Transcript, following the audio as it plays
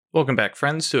Welcome back,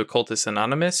 friends, to Occultist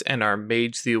Anonymous and our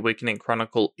Mage the Awakening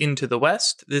Chronicle Into the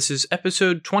West. This is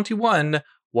episode 21,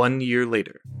 1 year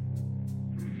later.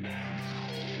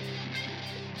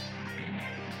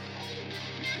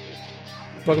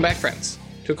 Welcome back, friends,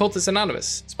 to Occultist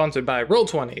Anonymous, sponsored by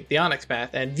Roll20, The Onyx Path,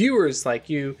 and viewers like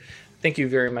you. Thank you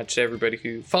very much to everybody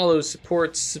who follows,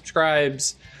 supports,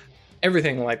 subscribes,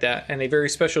 everything like that. And a very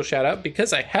special shout out,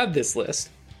 because I have this list,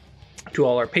 to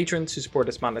all our patrons who support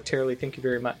us monetarily. Thank you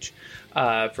very much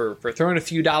for throwing a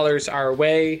few dollars our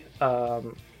way.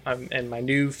 And my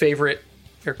new favorite,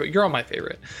 you're all my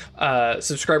favorite,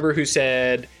 subscriber who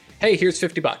said, hey, here's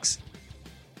 $50.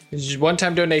 It's just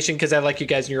one-time donation because I like you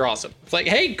guys and you're awesome. It's like,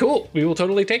 hey, cool. We will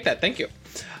totally take that. Thank you.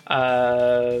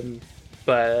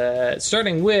 But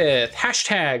starting with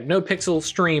hashtag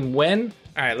NoPixel when.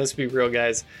 All right, let's be real,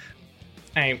 guys.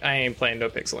 I ain't playing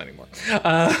NoPixel anymore.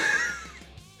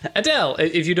 Adele,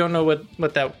 if you don't know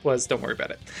what that was, don't worry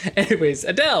about it. Anyways,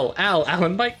 Adele,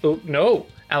 Alan Mike,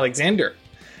 Alexander,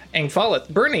 Angfolith,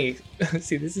 Bernie.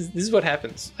 See, this is what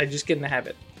happens. I just get in the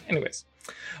habit. Anyways,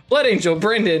 Blood Angel,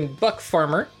 Brendan, Buck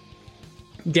Farmer,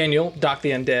 Daniel, Doc the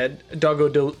Undead,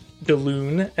 Doggo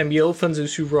Daloon, Emil,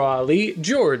 Funzu Ali,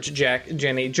 George, Jack,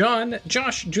 Jenny, John,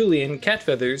 Josh, Julian, Cat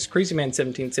Feathers, Crazy Man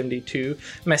 1772,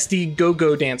 Masti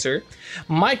Go Dancer,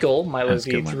 Michael, Milo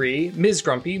V3, Ms.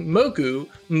 Grumpy, Mogu,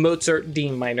 Mozart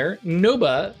D Minor,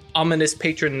 Noba, Ominous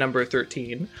Patron number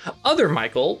 13, Other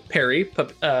Michael, Perry,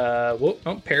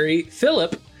 Perry,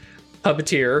 Philip,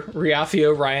 Puppeteer,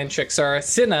 Riafio, Ryan, Shexara,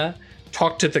 Cinna,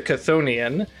 Talk to the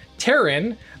Chthonian,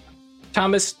 Terran,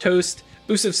 Thomas, Toast,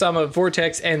 Usuf Sama,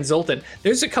 Vortex, and Zoltan.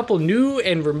 There's a couple new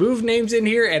and removed names in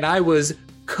here, and I was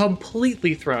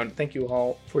completely thrown. Thank you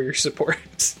all for your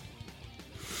support.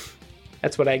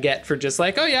 That's what I get for just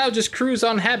like, oh yeah, I'll just cruise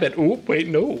on habit. Oh, wait,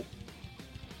 no.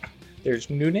 There's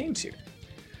new names here.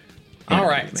 Yeah, all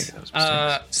right.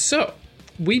 So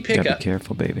we pick up. Be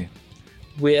careful, baby.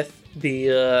 With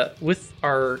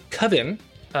our coven.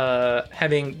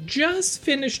 Having just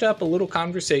finished up a little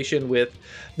conversation with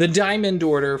the Diamond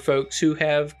Order folks who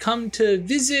have come to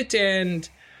visit and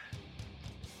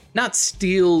not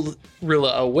steal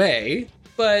Rilla away,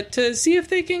 but to see if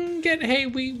they can get, hey,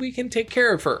 we can take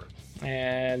care of her.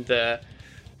 And the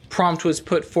prompt was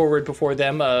put forward before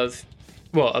them of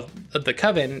the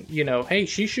coven, hey,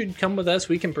 she should come with us,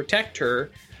 we can protect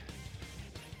her.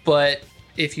 But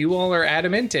if you all are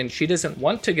adamant and she doesn't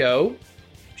want to go,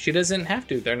 she doesn't have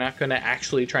to. They're not going to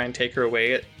actually try and take her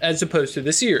away, as opposed to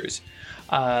the Seers.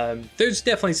 There's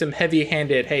definitely some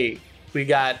heavy-handed, hey, we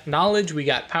got knowledge, we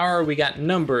got power, we got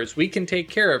numbers, we can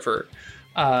take care of her.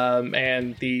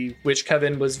 And the Witch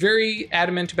Coven was very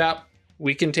adamant about,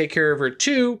 we can take care of her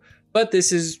too, but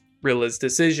this is Rilla's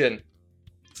decision.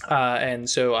 And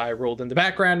so I rolled in the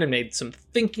background and made some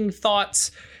thinking thoughts.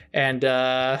 And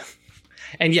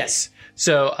yes,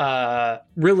 so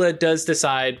Rilla does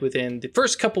decide within the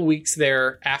first couple weeks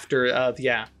thereafter of,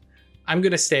 I'm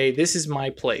going to stay. This is my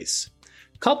place.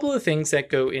 Couple of things that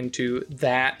go into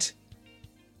that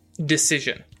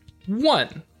decision.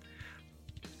 One,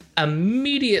 not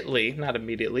immediately,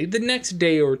 the next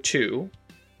day or two,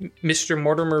 Mr.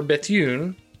 Mortimer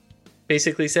Bethune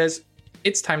basically says,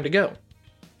 it's time to go.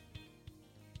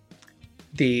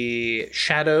 The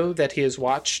shadow that he has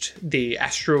watched, the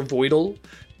astrovoidal,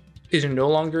 is no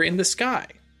longer in the sky.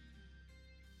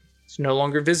 It's no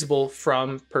longer visible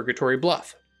from Purgatory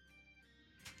Bluff.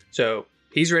 So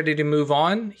he's ready to move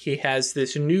on. He has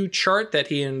this new chart that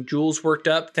he and Jules worked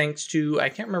up thanks to, I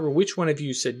can't remember which one of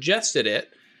you suggested it.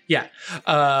 Yeah,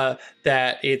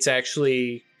 that it's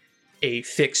actually a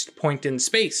fixed point in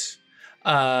space,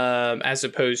 as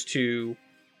opposed to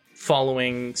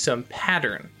following some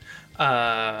pattern.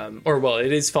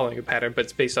 It is following a pattern, but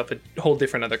it's based off a whole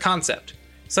different other concept.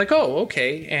 It's like, oh,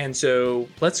 okay, and so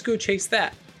let's go chase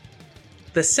that.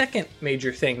 The second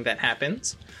major thing that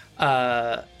happens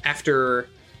after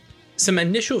some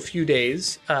initial few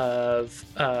days of,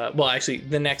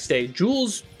 the next day,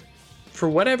 Jules, for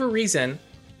whatever reason,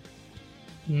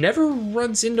 never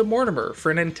runs into Mortimer for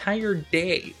an entire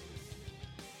day.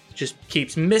 Just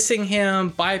keeps missing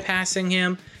him, bypassing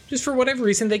him. Just for whatever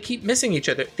reason, they keep missing each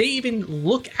other. They even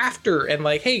look after and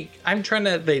like, hey,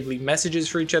 they leave messages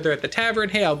for each other at the tavern.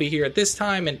 Hey, I'll be here at this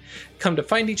time, and come to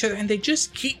find each other. And they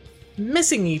just keep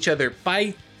missing each other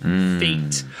by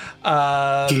fate.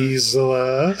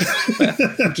 Gisela.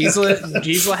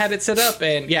 Gisela had it set up.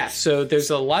 And yeah, so there's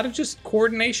a lot of just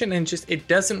coordination and just, it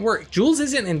doesn't work. Jules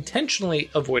isn't intentionally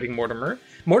avoiding Mortimer.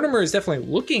 Mortimer is definitely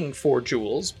looking for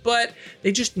Jules, but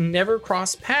they just never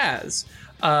cross paths.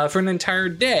 For an entire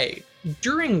day,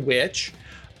 during which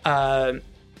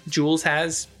Jules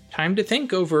has time to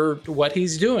think over what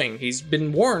he's doing. He's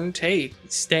been warned, hey,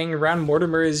 staying around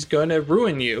Mortimer is going to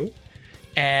ruin you.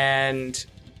 And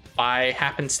by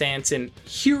happenstance and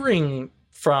hearing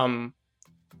about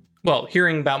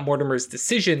Mortimer's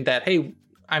decision that, hey,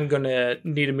 I'm going to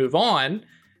need to move on.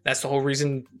 That's the whole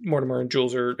reason Mortimer and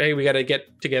Jules are, hey, we got to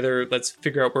get together. Let's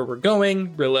figure out where we're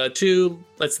going. Rilla, too.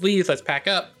 Let's leave. Let's pack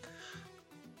up.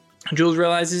 Jules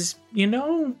realizes,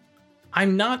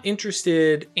 I'm not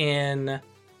interested in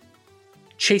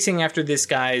chasing after this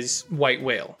guy's white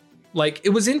whale. Like, it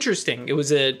was interesting. It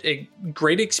was a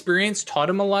great experience, taught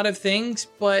him a lot of things,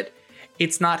 but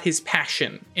it's not his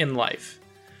passion in life.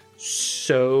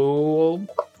 So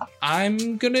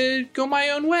I'm going to go my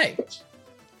own way.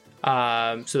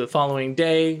 So the following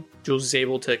day, Jules is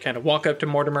able to kind of walk up to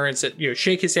Mortimer and say,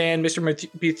 shake his hand, Mr.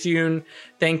 Bethune,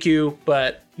 thank you,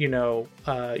 but, you'll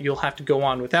have to go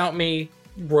on without me.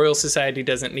 Royal Society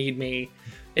doesn't need me.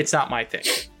 It's not my thing.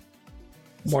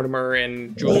 Mortimer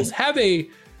and Jules have a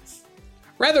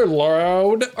rather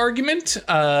loud argument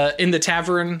in the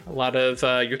tavern. A lot of,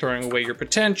 you're throwing away your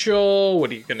potential. What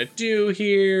are you going to do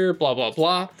here? Blah, blah,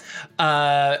 blah.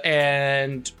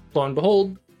 And lo and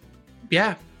behold,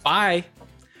 yeah, bye.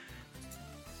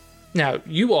 Now,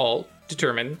 you all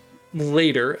determine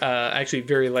later, actually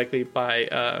very likely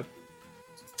by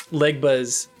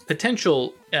Legba's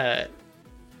potential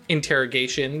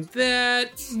interrogation, that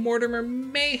Mortimer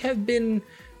may have been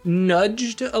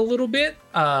nudged a little bit.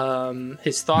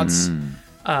 His thoughts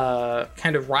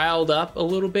kind of riled up a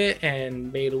little bit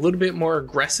and made a little bit more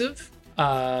aggressive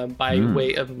by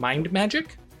way of mind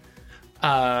magic.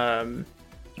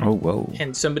 Oh, whoa.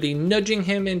 And somebody nudging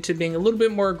him into being a little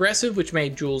bit more aggressive, which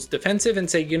made Jules defensive and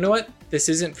say, you know what? This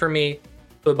isn't for me.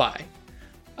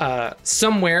 Bye-bye.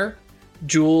 Somewhere,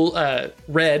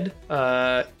 Red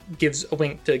gives a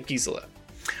wink to Gisela.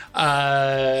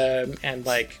 And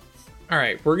like, all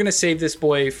right, we're going to save this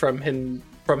boy from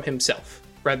himself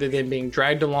rather than being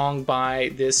dragged along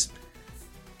by this,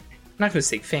 I'm not going to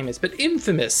say famous, but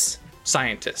infamous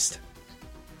scientist.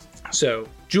 So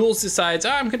Jules decides,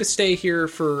 I'm going to stay here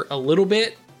for a little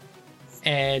bit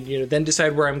and, then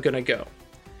decide where I'm going to go.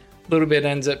 A little bit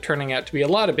ends up turning out to be a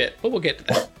lot of bit, but we'll get to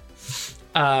that.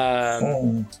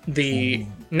 The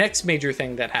next major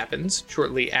thing that happens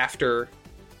shortly after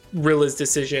Rilla's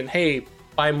decision, hey,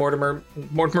 bye, Mortimer.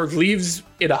 Mortimer leaves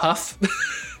in a huff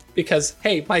because,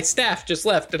 hey, my staff just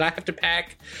left and I have to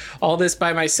pack all this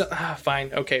by myself.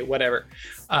 Fine. Okay, whatever.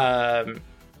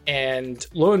 And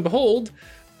lo and behold,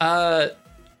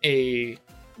 a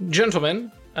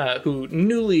gentleman who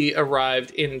newly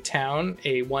arrived in town,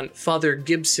 one Father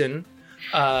Gibson,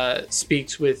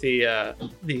 speaks with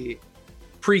the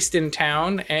priest in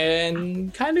town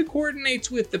and kind of coordinates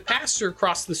with the pastor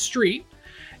across the street,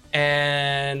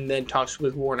 and then talks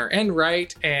with Warner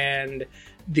Enright, and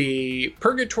the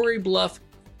Purgatory Bluff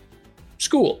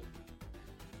School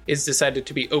is decided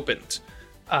to be opened.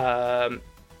 As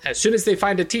soon as they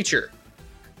find a teacher,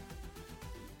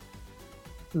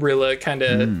 Rilla kind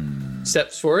of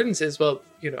steps forward and says, well,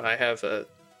 I have a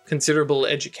considerable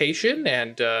education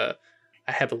and I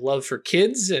have a love for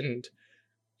kids and,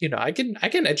 I can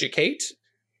educate.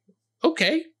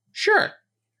 Okay, sure.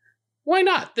 Why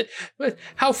not?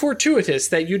 How fortuitous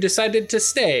that you decided to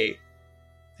stay.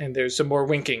 And there's some more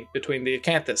winking between the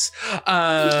acanthus.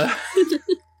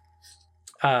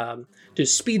 To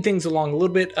speed things along a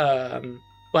little bit,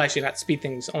 well, actually, not speed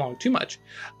things along too much.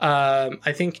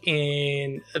 I think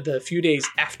in the few days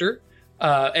after,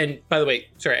 and by the way,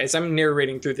 sorry, as I'm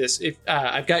narrating through this, if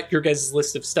I've got your guys'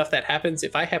 list of stuff that happens,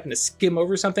 if I happen to skim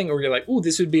over something, or you're like, "Ooh,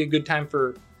 this would be a good time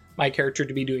for my character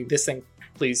to be doing this thing,"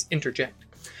 please interject.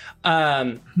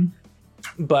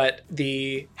 But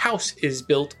the house is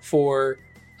built for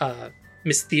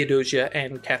Miss Theodosia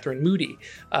and Catherine Moody.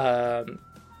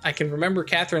 I can remember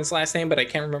Catherine's last name, but I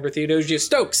can't remember Theodosia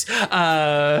Stokes.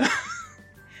 And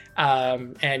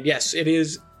yes, it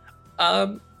is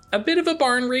a bit of a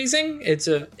barn raising. It's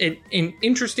an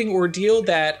interesting ordeal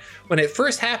that when it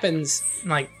first happens,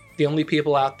 like the only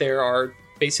people out there are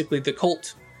basically the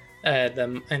cult, and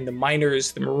the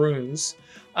miners, the Maroons.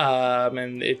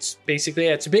 And it's basically,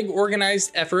 it's a big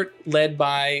organized effort led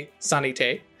by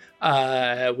Sanite,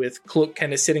 with Cloak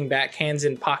kind of sitting back, hands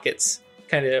in pockets,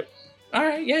 kind of, all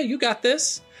right, yeah, you got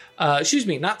this. Excuse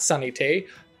me, not Sanite,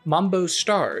 Mambo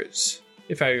Stars,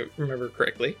 if I remember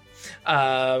correctly.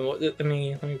 Let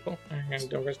me pull.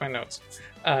 Where's my notes?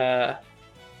 Oh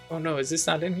no, is this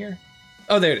not in here?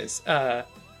 Oh, there it is.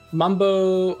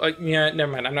 Mambo. Yeah,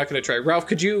 never mind. I'm not going to try. Ralph,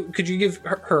 could you give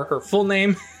her full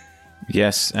name?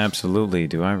 Yes, absolutely.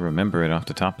 Do I remember it off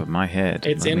the top of my head?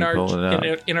 It's in our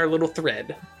little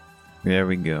thread. There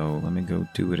we go. Let me go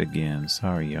do it again.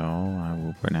 Sorry, y'all. I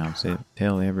will pronounce it.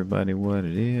 Tell everybody what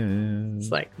it is.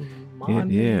 It's like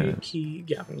Moniki.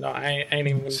 Yeah, no, I ain't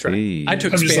even going to try. I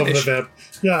took I'm just Spanish. loving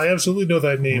that. Yeah, I absolutely know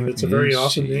that name. What It's a very is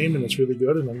awesome she? name, and it's really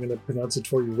good, and I'm going to pronounce it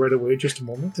for you right away. Just a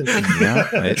moment. And Yeah,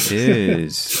 it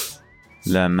is.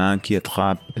 La main qui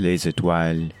attrape les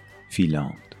étoiles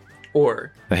filantes.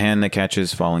 Or The hand that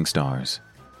catches falling stars.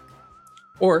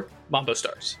 Mambo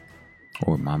Stars.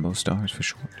 Or Mambo Stars for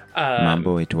short.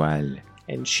 Mambo Étoile.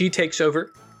 And she takes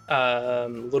over a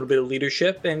little bit of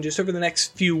leadership. And just over the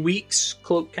next few weeks,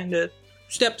 Cloak kind of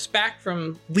steps back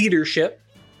from leadership.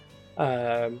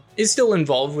 Is still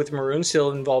involved with Maroon,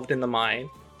 still involved in the mine.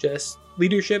 Just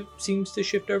leadership seems to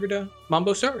shift over to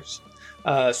Mambo Stars.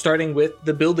 Starting with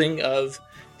the building of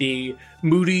the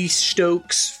Moody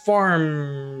Stokes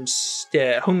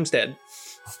homestead.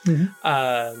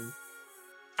 Mhm.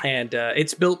 And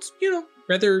it's built,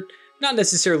 rather not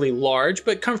necessarily large,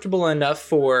 but comfortable enough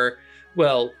for,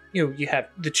 you have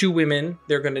the two women,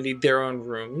 they're going to need their own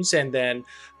rooms, and then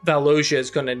Valosia is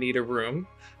going to need a room.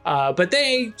 But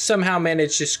they somehow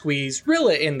managed to squeeze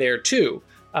Rilla in there too,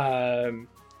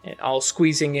 all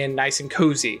squeezing in nice and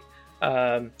cozy.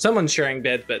 Someone's sharing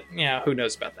bed, but who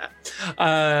knows about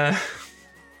that.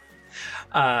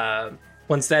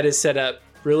 Once that is set up,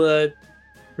 Rilla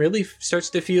really starts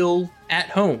to feel at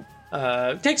home.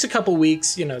 It takes a couple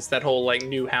weeks, it's that whole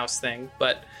new house thing,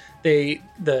 but the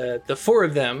four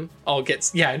of them all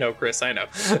gets. Yeah, I know, Chris. I know.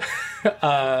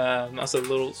 Also a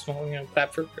little small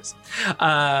clap for Chris.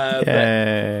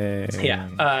 Yay.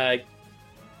 But,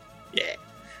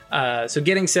 yeah. So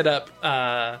getting set up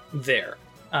there.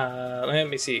 Let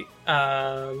me see.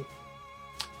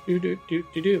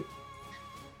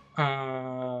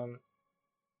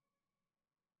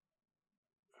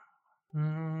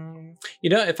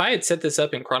 If I had set this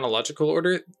up in chronological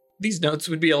order, these notes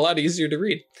would be a lot easier to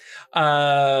read.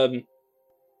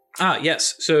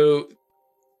 Yes. So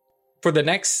for the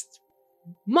next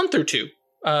month or two,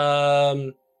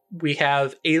 we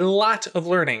have a lot of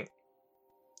learning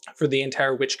for the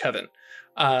entire Witch Coven.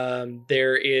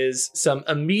 There is some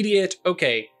immediate,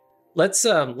 let's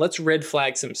red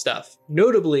flag some stuff.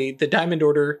 Notably, the Diamond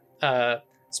Order,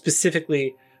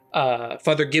 specifically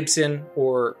Father Gibson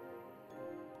or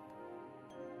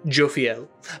Jophiel,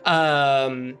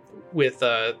 with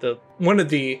the one of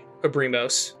the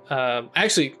Abrimos.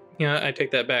 Actually, I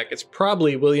take that back. It's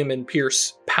probably William and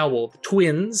Pierce Powell, the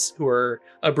twins, who are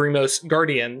Abrimos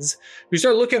guardians, who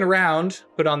start looking around,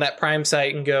 put on that prime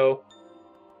sight, and go,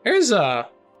 There's a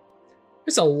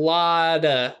lot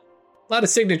of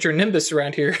signature Nimbus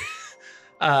around here,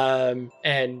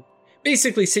 and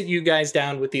basically sit you guys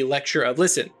down with the lecture of,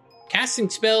 listen, casting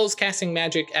spells, casting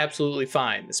magic, absolutely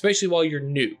fine, especially while you're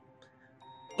new.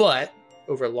 But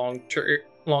over a long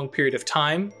period of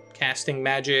time, casting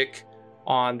magic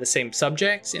on the same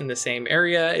subjects in the same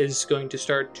area is going to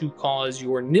start to cause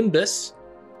your Nimbus,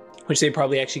 which they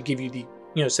probably actually give you the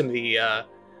some of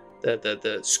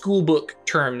the school book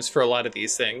terms for a lot of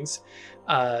these things,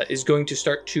 is going to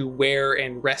start to wear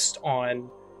and rest on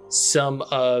some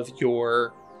of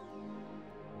your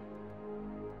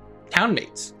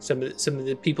townmates, some of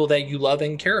the people that you love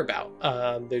and care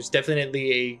about. There's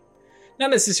definitely a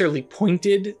not necessarily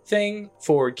pointed thing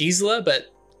for Gisela,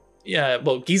 but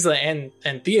Gisela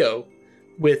and Theo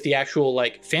with the actual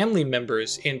family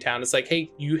members in town. It's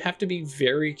hey, you have to be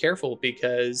very careful,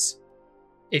 because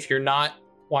if you're not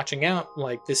watching out,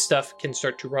 this stuff can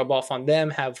start to rub off on them,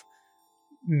 have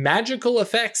magical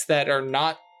effects that are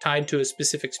not tied to a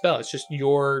specific spell. It's just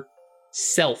your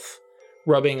self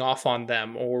rubbing off on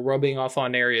them or rubbing off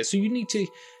on areas. So you need to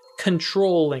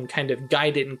control and kind of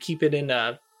guide it and keep it in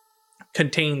a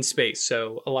contained space.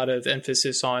 So a lot of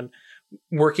emphasis on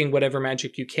working whatever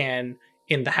magic you can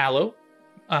in the Hallow,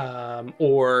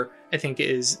 or I think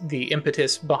is the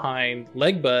impetus behind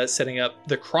Legba setting up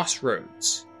the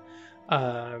Crossroads.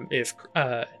 If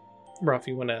Ralph,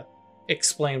 you want to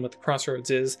explain what the Crossroads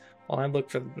is while I look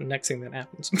for the next thing that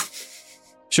happens.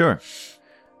 Sure.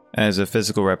 As a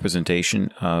physical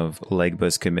representation of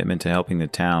Legba's commitment to helping the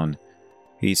town,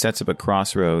 he sets up a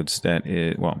crossroads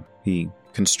he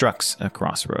constructs a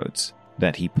crossroads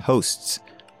that he posts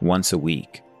once a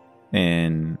week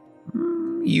in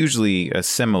usually a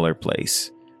similar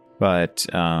place, but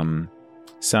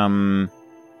some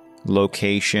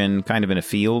location kind of in a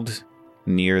field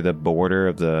near the border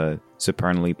of the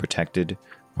supernally protected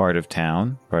part of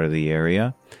town, part of the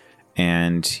area.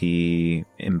 And he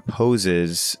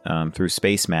imposes, through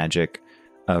space magic,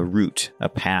 a route, a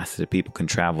path that people can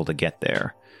travel to get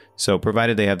there. So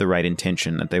provided they have the right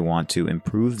intention, that they want to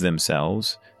improve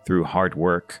themselves through hard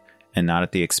work and not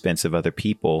at the expense of other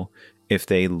people, if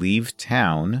they leave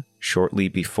town shortly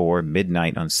before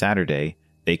midnight on Saturday,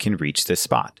 they can reach this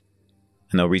spot.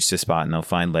 And they'll reach this spot and they'll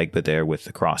find Legba there with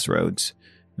the crossroads.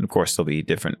 And of course, there'll be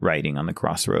different writing on the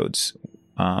crossroads,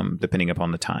 depending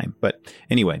upon the time. But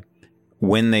anyway,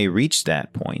 when they reach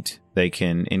that point, they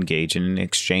can engage in an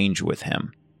exchange with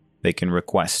him. They can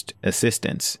request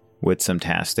assistance with some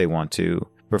tasks they want to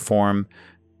perform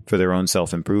for their own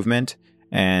self-improvement,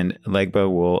 and Legba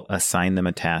will assign them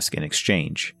a task in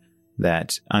exchange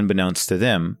that, unbeknownst to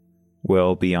them,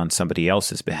 will be on somebody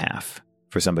else's behalf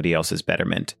for somebody else's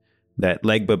betterment, that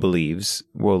Legba believes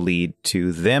will lead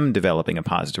to them developing a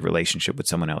positive relationship with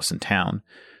someone else in town,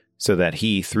 so that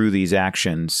he, through these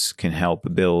actions, can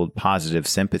help build positive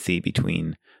sympathy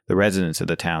between the residents of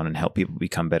the town and help people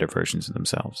become better versions of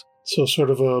themselves. So sort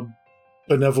of a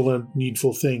benevolent,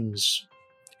 needful things.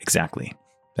 Exactly.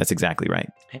 That's exactly right.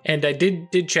 And I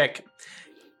did check.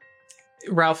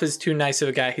 Ralph is too nice of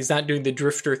a guy. He's not doing the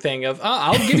drifter thing of,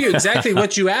 I'll give you exactly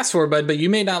what you asked for, bud, but you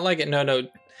may not like it. No.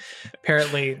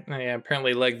 Apparently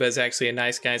Legba is actually a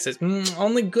nice guy. He says,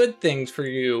 only good things for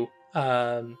you.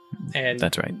 And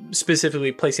that's right.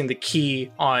 Specifically placing the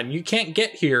key on, you can't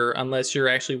get here unless you're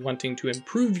actually wanting to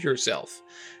improve yourself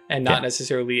and not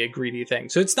necessarily a greedy thing.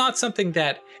 So it's not something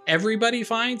that everybody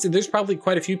finds. And there's probably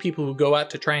quite a few people who go out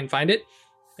to try and find it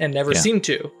and never seem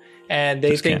to. And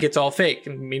they think it's all fake.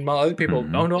 And meanwhile, other people,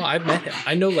 oh no, I've met him.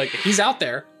 I know, like, he's out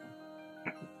there.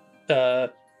 I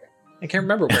can't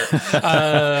remember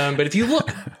where. But if you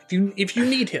look, if you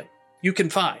need him, you can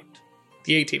find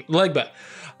the A-Team, Legba.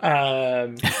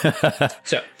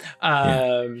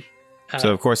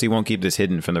 So of course he won't keep this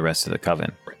hidden from the rest of the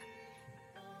coven. Right.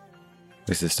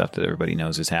 This is stuff that everybody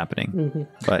knows is happening. Mm-hmm.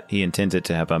 But he intends it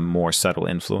to have a more subtle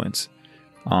influence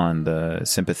on the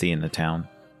sympathy in the town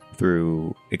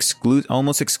through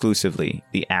almost exclusively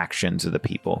the actions of the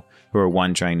people who are,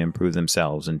 one, trying to improve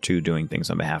themselves, and two, doing things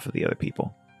on behalf of the other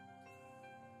people.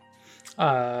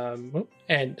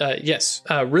 Yes,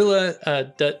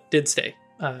 Rilla did stay,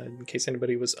 in case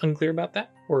anybody was unclear about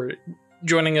that or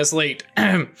joining us late.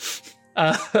 So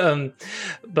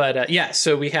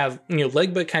we have,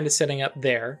 Legba kind of setting up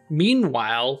there.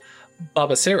 Meanwhile,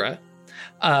 Babasera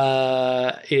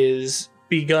is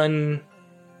begun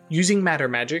using matter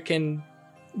magic, and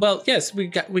well, yes, we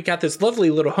got this lovely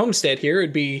little homestead here.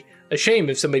 It'd be a shame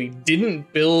if somebody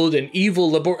didn't build an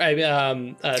evil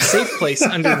safe place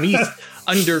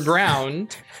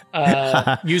underground,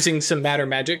 using some matter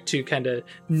magic to kind of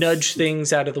nudge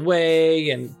things out of the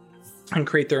way and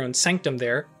create their own sanctum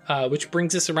there. Which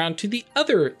brings us around to the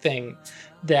other thing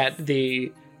that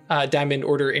the Diamond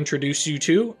Order introduced you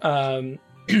to,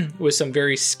 with some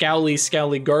very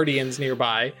scowly guardians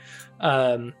nearby.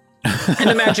 And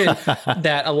imagine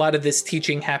that a lot of this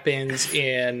teaching happens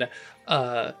in,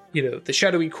 the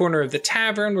shadowy corner of the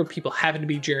tavern where people happen to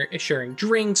be sharing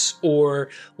drinks, or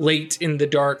late in the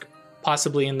dark,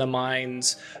 possibly in the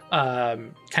mines,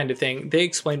 kind of thing. They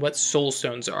explain what soul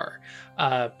stones are.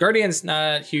 Guardians,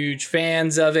 not huge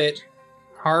fans of it,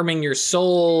 harming your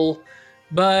soul,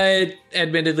 but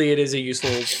admittedly it is a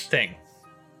useful thing.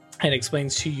 And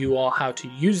explains to you all how to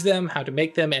use them, how to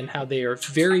make them, and how they are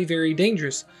very, very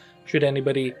dangerous should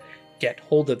anybody get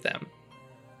hold of them.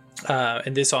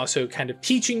 And this also kind of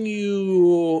teaching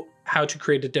you how to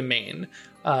create a domain,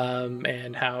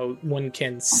 and how one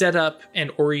can set up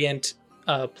and orient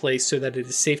a place so that it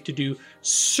is safe to do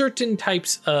certain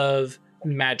types of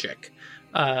magic,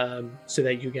 so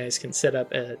that you guys can set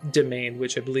up a domain,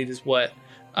 which I believe is what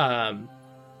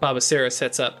Babasera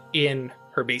sets up in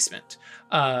her basement.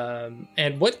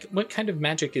 And what kind of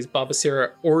magic is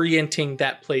Babasera orienting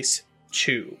that place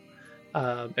to?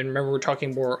 And remember, we're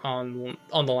talking more on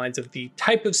the lines of the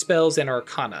type of spells and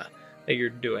arcana that you're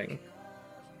doing,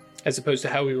 as opposed to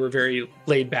how we were very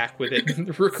laid back with it in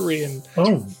the Rookery. And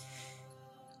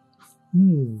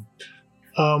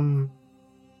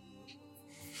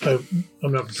I'm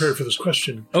not prepared for this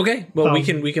question. Okay, well, we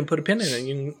can put a pin in it.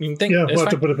 You can think. Yeah, we'll have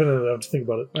to put a pin in it. I have to think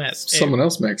about it. Yes. Someone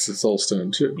else makes a soul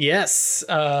stone too. Yes,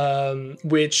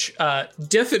 which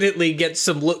definitely gets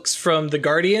some looks from the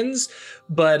Guardians,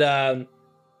 but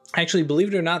actually,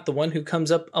 believe it or not, the one who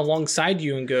comes up alongside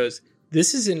you and goes,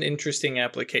 "This is an interesting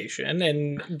application,"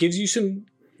 and gives you some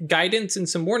guidance and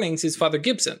some warnings is Father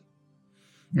Gibson.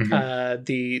 Mm-hmm.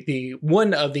 The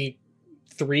one of the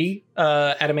 3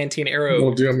 adamantine arrow.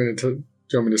 Well, do you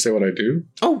want me to say what I do?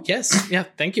 Oh, yes. Yeah,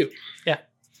 thank you. Yeah.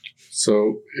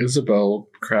 So Isabel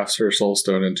crafts her soul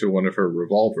stone into one of her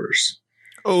revolvers.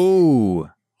 Oh,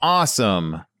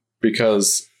 awesome.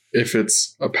 Because if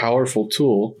it's a powerful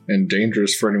tool and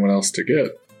dangerous for anyone else to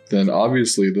get, then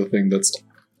obviously the thing that's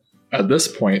at this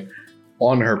point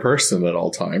on her person at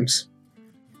all times,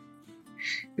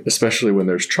 especially when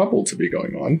there's trouble to be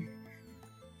going on.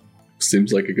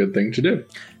 Seems like a good thing to do.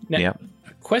 Now, Yep.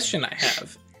 a question I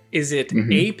have, is it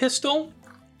Mhm. a pistol?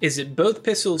 Is it both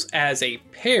pistols as a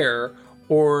pair,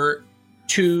 or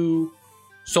 2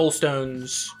 soul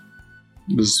stones?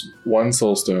 There's one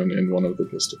soulstone in one of the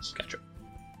pistols. Gotcha.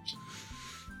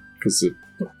 Because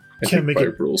I Can't think make by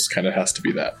it- rules kind of has to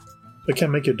be that. I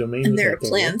can't make a domain. And with there are that, though,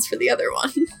 plans for the other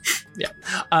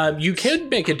one. You could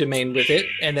make a domain with it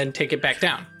and then take it back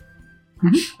down.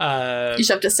 You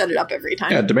just have to set it up every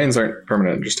time. Yeah, domains aren't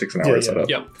permanent. It just takes an hour Yeah, to set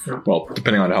yeah. up. Yep. Well,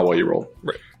 depending on how well you roll.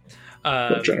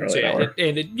 But generally an hour.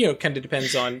 and it kind of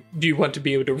depends on, do you want to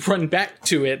be able to run back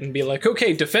to it and be like,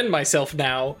 okay, defend myself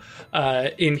now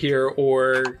in here,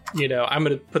 or I'm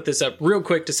going to put this up real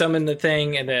quick to summon the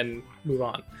thing and then move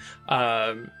on.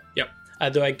 Yep.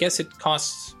 Though I guess it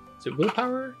costs, is it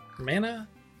willpower or mana?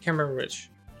 Can't remember which.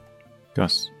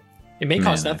 Gus. It may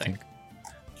cost Mana, I nothing. think.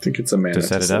 I think it's a mana To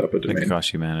set it up, a it domain. could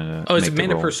cost you mana to Oh, it's a make the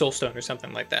mana roll. per soul stone or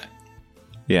something like that.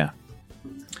 Yeah.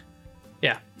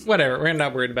 Yeah, whatever. We're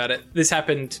not worried about it. This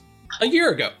happened a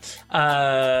year ago.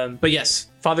 But yes,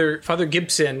 Father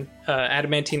Gibson,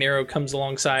 Adamantine Arrow, comes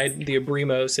alongside the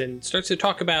Abrimos and starts to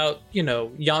talk about,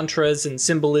 yantras and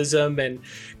symbolism, and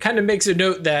kind of makes a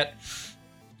note that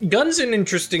gun's an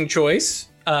interesting choice,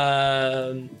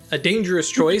 a dangerous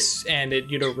choice, and it,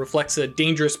 reflects a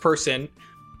dangerous person.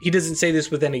 He doesn't say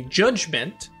this with any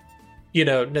judgment,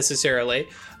 necessarily.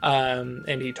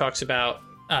 And he talks about,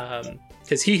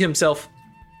 because he himself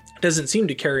doesn't seem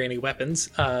to carry any weapons,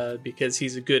 because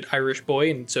he's a good Irish boy,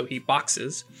 and so he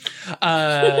boxes.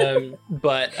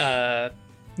 But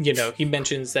he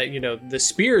mentions that, the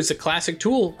spear is a classic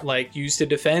tool, like used to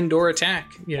defend or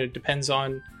attack. It depends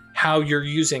on how you're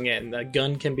using it, and a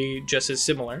gun can be just as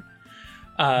similar.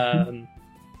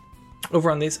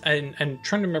 Over on this, I'm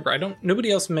trying to remember.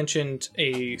 Nobody else mentioned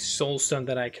a soul stone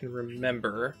that I can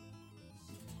remember.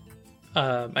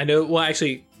 I know. Well,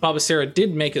 actually, Baba Sarah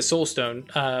did make a soul stone.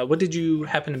 What did you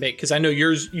happen to make? Because I know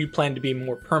yours. You plan to be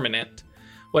more permanent.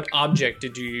 What object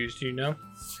did you use? Do you know?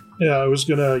 Yeah, I was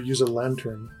gonna use a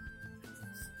lantern.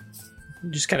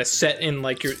 Just kind of set in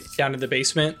like you're down in the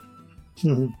basement.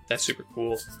 Mhm. That's super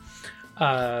cool.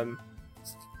 All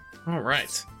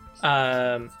right.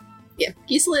 Yeah,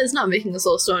 Gisela is not making a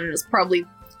soul stone and is probably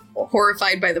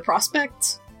horrified by the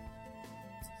prospect.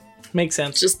 Makes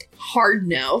sense. It's just hard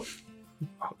no.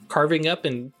 Carving up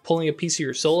and pulling a piece of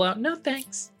your soul out. No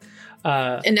thanks.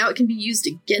 And now it can be used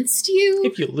against you.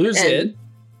 If you lose And- it.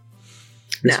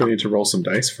 I guess No. we need to roll some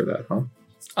dice for that,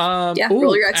 huh? Yeah, ooh,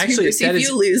 roll your XP actually, to see that if is-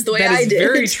 you lose the way that I is did.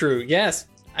 very true. Yes,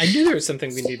 I knew there was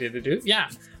something we needed to do. Yeah.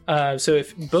 So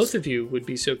if both of you would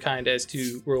be so kind as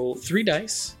to roll 3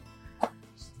 dice.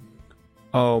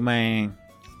 Oh, man.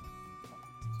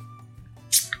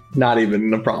 Not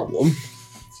even a problem.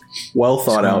 Well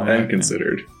thought out and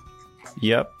considered.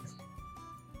 Yep.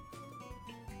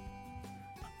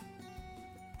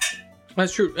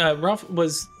 That's true. Ralph,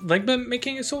 was Legba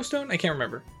making a soul stone? I can't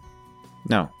remember.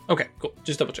 No. Okay, cool.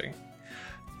 Just double checking.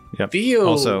 Yep. Theo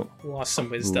Also- lost some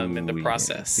wisdom in the Ooh,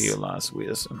 process. Yeah, lost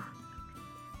wisdom.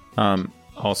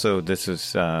 Also, this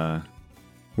is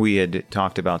we had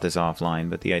talked about this offline,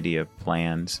 but the idea of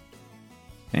plans,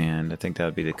 and I think that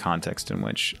would be the context in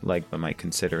which Legba might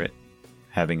consider it,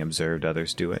 having observed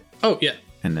others do it, Oh, yeah.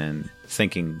 and then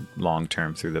thinking long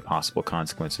term through the possible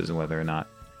consequences and whether or not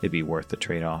it'd be worth the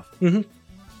trade off. Mhm.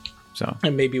 So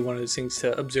And maybe one of those things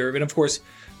to observe. And of course,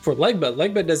 for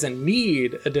Legba doesn't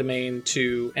need a domain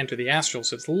to enter the astral,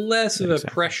 so it's less of a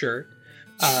Exactly. pressure.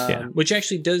 Yeah. Which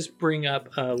actually does bring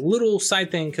up a little side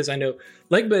thing, because I know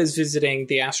Legba is visiting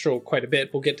the astral quite a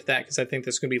bit. We'll get to that because I think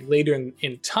that's going to be later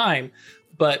in time.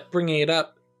 But bringing it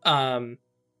up,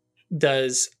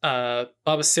 does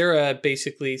Baba Sarah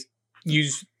basically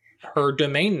use her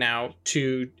domain now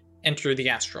to enter the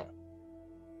astral?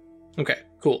 Okay,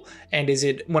 cool. And is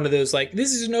it one of those like,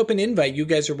 this is an open invite, you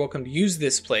guys are welcome to use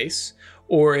this place,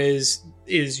 or is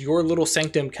your little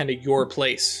sanctum kind of your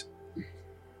place?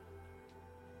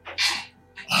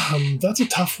 That's a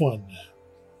tough one.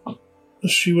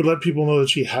 She would let people know that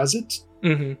she has it,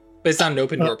 Mm-hmm. But it's not an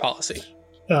open door policy.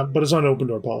 but it's not an open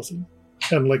door policy.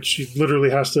 And like she literally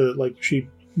has to, like, she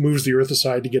moves the earth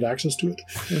aside to get access to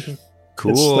it.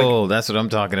 cool. That's what I'm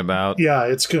talking about. Yeah,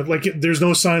 it's good. Like there's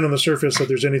no sign on the surface that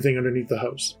there's anything underneath the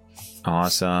house,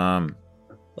 Awesome.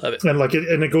 Love it. and like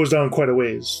it goes down quite a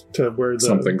ways to where the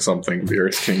Something. The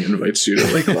Earth King invites you to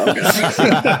Lake Logan.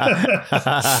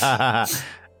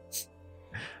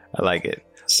 I like it.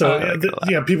 So I like it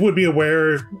a lot. people would be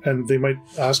aware and they might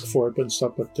ask for it and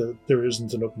stuff, but there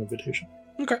isn't an open invitation.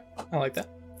 Okay, I like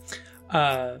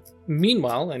that.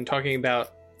 Meanwhile, and talking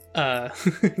about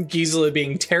Gisela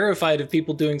being terrified of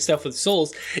people doing stuff with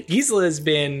souls, Gisela has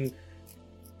been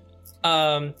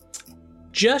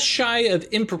just shy of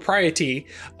impropriety,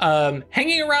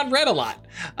 hanging around Red a lot,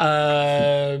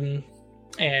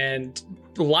 and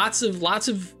lots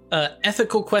of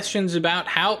ethical questions about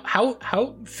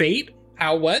how fate,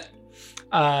 how what,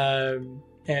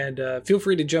 and feel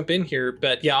free to jump in here.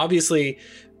 But yeah, obviously,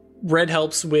 Red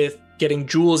helps with getting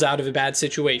Jules out of a bad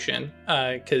situation,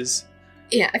 because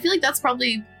Yeah, I feel like that's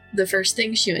probably the first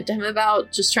thing she went to him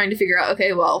about, just trying to figure out,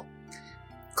 okay, well,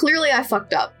 clearly I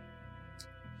fucked up.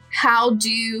 How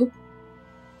do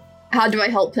I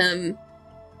help him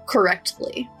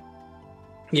correctly?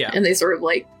 yeah. And they sort of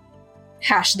like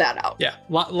hash that out. Yeah,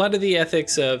 a lot of the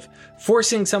ethics of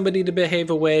forcing somebody to behave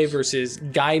a way versus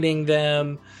guiding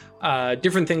them,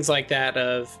 different things like that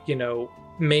of,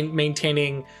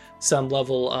 maintaining some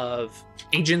level of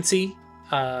agency.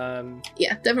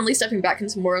 Yeah, definitely stepping back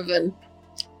into more of an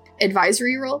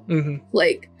advisory role. Mm-hmm,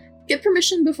 Like, get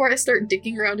permission before I start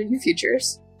digging around in your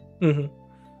futures. mm-hmm.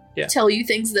 Yeah. Tell you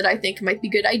things that I think might be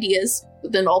good ideas,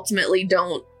 but then ultimately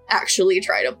don't actually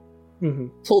try to Mm-hmm.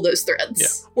 pull those threads. Yeah.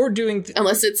 Or doing...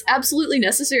 Unless it's absolutely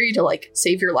necessary to, like,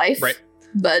 save your life. Right.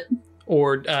 But...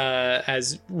 Or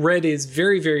as Red is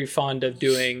very, very fond of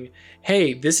doing,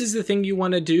 hey, this is the thing you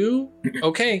want to do?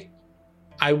 Okay,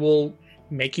 I will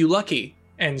make you lucky.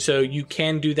 And so you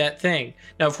can do that thing.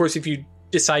 Now, of course, if you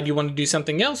decide you want to do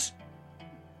something else,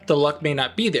 the luck may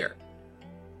not be there.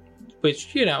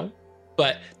 Which,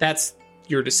 but that's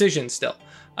your decision still.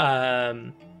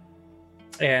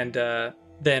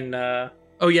 Then,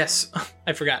 oh yes,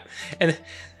 I forgot. And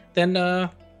then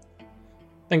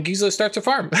Gisela starts a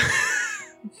farm.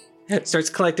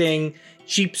 Starts collecting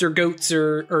sheeps or goats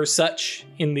or such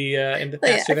in the But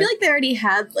yeah, pasture. I feel like they already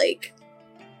had like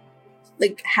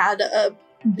had a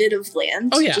bit of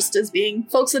land. Oh, yeah. Just as being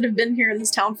folks that have been here in this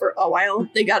town for a while.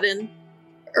 They got in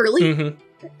early.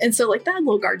 Mm-hmm. And so like that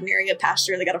little garden area,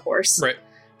 pasture, they got a horse. Right.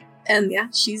 And yeah,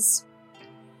 she's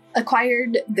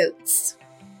acquired goats.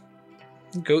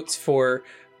 Goats for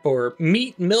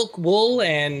meat, milk, wool,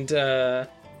 and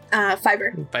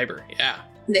Fiber. fiber. Yeah.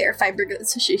 They're fiber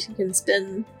goats, so she can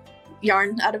spin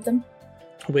yarn out of them.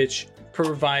 Which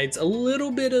provides a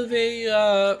little bit of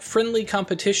a friendly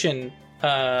competition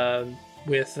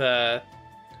with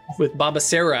Baba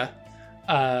Sarah.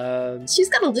 She's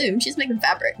got a loom. She's making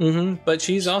fabric. Mm-hmm, but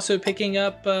she's also picking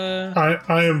up...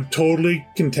 I am totally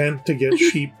content to get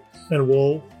sheep and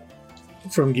wool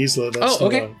from Gisela. That's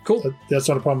okay, cool. That's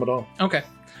not a problem at all. Okay.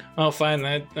 Oh, fine.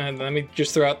 Let me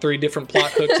just throw out 3 different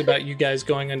plot hooks about you guys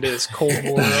going into this Cold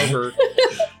War over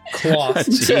cloth.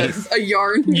 A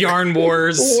yarn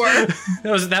Wars. war.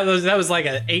 that was like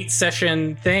an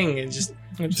 8-session thing. And just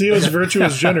Theo's virtue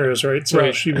is generous, right? So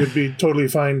Right. she would be totally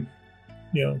fine.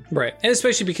 Right, and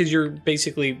especially because you're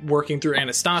basically working through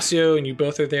Anastasio, and you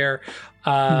both are there,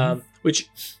 which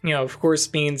of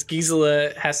course means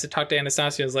Gisela has to talk to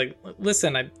Anastasio. Is like,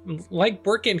 listen, I like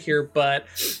working here, but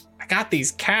I got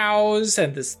these cows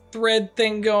and this thread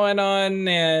thing going on,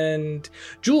 and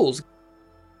Jules.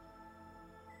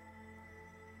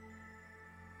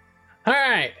 All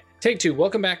right, take 2.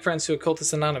 Welcome back, friends, to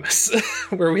Occultist Anonymous,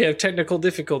 where we have technical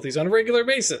difficulties on a regular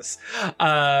basis.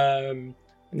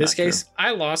 In this case,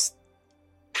 I lost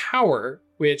power,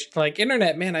 which, like,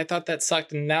 internet, man, I thought that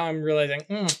sucked, and now I'm realizing,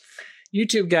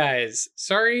 YouTube guys,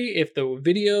 sorry if the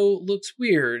video looks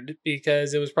weird,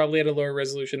 because it was probably at a lower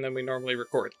resolution than we normally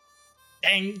record.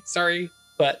 Dang, sorry,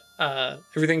 but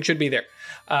everything should be there.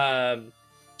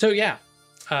 So, yeah.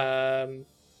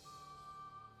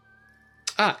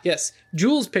 Yes,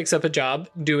 Jules picks up a job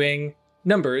doing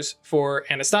numbers for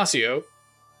Anastasio. Is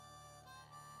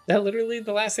that literally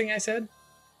the last thing I said?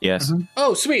 Yes.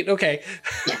 Oh, sweet. Okay.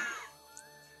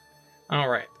 All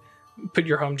right. Put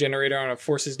your home generator on a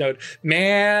forces node.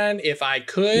 Man, if I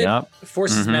could, Yep.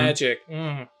 forces Mhm. magic.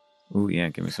 Ooh, yeah,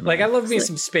 give me some. Like, I love me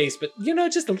some space, but,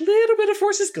 just a little bit of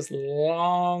forces goes a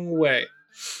long way.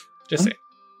 Just saying.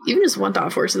 Even just 1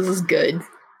 forces is good.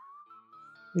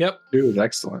 Yep. Dude,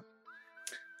 excellent.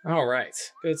 All right.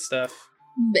 Good stuff.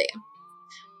 But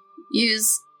yeah.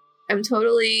 I'm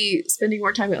totally spending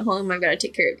more time at home. I've got to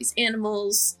take care of these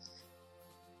animals.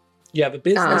 You have a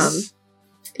business.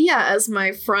 Yeah, as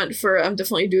my front for I'm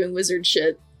definitely doing wizard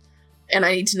shit. And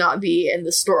I need to not be in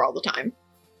the store all the time.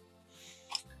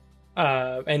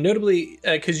 And notably,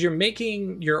 because you're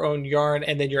making your own yarn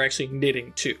and then you're actually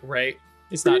knitting too, right?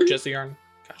 It's not just the yarn.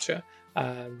 Gotcha.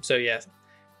 So, yeah.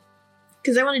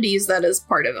 Because I wanted to use that as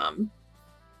part of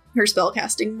her spell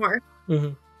casting more.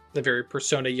 Mm-hmm. the very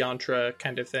persona yantra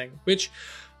kind of thing, which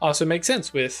also makes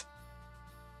sense with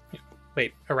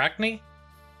Arachne.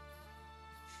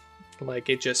 Like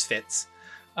it just fits.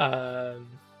 And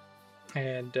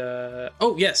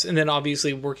then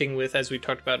obviously working with, as we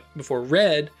talked about before,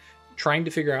 Red, trying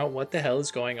to figure out what the hell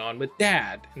is going on with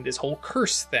Dad and this whole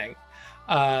curse thing,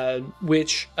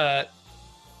 which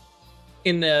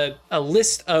in a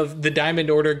list of the Diamond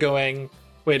Order going,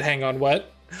 wait, hang on,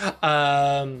 what?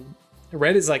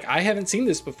 Red is like, I haven't seen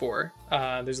this before.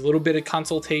 There's a little bit of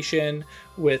consultation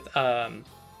with Egrock,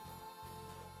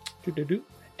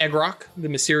 the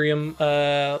Mysterium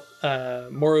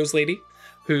Moros lady,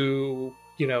 who,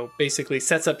 basically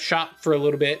sets up shop for a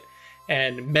little bit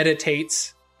and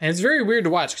meditates. And it's very weird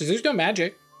to watch because there's no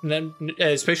magic. And then,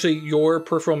 especially your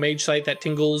peripheral mage sight that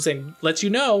tingles and lets you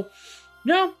know,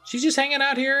 no, she's just hanging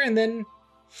out here. And then,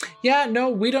 yeah, no,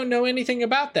 we don't know anything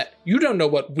about that. You don't know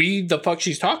what the fuck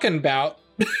she's talking about,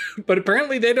 but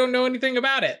apparently they don't know anything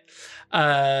about it.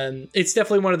 It's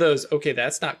definitely one of those, okay,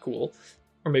 that's not cool.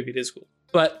 Or maybe it is cool.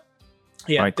 But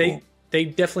yeah, cool. They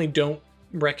definitely don't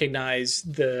recognize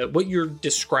what you're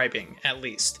describing, at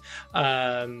least.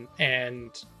 And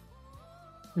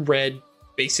Red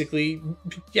basically,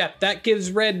 that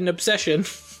gives Red an obsession.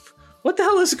 What the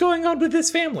hell is going on with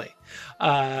this family?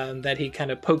 That he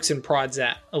kind of pokes and prods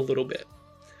at a little bit.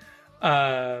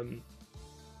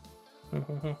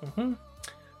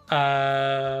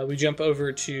 We jump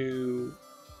over to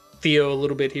Theo a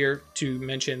little bit here to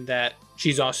mention that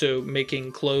she's also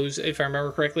making clothes, if I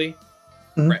remember correctly.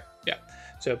 Mm-hmm. Right, yeah.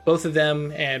 So both of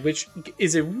them, and which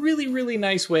is a really, really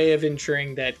nice way of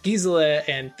ensuring that Gisela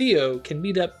and Theo can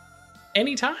meet up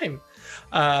anytime.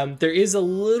 There is a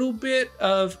little bit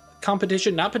of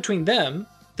competition, not between them,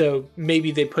 though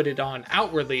maybe they put it on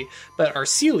outwardly, but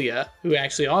Arcelia, who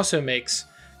actually also makes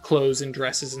clothes and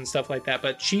dresses and stuff like that,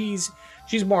 but she's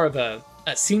more of a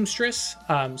seamstress,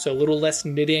 so a little less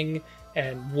knitting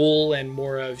and wool and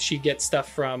more of, she gets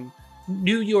stuff from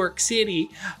New York City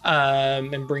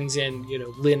and brings in,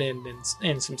 linen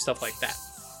and some stuff like that.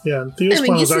 Yeah, and Theo's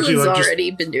plan was actually like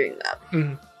already been doing that.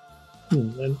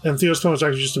 Mm-hmm. And Theo's plan was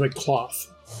actually just to make cloth.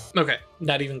 Okay,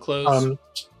 not even clothes.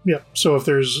 Yeah, so if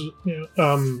there's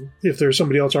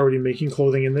somebody else already making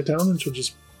clothing in the town, then she'll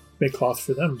just make cloth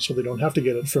for them, so they don't have to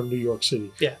get it from New York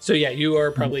City. Yeah, so yeah, you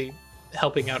are probably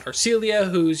helping out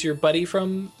Arcelia, who's your buddy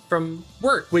from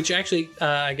work, which actually,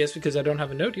 I guess because I don't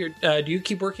have a note here, do you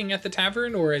keep working at the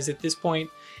tavern, or is at this point,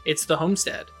 it's the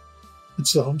homestead?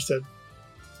 It's the homestead.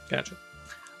 Gotcha.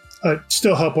 I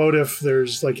still help out if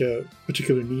there's like a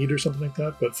particular need or something like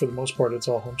that, but for the most part, it's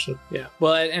all homestead. Yeah,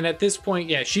 well, and at this point,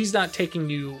 yeah, she's not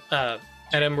taking you,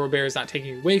 Madame Robert is not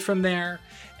taking you away from there,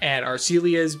 and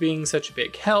Arcelia is being such a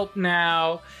big help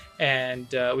now, and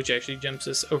which actually jumps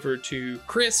us over to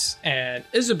Chris and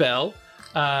Isabel,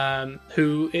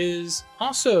 who is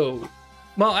also,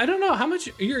 well, I don't know how much,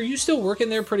 are you still working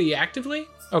there pretty actively?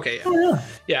 Okay, yeah. Oh,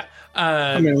 yeah.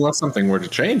 Yeah. Unless something were to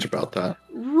change about that.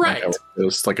 Right. Like it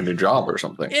was like a new job or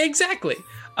something. Exactly.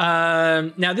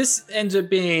 Now, this ends up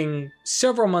being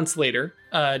several months later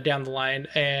down the line,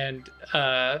 and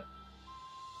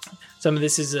some of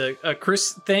this is a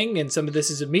Chris thing, and some of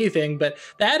this is a me thing, but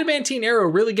the Adamantine Arrow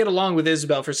really get along with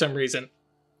Isabel for some reason.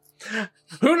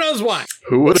 Who knows why?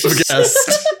 Who would have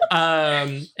guessed?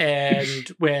 And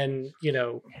when,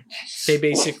 they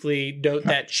basically note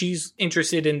that she's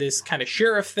interested in this kind of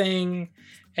sheriff thing,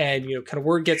 and, kind of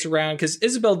word gets around, because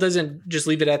Isabel doesn't just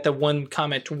leave it at the one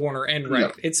comment to Warner and Wright.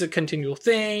 No. It's a continual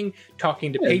thing,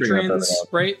 talking to patrons,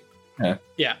 right? Yeah.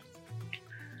 Yeah.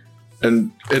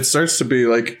 And it starts to be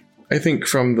like, I think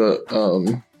from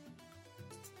the,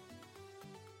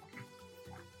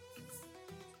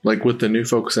 like with the new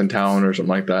folks in town or something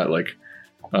like that, like,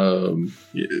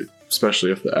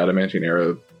 especially if the Adamantine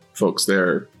Era folks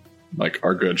there, like,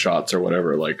 are good shots or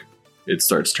whatever, like, it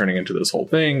starts turning into this whole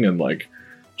thing, and, like,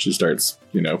 she starts,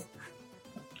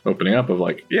 opening up of,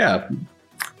 like, yeah,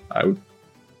 I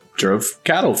drove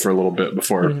cattle for a little bit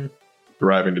before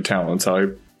arriving to town. That's how I,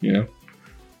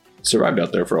 survived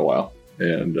out there for a while.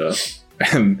 And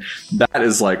that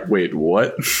is like, wait,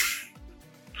 what?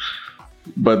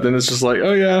 But then it's just like,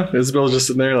 oh yeah, Isabel's just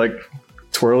sitting there like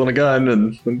twirling a gun,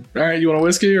 and all right, you want a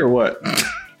whiskey or what?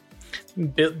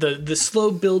 The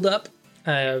slow build up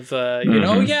of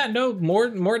oh yeah, no,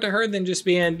 more to her than just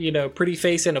being pretty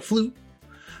face and a flute.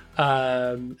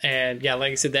 And yeah,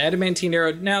 like I said, the Adamantine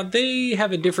Arrow, now they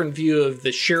have a different view of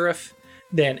the sheriff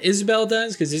than Isabel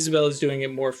does, because Isabel is doing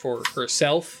it more for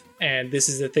herself. and this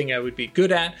is the thing I would be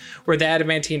good at. Where the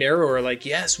Adamantine Arrow are like,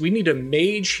 yes, we need a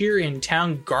mage here in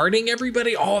town guarding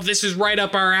everybody. Oh, this is right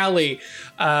up our alley.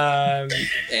 And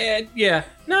yeah,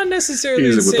 not necessarily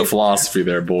Easy with the philosophy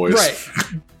there, boys. right.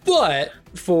 But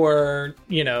for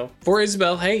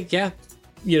Isabel, hey, yeah,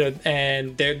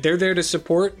 and they're there to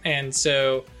support, and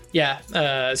so. Yeah,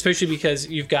 especially because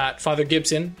you've got Father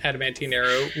Gibson, Adamantine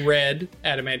Arrow, Red,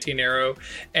 Adamantine Arrow,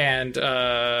 and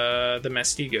the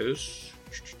Mastigos.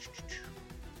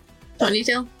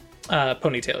 Ponytail?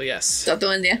 Ponytail, yes. Is that the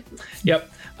one, yeah?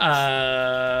 Yep.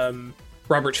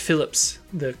 Robert Phillips,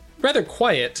 the rather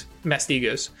quiet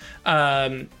Mastigos,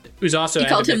 who's also You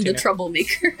called him the Adamantine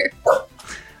troublemaker.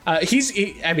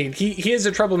 he is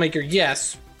a troublemaker,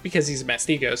 yes, because he's a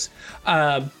Mastigos.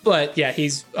 But yeah,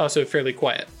 he's also fairly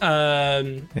quiet.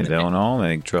 They don't all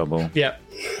make trouble. Yeah.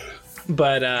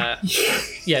 But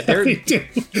yeah, they're just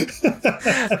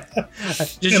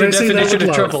your definition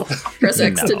of trouble. Press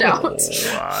X to doubt.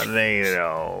 They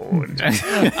don't.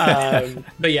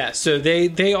 But yeah, so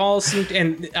they all seem to,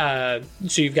 and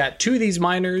so you've got two of these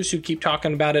miners who keep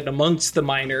talking about it amongst the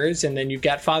miners, and then you've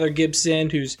got Father Gibson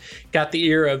who's got the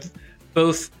ear of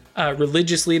both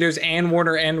religious leaders and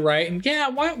Warner and Wright. And yeah,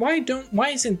 why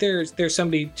isn't there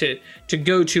somebody to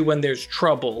go to when there's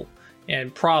trouble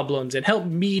and problems and help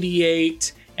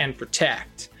mediate and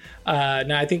protect?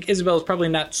 Now I think Isabel is probably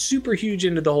not super huge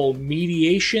into the whole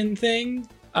mediation thing.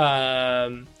 Are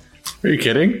you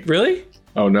kidding? Really?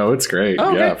 Oh no, it's great. Oh,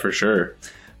 okay. Yeah, for sure.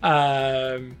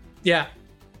 Yeah.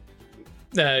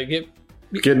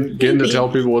 Getting to tell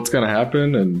people what's going to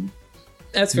happen, and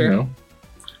That's fair.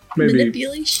 Maybe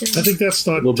Manipulation. I think that's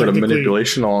not a little bit of technically-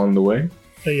 manipulation along the way.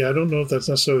 Yeah, I don't know if that's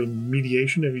necessarily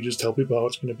mediation if you just tell people how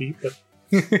it's going to be, but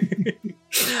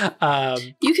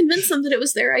You convinced them that it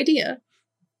was their idea.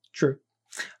 True.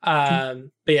 But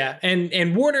yeah,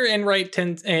 and Warner Enright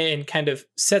tends and kind of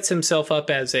sets himself up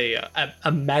as a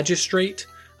magistrate,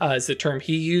 is the term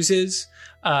he uses.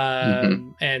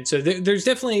 And so there's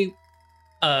definitely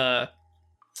a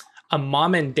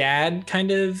mom and dad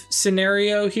kind of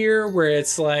scenario here where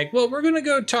it's like, well, we're going to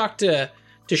go talk to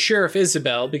Sheriff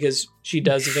Isabel because she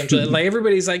does eventually, like,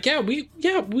 everybody's like, we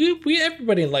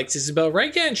everybody likes Isabel,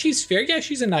 right? Yeah, and she's fair. Yeah,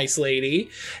 she's a nice lady.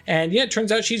 And yeah, it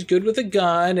turns out she's good with a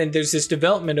gun. And there's this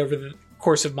development over the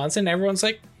course of months, and everyone's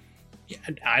like, yeah,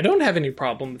 I don't have any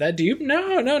problem with that. Do you?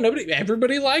 No, nobody.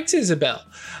 Everybody likes Isabel.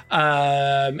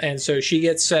 And so she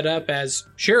gets set up as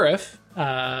sheriff.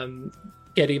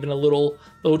 Get even a little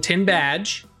tin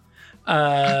badge.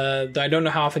 I don't know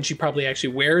how often she probably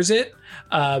actually wears it,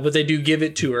 but they do give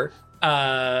it to her.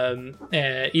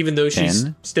 Even though she's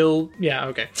 10? still, yeah,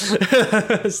 okay.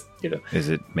 Is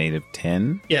it made of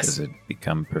tin? Yes. Does it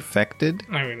become perfected?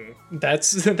 I mean,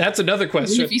 that's another Even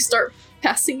question, if you start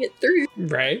passing it through.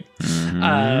 right?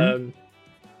 Mhm.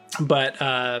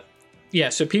 But yeah,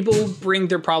 so people bring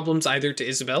their problems either to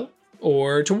Isabel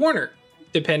or to Warner,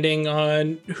 depending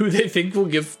on who they think will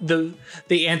give the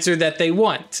answer that they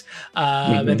want.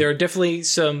 And there are definitely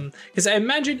some, because I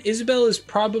imagine Isabel is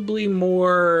probably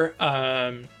more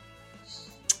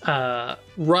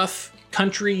rough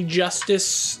country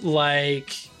justice,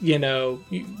 like, you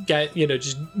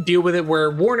just deal with it,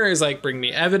 where Warner is like, bring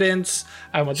me evidence,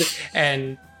 I want this.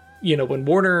 And when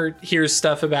Warner hears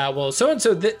stuff about, well,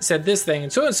 so-and-so said this thing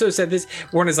and so-and-so said this,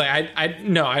 Warner's like,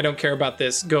 no, I don't care about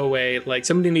this. Go away. Like,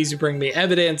 somebody needs to bring me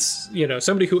evidence,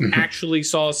 somebody who actually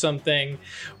saw something.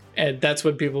 And that's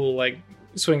when people like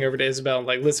swing over to Isabel and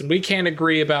like, listen, we can't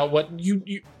agree about what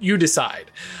you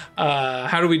decide.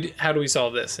 How do we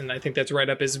solve this? And I think that's right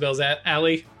up Isabel's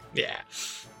alley. Yeah.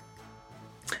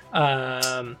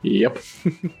 Yep.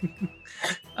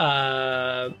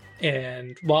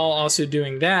 And while also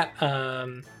doing that,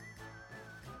 I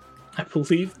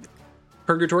believe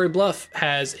Purgatory Bluff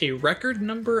has a record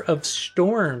number of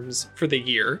storms for the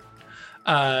year.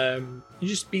 You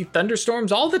just beat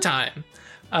thunderstorms all the time.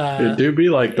 It do be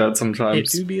like that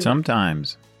sometimes.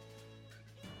 Sometimes.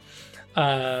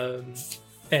 Yeah,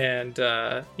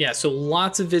 so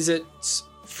lots of visits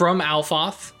from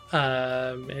Alfoth,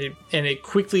 and it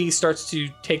quickly starts to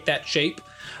take that shape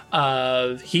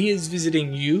of he is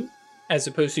visiting you as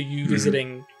opposed to you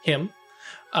visiting him.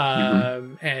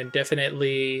 And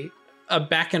definitely a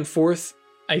back and forth,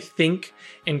 I think,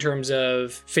 in terms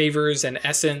of favors and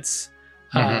essence.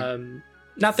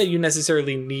 Not that you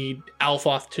necessarily need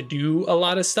Alfoth to do a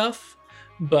lot of stuff,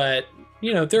 but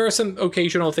there are some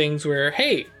occasional things where,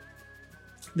 hey,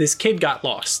 this kid got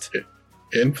lost.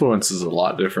 Influence is a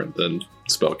lot different than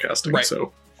spellcasting, Right.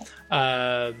 so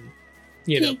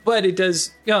but it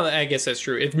does, I guess that's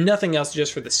true. If nothing else,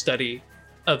 just for the study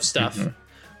of stuff,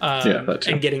 Yeah, that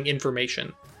too. and getting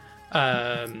information.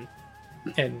 and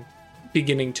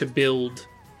beginning to build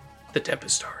the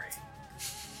Tempestari.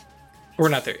 We're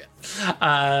not there yet.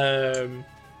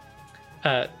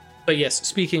 But yes,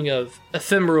 speaking of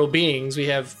ephemeral beings, we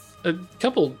have a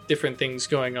couple different things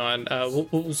going on.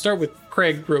 We'll start with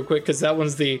Craig real quick, because that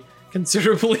one's the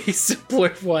considerably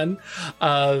simpler one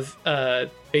of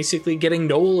basically getting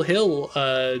Noel Hill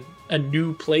a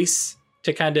new place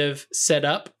to kind of set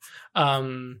up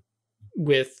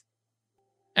with.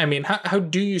 I mean, how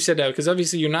do you set out? Because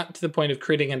obviously you're not to the point of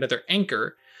creating another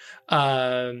anchor.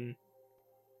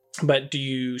 But do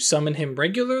you summon him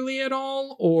regularly at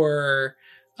all? Or,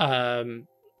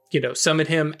 summon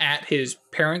him at his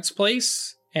parents'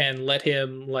 place and let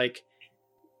him, like,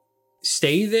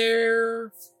 stay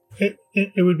there?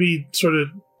 It would be sort of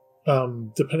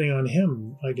depending on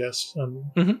him, I guess.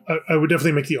 I would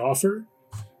definitely make the offer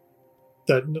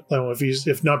that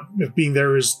if being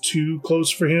there is too close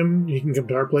for him, he can come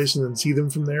to our place and then see them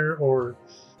from there, or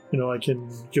I can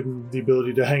give him the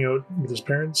ability to hang out with his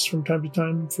parents from time to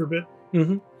time for a bit.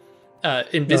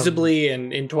 Invisibly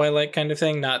and in Twilight kind of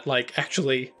thing, not like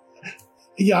actually.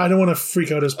 Yeah, I don't want to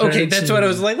freak out his parents. Okay, that's what I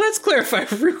was like. Let's clarify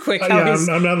real quick.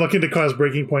 I'm not looking to cause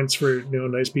breaking points for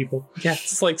nice people. Yeah,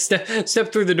 it's like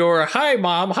step through the door. Hi,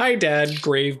 mom. Hi, dad.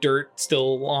 Grave dirt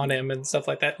still on him and stuff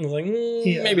like that. And like,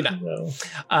 maybe not. No.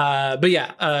 But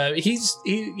yeah, I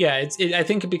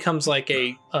think it becomes like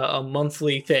a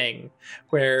monthly thing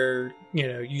where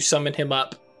you summon him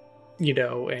up,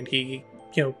 and he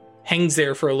hangs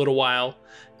there for a little while.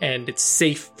 And it's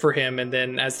safe for him, and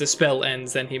then as the spell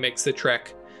ends, then he makes the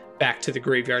trek back to the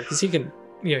graveyard, because he can,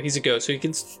 he's a ghost, so he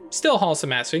can still haul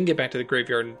some ass, so he can get back to the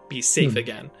graveyard and be safe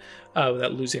again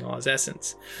without losing all his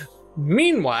essence.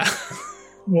 Meanwhile...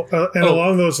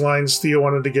 along those lines, Theo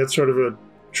wanted to get sort of a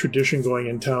tradition going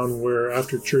in town where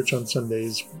after church on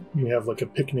Sundays, you have like a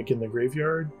picnic in the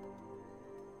graveyard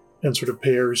and sort of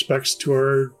pay our respects to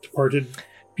our departed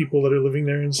people that are living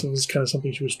there, and so it's kind of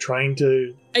something she was trying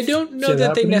to. I don't know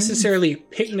that they necessarily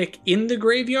picnic in the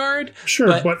graveyard.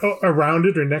 Sure, but around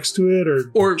it or next to it,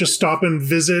 or just stop and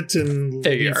visit and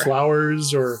leave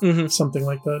flowers or something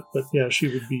like that. But yeah, she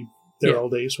would be there all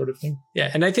day, sort of thing. Yeah,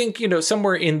 and I think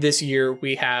somewhere in this year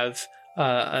we have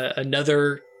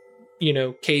another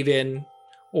cave-in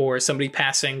or somebody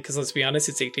passing, because let's be honest,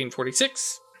 it's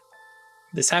 1846.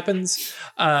 This happens.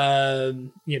 I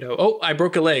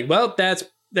broke a leg. Well,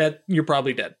 that you're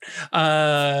probably dead.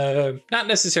 Not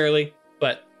necessarily,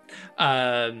 but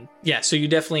so you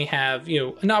definitely have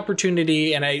an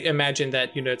opportunity, and I imagine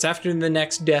that it's after the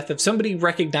next death of somebody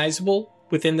recognizable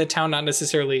within the town, not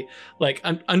necessarily like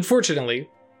unfortunately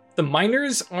the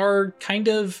miners are kind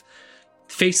of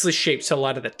faceless shapes to a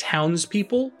lot of the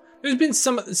townspeople. There's been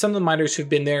some of the miners who've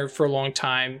been there for a long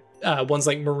time. Ones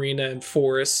like Marina and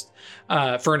Furnace,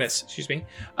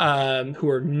 who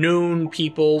are known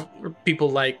people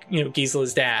like,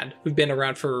 Gisela's dad, who've been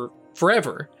around for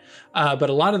forever. But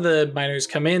a lot of the miners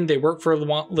come in, they work for a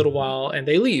little while, and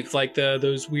they leave, like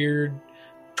those weird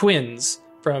twins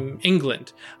from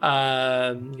England.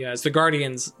 As the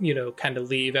Guardians, kind of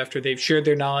leave after they've shared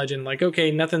their knowledge and like, okay,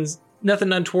 nothing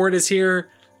untoward is here,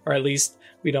 or at least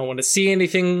we don't want to see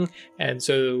anything, and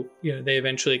so they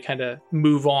eventually kind of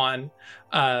move on.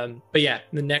 But yeah,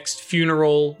 the next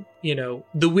funeral,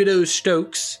 the widow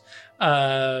Stokes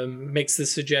makes the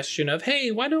suggestion of,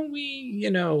 hey, why don't we,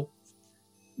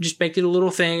 just make it a little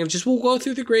thing of just we'll go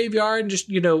through the graveyard and just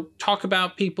talk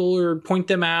about people or point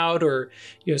them out or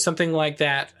something like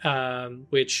that.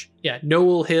 Which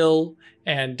Noel Hill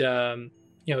and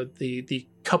the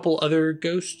couple other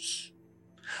ghosts.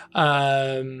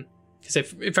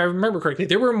 Because if I remember correctly,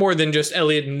 there were more than just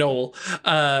Elliot and Noel.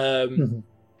 I don't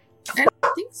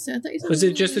think so. I thought you said was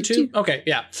it just the two? Okay,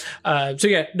 yeah.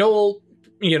 Noel,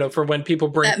 for when people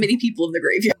bring that many people in the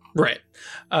graveyard, right?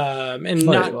 And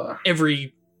not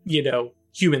every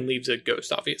human leaves a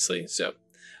ghost, obviously. So,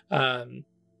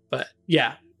 but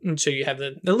yeah. And so you have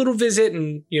the little visit,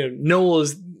 and Noel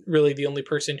is really the only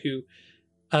person who,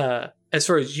 as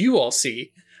far as you all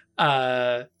see,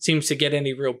 seems to get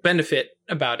any real benefit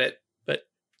about it.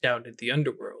 Down in the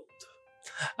underworld,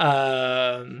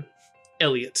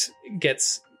 Elliot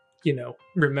gets,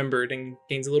 remembered and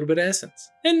gains a little bit of essence.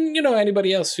 And,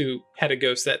 anybody else who had a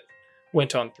ghost that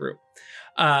went on through.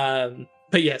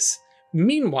 But yes,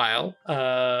 meanwhile,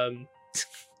 Legba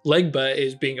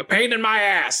is being a pain in my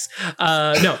ass.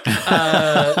 Legba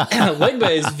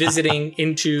is visiting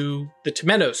into the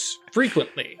Temenos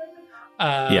frequently.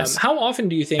 Yes. How often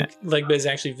do you think Legba is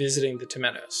actually visiting the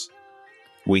Temenos?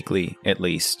 Weekly, at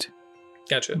least.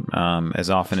 Gotcha. As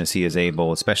often as he is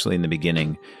able, especially in the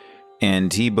beginning.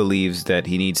 And he believes that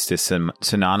he needs to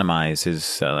synonymize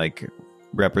his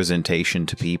representation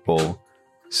to people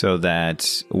so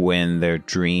that when their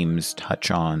dreams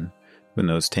when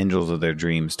those tendrils of their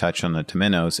dreams touch on the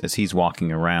Temenos, as he's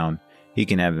walking around, he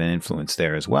can have an influence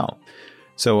there as well.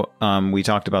 So we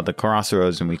talked about the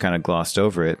crossroads and we kind of glossed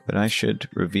over it, but I should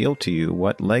reveal to you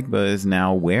what Legba is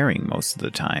now wearing most of the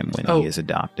time when he is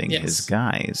adopting his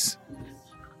guise.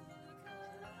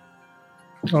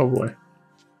 Oh boy.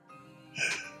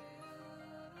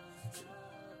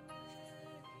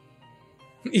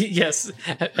 Yes,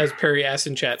 as Perry asked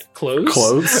in chat, clothes?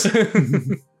 Clothes?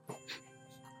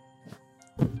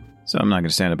 So I'm not going to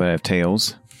stand up, I have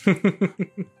tails.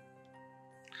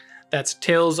 That's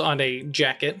tails on a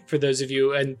jacket, for those of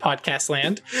you in podcast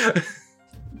land.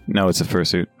 No, it's a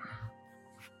fursuit.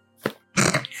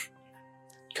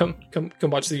 Come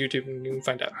watch the YouTube and you can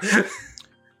find out.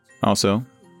 Also,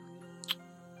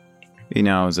 he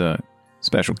now has a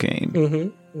special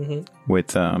cane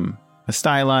with a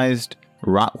stylized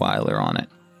Rottweiler on it,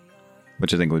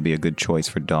 which I think would be a good choice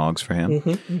for dogs for him.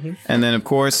 And then, of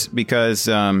course, because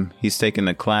he's taken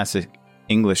the classic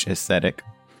English aesthetic,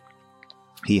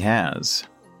 he has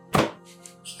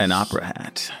an opera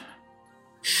hat.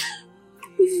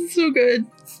 This is so good.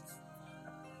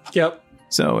 Yep.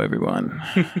 So, everyone,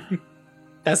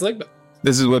 that's Legba.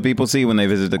 this is what people see when they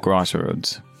visit the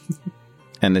crossroads.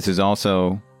 And this is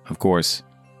also, of course,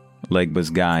 Legba's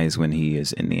guise when he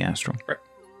is in the astral. Right.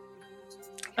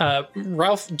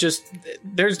 Ralph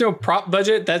there's no prop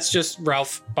budget. That's just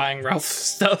Ralph buying Ralph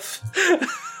stuff.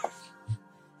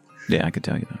 Yeah, I could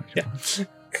tell you that. Yeah.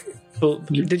 Well,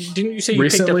 didn't you say you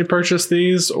recently purchased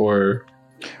these, or?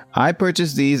 I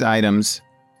purchased these items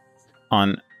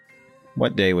on,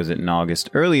 what day was it in August?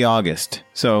 Early August.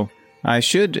 So I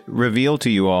should reveal to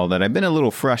you all that I've been a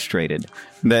little frustrated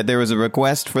that there was a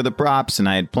request for the props and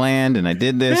I had planned and I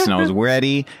did this and I was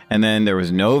ready, and then there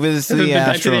was no visits to the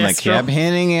astral and I kept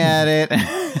hinting at it.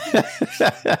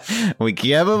 We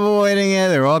kept avoiding it.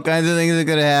 There were all kinds of things that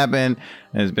could have happened.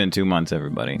 It's been 2 months,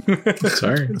 everybody.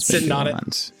 Sorry. It's Sitting been on 2 it.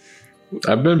 months.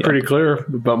 I've been pretty clear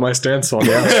about my stance on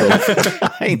the astral.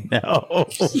 I know.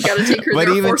 You gotta take her But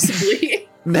there even- forcibly.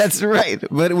 That's right.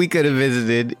 But we could have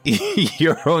visited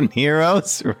your own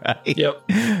heroes, right? Yep.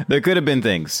 There could have been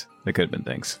things.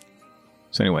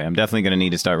 So anyway, I'm definitely going to need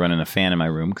to start running a fan in my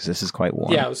room because this is quite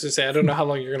warm. Yeah, I was going to say, I don't know how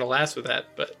long you're going to last with that,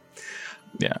 but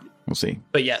Yeah, we'll see.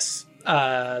 But yes.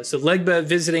 So Legba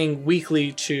visiting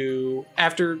weekly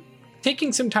after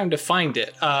taking some time to find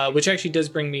it, which actually does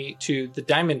bring me to the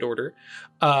Diamond Order,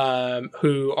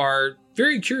 who are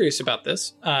very curious about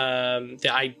this.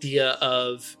 The idea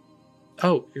of,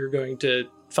 you're going to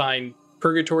find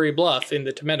Purgatory Bluff in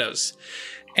the Temenos.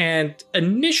 And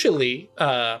initially,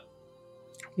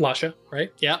 Lasha,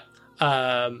 right? Yeah.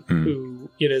 Who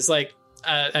is like,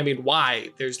 why?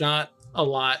 There's not a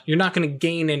lot. You're not going to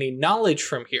gain any knowledge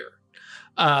from here.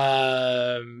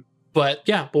 But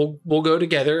yeah, we'll go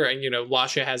together, and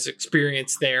Lasha has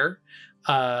experience there,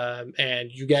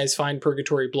 and you guys find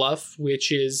Purgatory Bluff,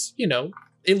 which is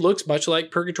it looks much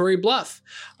like Purgatory Bluff.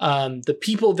 The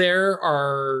people there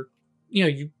are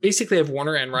you basically have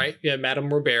Warner Enright, you have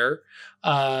Madame Robert,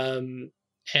 and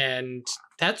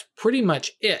that's pretty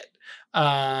much it.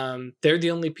 They're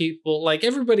the only people, like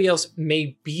everybody else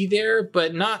may be there,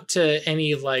 but not to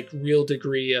any like real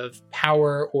degree of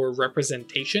power or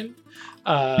representation.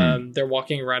 They're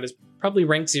walking around as probably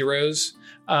rank zeros.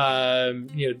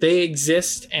 They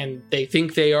exist and they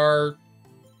think they are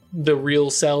the real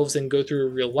selves and go through a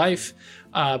real life.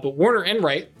 But Warner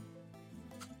Enright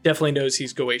definitely knows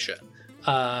he's Goetia,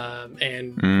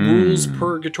 and rules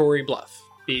Purgatory Bluff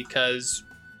because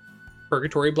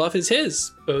Purgatory Bluff is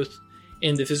his, both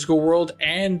in the physical world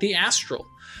and the astral.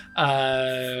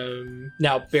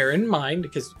 Now, bear in mind,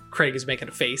 because Craig is making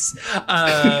a face.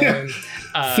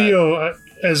 Theo,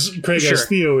 as Craig, Sure. as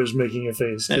Theo is making a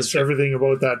face. That's Just true. everything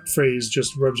about that phrase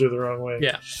just rubs her the wrong way.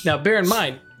 Yeah. Now, bear in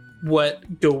mind,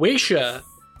 what Goetia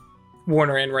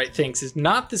Warner Enright thinks is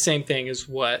not the same thing as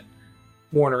what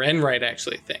Warner Enright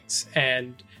actually thinks.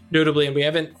 And notably, and we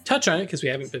haven't touched on it because we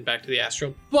haven't been back to the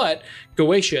astral, but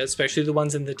Goetia, especially the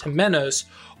ones in the Temenos,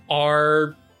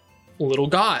 are little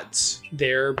gods.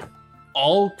 They're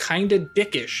all kind of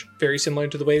dickish, very similar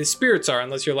to the way the spirits are,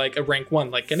 unless you're like a rank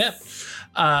 1 like Ganem.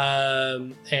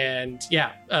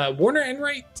 Warner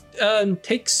Enright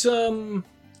takes some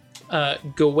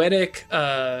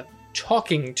goetic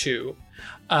talking to,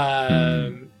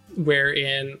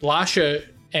 wherein Lasha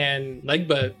and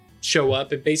Legba show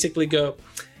up and basically go,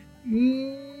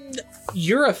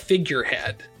 you're a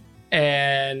figurehead,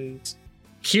 and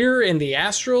here in the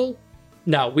astral,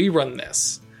 now we run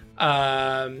this.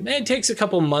 It takes a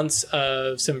couple months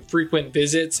of some frequent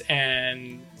visits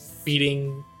and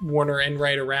beating Warner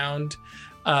Enright around.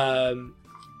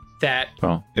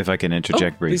 Well, if I can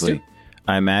interject briefly,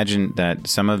 I imagine that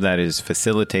some of that is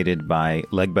facilitated by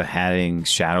Legba having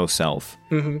Shadow Self.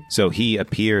 Mm-hmm. So he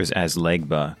appears as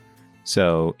Legba.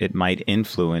 So it might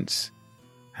influence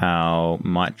how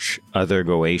much other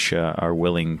Goetia are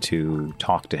willing to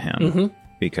talk to him,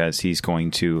 because he's going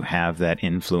to have that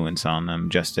influence on them,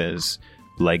 just as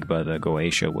Legba the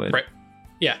Goetia would. Right.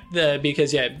 Yeah.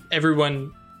 Because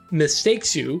everyone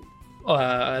mistakes you,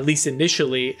 at least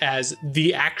initially, as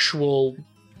the actual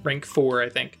rank 4, I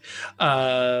think,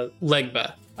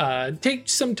 Legba. Take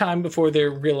some time before they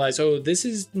realize, oh, this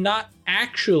is not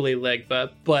actually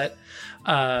Legba, but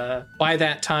by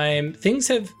that time,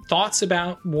 thoughts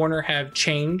about Warner have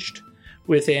changed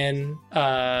within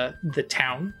the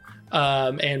town.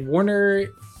 And Warner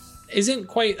isn't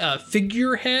quite a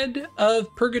figurehead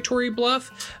of Purgatory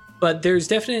Bluff, but there's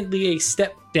definitely a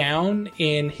step down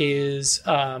in his,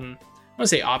 I don't want to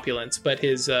say opulence, but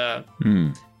his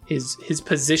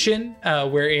position,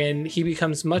 wherein he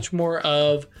becomes much more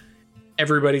of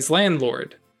everybody's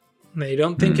landlord. They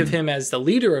don't think of him as the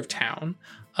leader of town,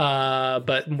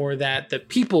 but more that the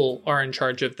people are in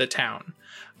charge of the town.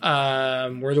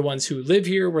 We're the ones who live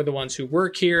here. We're the ones who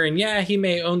work here. And yeah, he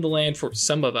may own the land for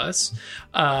some of us.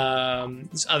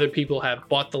 Other people have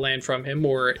bought the land from him,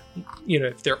 or,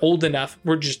 if they're old enough,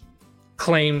 we're just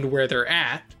claimed where they're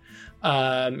at.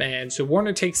 And so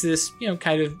Warner takes this,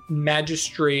 kind of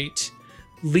magistrate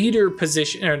leader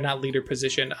position, or not leader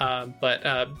position,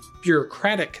 but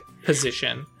bureaucratic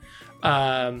position,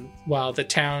 while the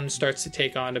town starts to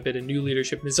take on a bit of new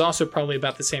leadership. It's also probably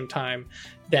about the same time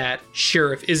that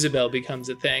Sheriff Isabel becomes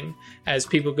a thing, as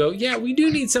people go, yeah, we do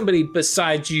need somebody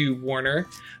besides you, Warner,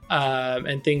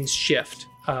 and things shift.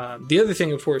 The other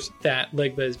thing, of course, that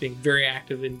Legba is being very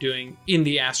active in doing in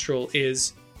the Astral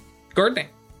is gardening.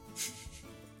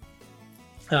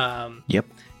 Yep.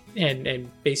 And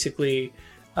basically,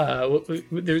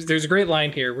 there's a great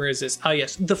line here. Where is this? Ah,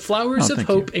 yes. The flowers of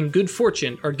hope and good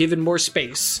fortune are given more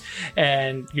space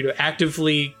and,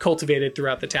 actively cultivated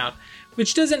throughout the town,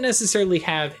 which doesn't necessarily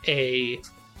have a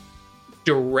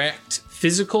direct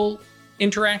physical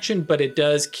interaction, but it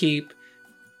does keep,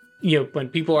 when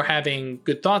people are having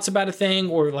good thoughts about a thing,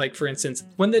 or like, for instance,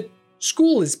 when the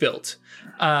school is built,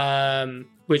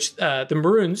 which the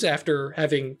Maroons, after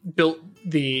having built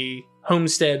the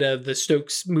homestead of the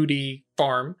Stokes Moody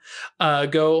farm,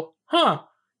 go,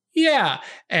 yeah.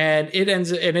 And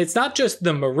it's not just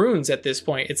the Maroons at this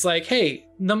point. It's like, hey,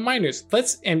 the miners,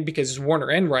 and because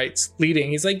Warner Enright's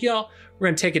leading, he's like, y'all, we're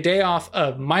going to take a day off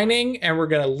of mining and we're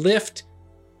going to lift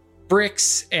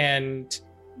bricks and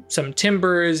some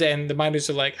timbers. And the miners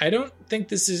are like, I don't think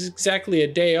this is exactly a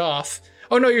day off.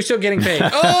 Oh, no, you're still getting paid.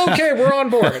 Oh, okay, we're on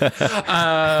board.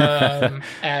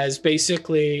 As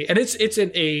basically, and it's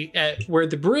where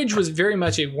the bridge was very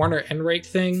much a Warner Enright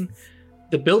thing.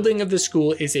 The building of the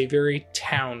school is a very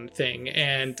town thing.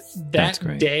 And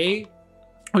that day,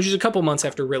 which is a couple months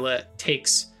after Rilla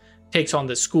takes on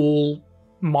the school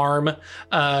marm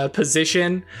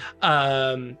position,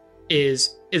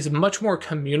 is a much more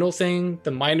communal thing.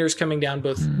 The miners coming down,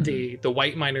 both the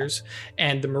white miners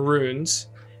and the Maroons,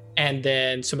 and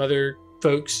then some of the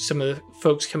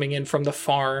folks coming in from the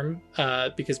farm,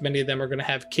 because many of them are going to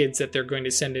have kids that they're going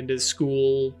to send into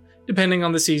school, depending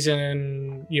on the season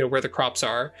and, where the crops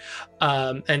are.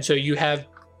 And so you have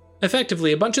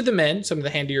effectively a bunch of the men, some of the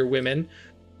handier women,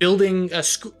 building a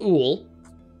school.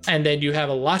 And then you have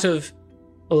a lot of,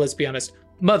 well, let's be honest,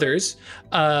 mothers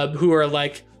who are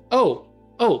like, oh,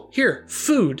 here,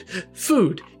 food,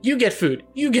 you get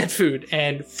food,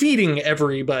 and feeding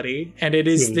everybody. And it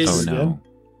is this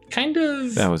kind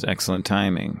of... That was excellent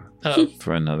timing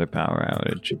for another power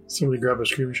outage. Somebody grab a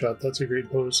screenshot. That's a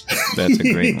great pose. That's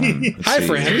a great one. Hi,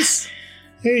 friends.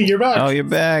 Hey, you're back. Oh, you're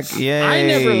back. Yay. I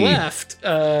never left.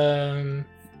 Oh,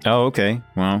 okay.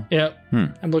 Well. Yep.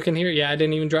 I'm looking here. Yeah, I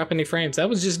didn't even drop any frames. That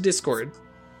was just Discord.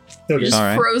 You just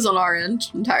froze on our end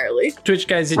entirely. Twitch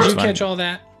guys, did you catch all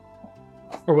that?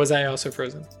 Or was I also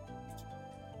frozen?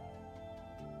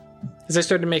 As I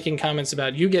started making comments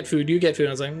about you get food, I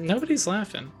was like, nobody's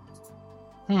laughing.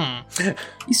 You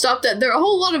stopped at, there are a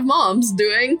whole lot of moms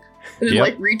doing, and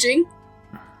then reaching,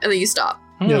 and then you stop.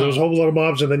 Yeah, there was a whole lot of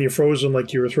mobs, and then you're frozen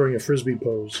like you were throwing a frisbee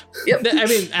pose. Yep. I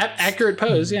mean, accurate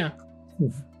pose, yeah.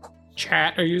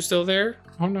 Chat, are you still there?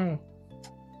 Oh no.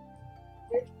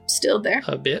 Still there.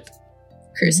 A bit.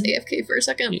 Chris AFK for a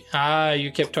second.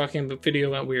 You kept talking, but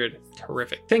video went weird.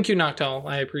 Terrific. Thank you, Noctal.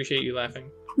 I appreciate you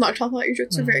laughing. Noctal thought your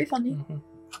jokes were very funny.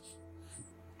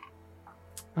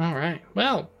 All right.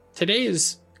 Well, today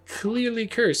is clearly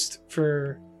cursed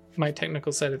for my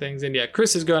technical side of things. And yeah,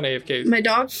 Chris is going AFK. My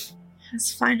dog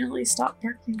has finally stopped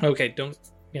barking. Okay, don't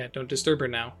disturb her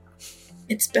now.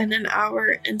 It's been an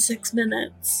hour and 6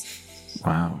 minutes.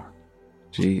 Wow.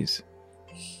 Jeez.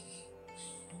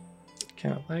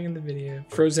 Kind of lagging the video.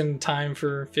 Frozen time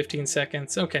for 15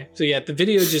 seconds. Okay, so yeah, the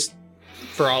video just,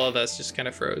 for all of us, just kind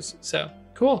of froze. So,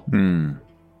 cool.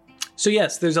 So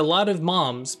yes, there's a lot of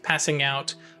moms passing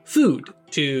out food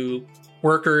to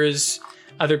workers,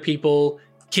 other people.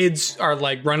 Kids are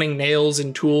like running nails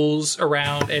and tools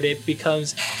around, and it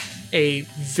becomes a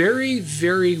very,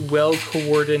 very well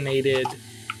coordinated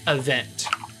event,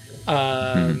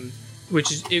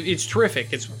 which is it's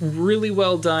terrific. It's really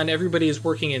well done. Everybody is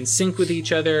working in sync with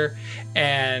each other,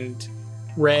 and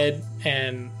Red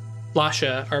and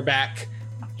Lasha are back,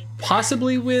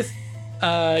 possibly with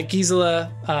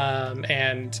Gisela,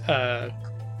 and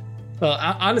well,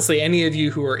 honestly, any of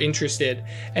you who are interested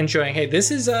and showing, hey,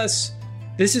 this is us.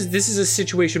 This is a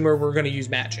situation where we're going to use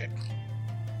magic,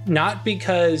 not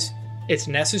because it's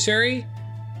necessary,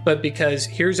 but because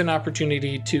here's an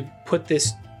opportunity to put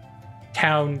this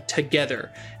town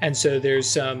together. And so there's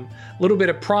some little bit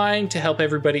of prime to help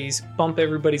bump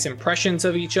everybody's impressions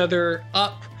of each other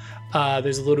up.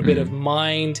 There's a little bit of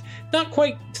mind, not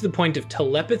quite to the point of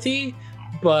telepathy,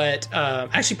 but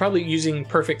actually probably using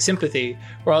perfect sympathy,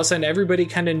 where all of a sudden everybody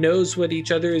kind of knows what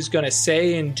each other is going to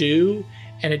say and do,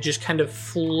 and it just kind of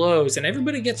flows, and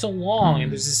everybody gets along,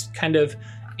 and there's this kind of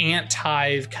ant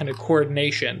hive kind of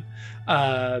coordination,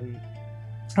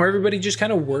 where everybody just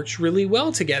kind of works really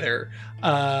well together,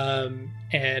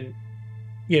 and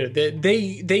you know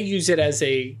they use it as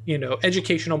a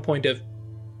educational point of,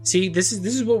 see, this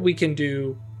is what we can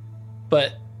do,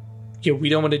 but we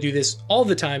don't want to do this all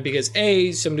the time, because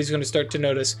somebody's going to start to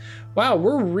notice, wow,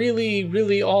 we're really,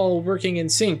 really all working in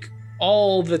sync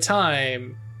all the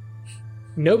time.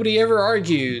 Nobody ever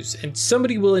argues, and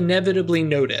somebody will inevitably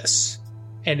notice,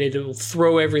 and it'll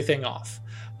throw everything off.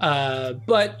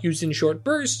 But used in short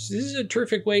bursts, this is a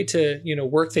terrific way to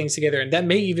work things together, and that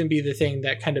may even be the thing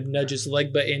that kind of nudges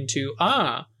Legba into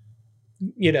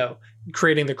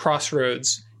creating the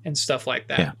crossroads and stuff like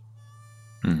that. Yeah.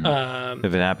 Mm-hmm.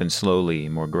 If it happens slowly,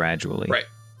 more gradually, right,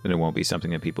 then it won't be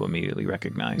something that people immediately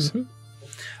recognize.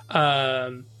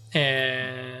 And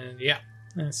yeah,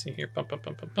 let's see here.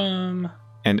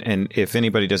 And if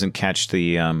anybody doesn't catch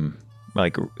the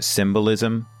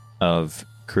symbolism of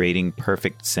creating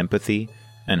perfect sympathy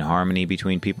and harmony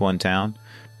between people in town,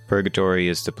 Purgatory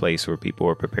is the place where people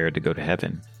are prepared to go to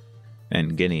heaven,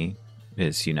 and Guinea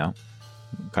is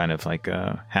kind of like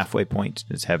a halfway point.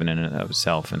 It's heaven in and of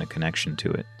itself and a connection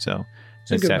to it. So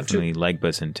it's definitely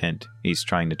Legba's intent. He's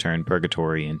trying to turn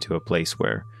Purgatory into a place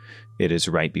where it is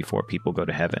right before people go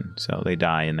to heaven. So they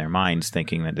die in their minds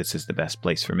thinking that this is the best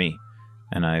place for me,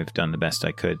 and I've done the best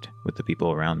I could with the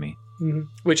people around me. Mm-hmm.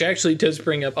 Which actually does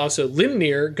bring up also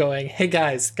Limnir going, hey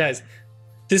guys,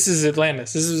 this is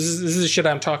Atlantis. This is the shit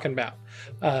I'm talking about.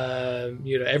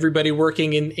 Everybody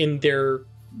working in their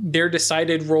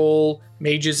decided role,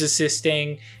 mages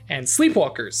assisting, and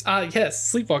sleepwalkers.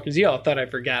 Yes, sleepwalkers. Y'all thought I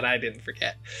forgot. I didn't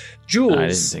forget. Jules I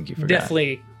didn't think you forgot.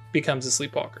 Definitely becomes a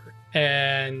sleepwalker.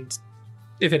 And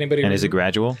if anybody... And is it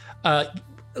gradual?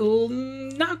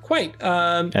 Not quite.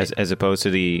 As opposed to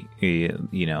the,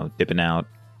 dipping out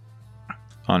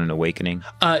on an awakening?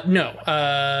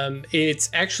 No. It's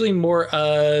actually more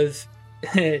of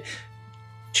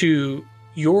to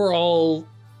your all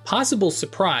possible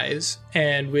surprise,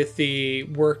 and with the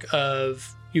work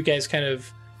of you guys kind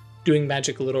of doing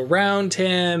magic a little around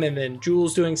him, and then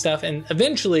Jules doing stuff, and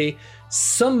eventually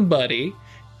somebody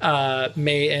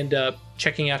may end up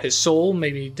checking out his soul,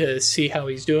 maybe to see how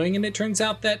he's doing, and it turns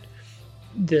out that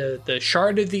the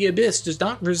shard of the abyss does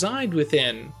not reside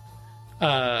within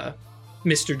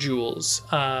Mr. Jules.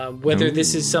 Whether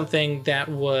this is something that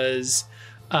was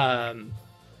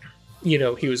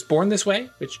he was born this way,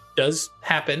 which does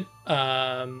happen,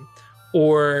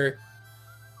 or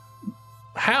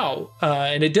how.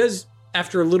 And it does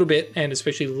after a little bit, and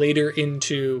especially later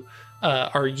into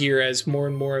our year, as more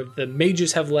and more of the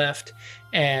mages have left,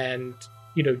 and,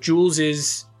 Jules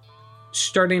is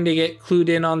starting to get clued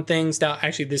in on things. Now,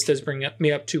 actually, this does bring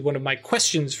me up to one of my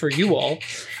questions for you all.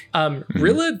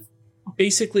 Rilla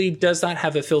basically does not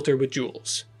have a filter with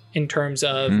Jules in terms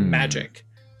of magic.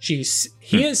 He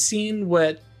has seen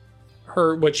what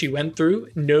she went through,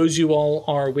 knows you all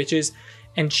are witches,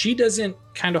 and she doesn't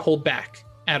kind of hold back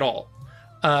at all,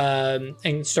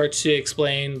 and starts to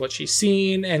explain what she's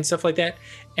seen and stuff like that.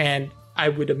 And I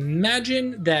would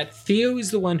imagine that Theo is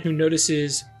the one who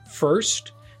notices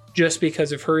first, just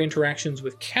because of her interactions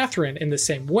with Catherine in the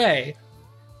same way.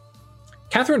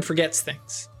 Catherine forgets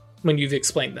things when you've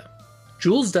explained them.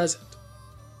 Jules doesn't.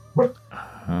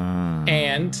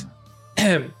 And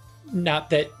not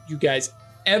that you guys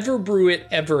ever brew it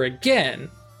ever again,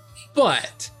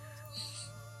 but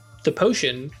the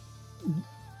potion,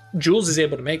 Jules is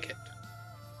able to make it.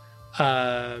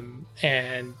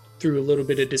 And through a little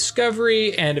bit of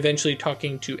discovery and eventually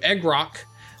talking to Eggrock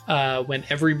when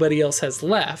everybody else has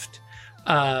left,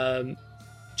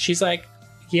 she's like,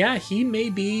 yeah, he may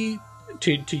be,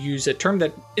 to use a term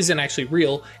that isn't actually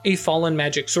real, a fallen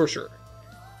magic sorcerer.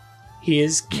 He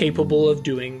is capable of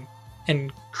doing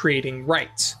and creating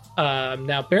rites.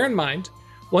 Now, bear in mind,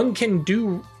 one can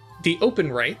do the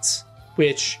open rites,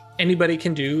 which anybody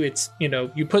can do. It's,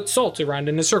 you put salt around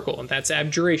in a circle, and that's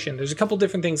abjuration. There's a couple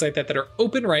different things like that that are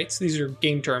open rites. These are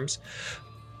game terms.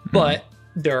 But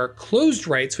there are closed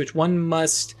rites, which one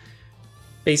must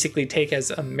basically take as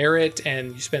a merit,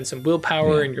 and you spend some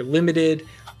willpower, and you're limited.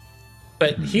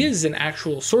 But he is an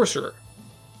actual sorcerer.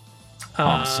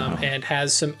 Awesome. And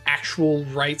has some actual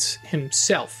rites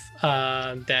himself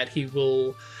that he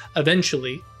will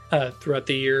eventually, throughout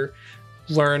the year,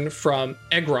 learn from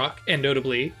Eggrock, and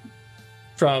notably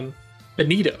from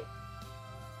Benito.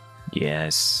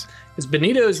 Yes. Because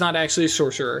Benito is not actually a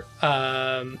sorcerer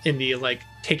in the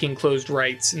taking closed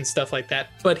rites and stuff like that,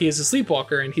 but he is a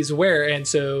sleepwalker and he's aware, and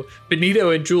so Benito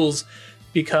and Jules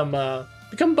become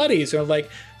buddies. Or like,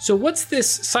 so what's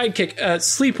this sidekick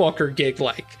sleepwalker gig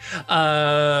like?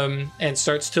 And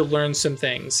starts to learn some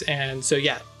things. And so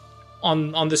yeah,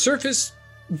 on the surface,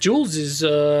 Jules is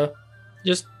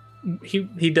just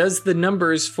he does the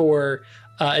numbers for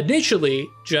initially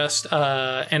just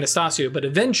Anastasio, but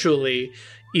eventually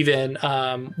even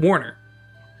Warner.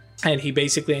 And he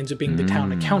basically ends up being the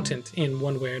town accountant in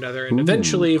one way or another. And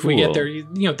eventually, if we get there,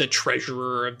 the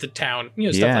treasurer of the town, stuff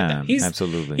like that.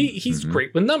 Absolutely. He's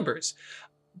great with numbers.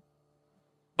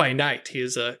 By night, he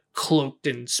is a cloaked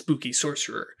and spooky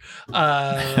sorcerer.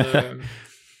 Time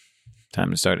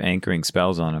to start anchoring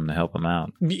spells on him to help him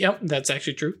out. Yep, that's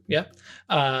actually true. Yeah.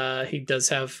 He does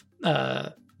have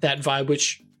that vibe,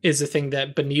 which is a thing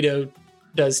that Benito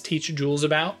does teach Jules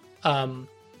about.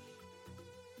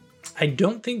 I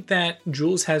don't think that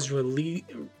Jules has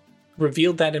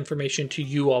revealed that information to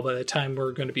you all by the time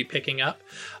we're going to be picking up.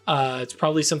 It's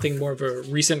probably something more of a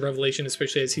recent revelation,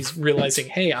 especially as he's realizing,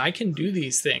 hey, I can do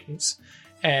these things.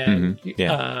 And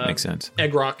makes sense.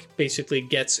 Eggrock basically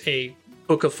gets a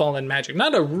Book of Fallen Magic.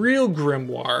 Not a real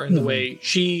grimoire in the way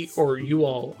she or you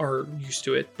all are used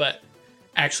to it, but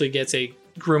actually gets a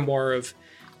grimoire of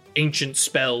ancient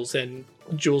spells. And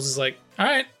Jules is like, all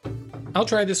right, I'll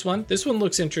try this one. This one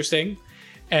looks interesting.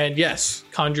 And yes,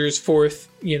 conjures forth,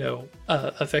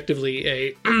 effectively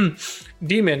a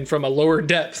demon from a lower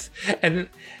depth. And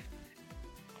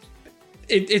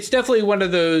it's definitely one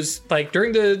of those, like,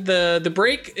 during the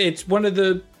break, it's one of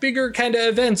the bigger kind of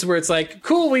events where it's like,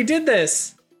 cool, we did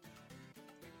this.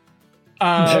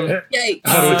 Yay.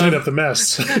 How do we clean up the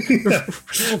mess?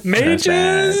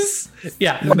 Mages!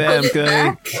 Yeah.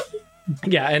 Okay.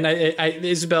 Yeah, and I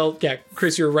Isabel,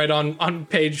 Chris, you're right on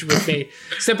page with me.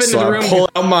 Step into the room. I pull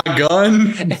out my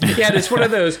gun. Yeah, it's one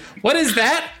of those. What is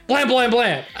that? Blam, blam,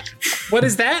 blam. What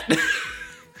is that?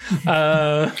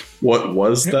 What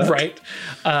was that? Right.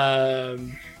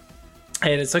 And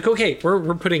it's like, okay,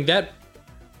 we're putting that.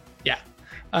 Yeah.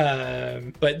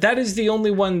 But that is the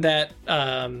only one that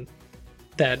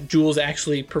that Jules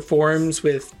actually performs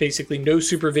with basically no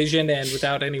supervision and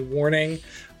without any warning.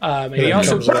 And he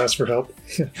also comes and asks for help.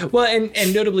 Well,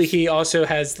 and notably, he also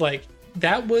has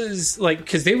that was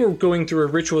because they were going through a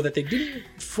ritual that they didn't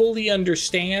fully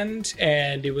understand,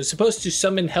 and it was supposed to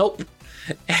summon help.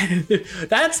 And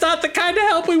that's not the kind of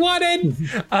help we wanted.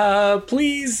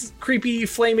 Please, creepy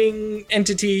flaming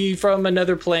entity from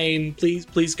another plane,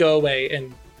 please go away.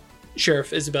 And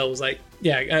Sheriff Isabel was like,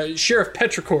 Sheriff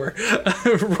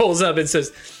Petrichor rolls up and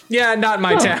says, yeah, not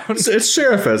my town. It's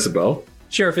Sheriff Isabel.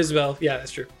 Sheriff Isabel. Yeah,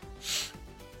 that's true.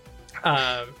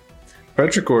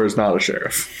 Petrichor is not a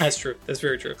sheriff. That's true. That's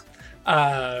very true.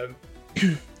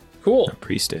 Cool. A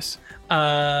priestess.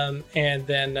 And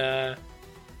then,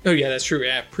 oh yeah, that's true.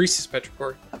 Yeah, priestess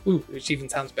Petrichor. Ooh, which even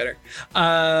sounds better.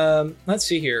 Let's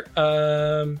see here.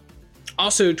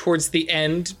 Also, towards the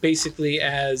end, basically,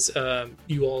 as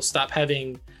you all stop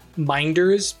having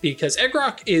minders, because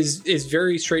Eggrock is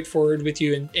very straightforward with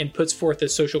you and puts forth a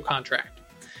social contract,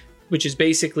 which is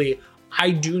basically,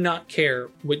 I do not care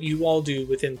what you all do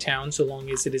within town so long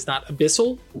as it is not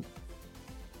abyssal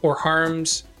or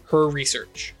harms her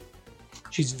research.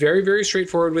 She's very, very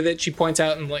straightforward with it. She points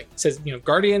out and like says,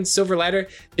 Guardians, Silver Ladder,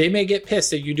 they may get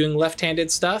pissed at you doing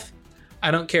left-handed stuff. I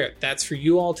don't care. That's for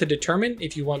you all to determine.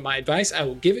 If you want my advice, I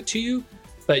will give it to you.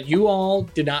 But you all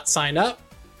did not sign up.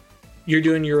 You're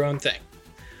doing your own thing.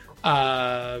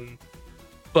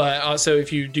 But also,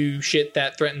 if you do shit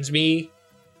that threatens me,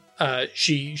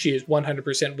 she is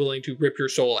 100% willing to rip your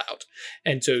soul out.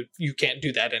 And so you can't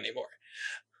do that anymore.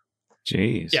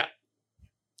 Jeez. Yeah.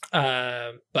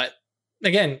 But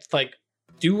again, like,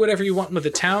 do whatever you want with the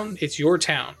town. It's your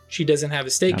town. She doesn't have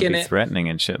a stake in it. Threatening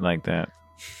and shit like that.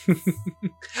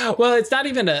 Well, it's not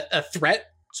even a threat.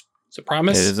 It's a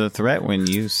promise. It is a threat when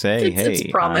you say, It's a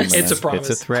promise. It's a promise.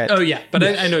 It's a threat. Oh, yeah. But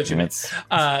I know what you mean. It's-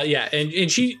 Yeah. And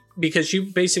because she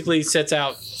basically sets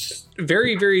out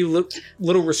very, very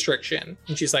little restriction.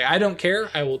 And she's like, I don't care.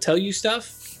 I will tell you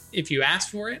stuff if you ask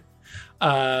for it.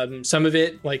 Some of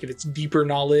it, like if it's deeper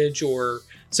knowledge or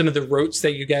some of the rotes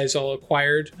that you guys all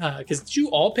acquired. Because did you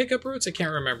all pick up rotes? I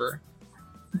can't remember.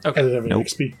 I Okay. didn't have any Nope.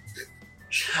 XP.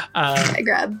 I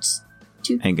grabbed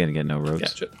 2. Ain't gonna get no roads.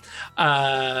 Gotcha.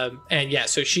 And yeah,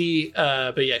 so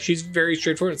but yeah, she's very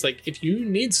straightforward. It's like, if you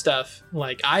need stuff,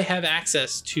 like I have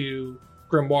access to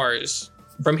grimoires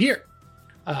from here.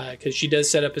 Because she does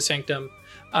set up a sanctum.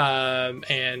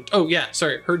 And oh yeah,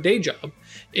 sorry, her day job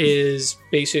is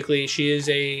basically she is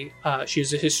a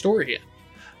historian.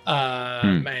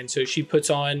 And so she puts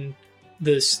on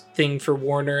this thing for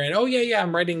Warner, and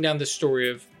I'm writing down the story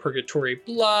of Purgatory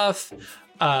Bluff.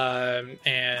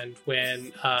 And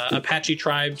when Apache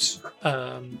tribes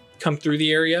come through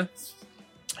the area,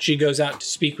 she goes out to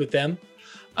speak with them.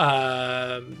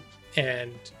 And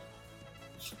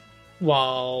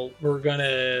while we're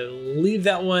gonna leave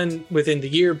that one within the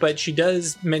year, but she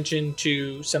does mention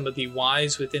to some of the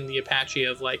wise within the Apache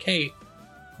of like, hey,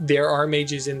 there are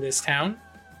mages in this town.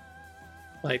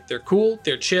 Like, they're cool,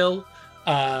 they're chill,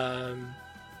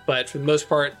 but for the most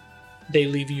part, they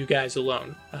leave you guys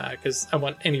alone, because I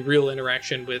want any real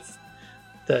interaction with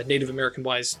the Native American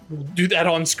wise. We'll do that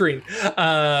on screen.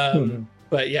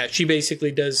 But yeah, she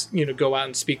basically does, go out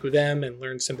and speak with them and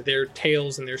learn some of their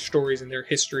tales and their stories and their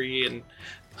history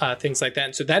and things like that.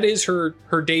 And so that is her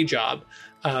day job,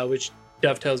 which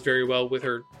dovetails very well with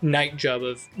her night job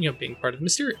of, being part of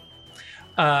Mysterio.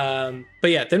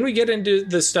 But yeah, then we get into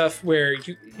the stuff where,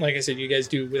 like I said, you guys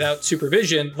do without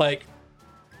supervision, like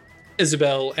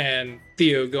Isabel and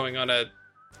Theo going on a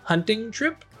hunting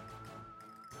trip.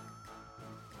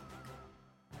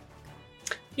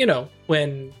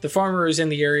 When the farmers in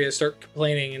the area start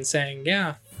complaining and saying,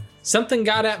 yeah, something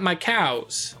got at my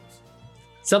cows.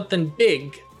 Something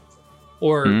big.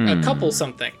 Or a couple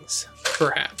somethings,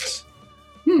 perhaps.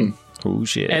 Oh,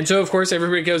 shit. And so, of course,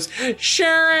 everybody goes,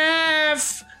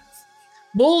 Sheriff!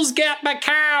 Bulls got my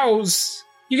cows!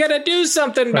 You gotta do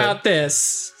something about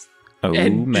this! Oh,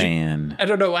 and man. I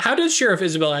don't know. How does Sheriff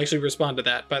Isabel actually respond to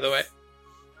that, by the way?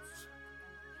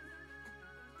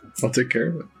 I'll take care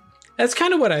of it. That's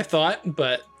kind of what I thought,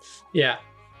 but yeah.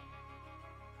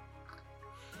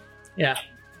 Yeah.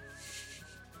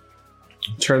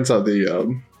 Turns out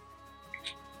the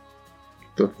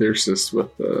fiercest with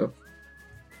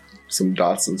some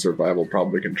dots in survival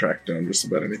probably can track down just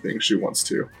about anything she wants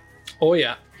to. Oh,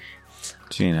 yeah.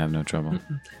 She didn't have no trouble.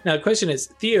 Now, the question is,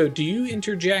 Theo, do you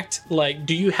interject,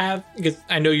 do you have, because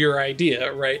I know your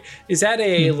idea, right? Is that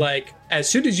a, as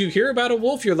soon as you hear about a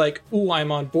wolf, you're like, ooh,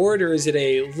 I'm on board, or is it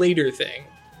a later thing?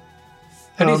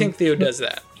 How do you think Theo does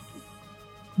that?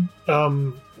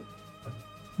 Well,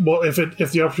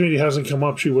 if the opportunity hasn't come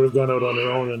up, she would have gone out on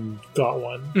her own and got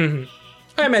one. Mm-hmm.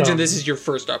 I imagine this is your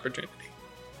first opportunity.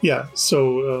 Yeah,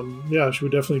 so she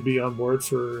would definitely be on board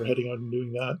for heading out and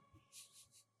doing that.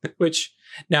 Which,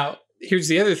 now, here's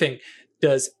the other thing.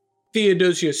 Does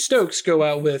Theodosia Stokes go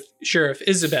out with Sheriff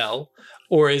Isabel,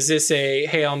 or is this a,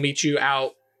 hey, I'll meet you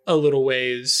out a little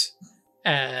ways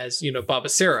as, Baba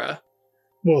Sarah?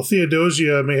 Well,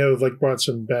 Theodosia may have brought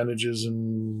some bandages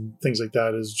and things like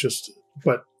that,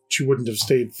 but she wouldn't have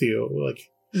stayed Theo.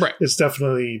 Right. It's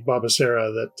definitely Baba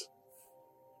Sarah that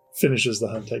finishes the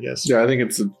hunt, I guess. Yeah, I think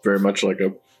it's very much like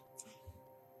a,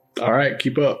 all right,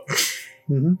 keep up.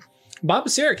 Mm-hmm. Baba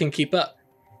Sarah can keep up.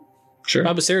 Sure.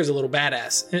 Baba Sarah's a little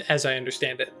badass, as I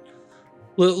understand it.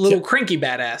 Little cranky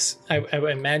badass, I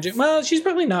imagine. Well, she's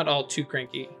probably not all too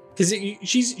cranky. Because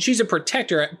she's a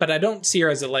protector, but I don't see her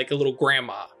as a little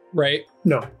grandma, right?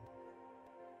 No.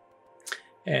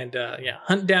 And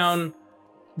hunt down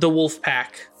the wolf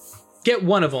pack. Get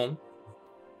one of them.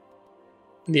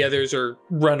 The others are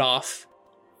run off.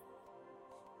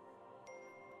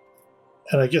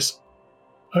 And I guess,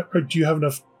 do you have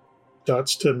enough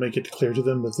dots to make it clear to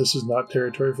them that this is not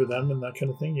territory for them and that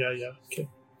kind of thing? Yeah, okay.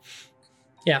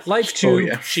 Yeah, life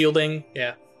tube, shielding,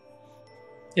 yeah.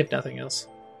 If nothing else.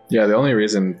 Yeah, the only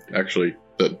reason actually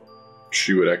that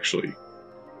she would actually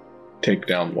take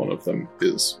down one of them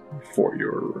is for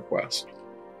your request.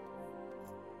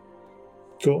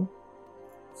 Cool.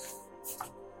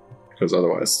 Because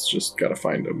otherwise, just gotta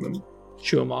find them and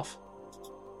shoo them off.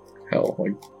 Hell,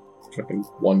 like fucking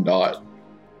 1 dot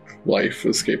life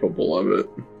is capable of it.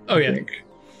 Oh yeah.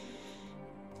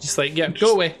 Just like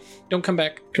go away, don't come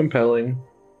back. Compelling.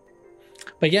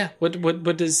 But yeah, what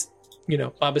does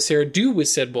Baba Sara do with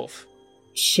said wolf?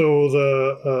 So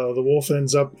the wolf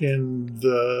ends up in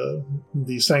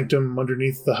the sanctum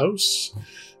underneath the house,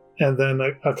 and then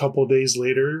a couple days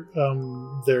later,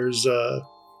 there's a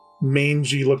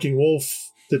mangy-looking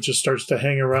wolf that just starts to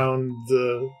hang around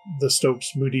the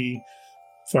Stokes Moody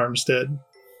farmstead.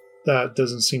 That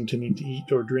doesn't seem to need to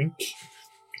eat or drink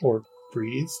or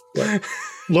breathe, but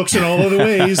looks in all other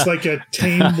ways like a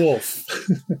tame wolf.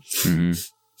 Mm-hmm.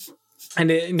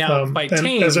 And now by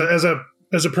tame as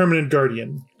a permanent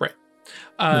guardian, right?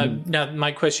 Now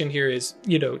my question here is,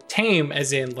 tame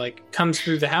as in like comes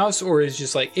through the house, or is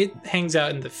just like it hangs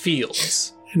out in the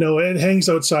fields? No, it hangs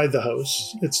outside the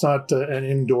house. It's not an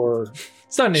indoor.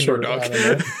 It's not an indoor dog.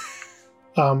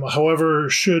 However,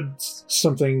 should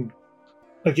something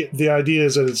the idea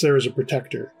is that it's there as a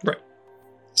protector, right?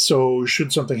 So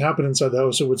should something happen inside the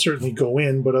house, it would certainly go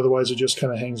in, but otherwise it just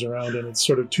kind of hangs around, and it's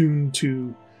sort of tuned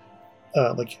to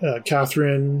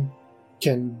Catherine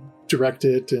can direct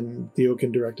it and Theo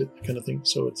can direct it, that kind of thing.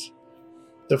 So it's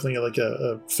definitely like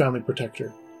a family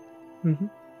protector. Mm-hmm.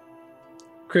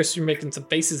 Chris, you're making some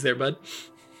faces there, bud.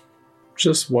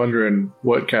 Just wondering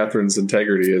what Catherine's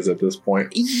integrity is at this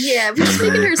point. Yeah, we're just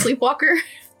making her a sleepwalker.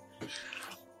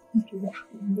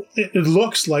 It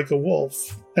looks like a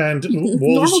wolf, and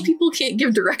normal people can't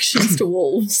give directions to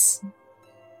wolves.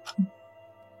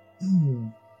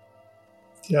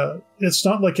 Yeah, it's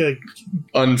not like a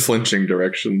unflinching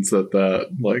directions that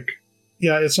like.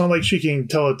 Yeah, it's not like she can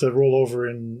tell it to roll over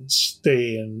and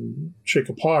stay and shake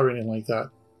a paw or anything like that.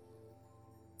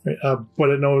 Right? But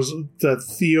it knows that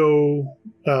Theo,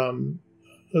 the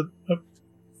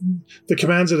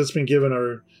commands that it's been given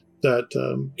are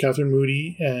that Catherine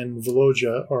Moody and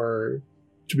Veloja are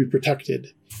to be protected.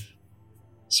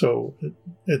 So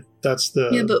that's the...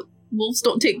 Yeah, but wolves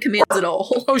don't take commands at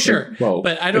all. Oh, sure. Well,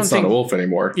 but I don't it's think... not a wolf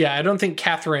anymore. Yeah, I don't think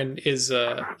Catherine is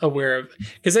aware of...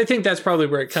 Because I think that's probably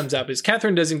where it comes up, is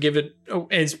Catherine doesn't give it...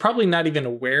 is probably not even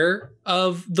aware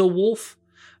of the wolf,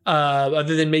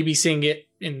 other than maybe seeing it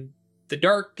in the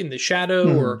dark, in the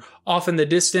shadow, or off in the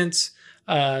distance.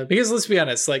 Because let's be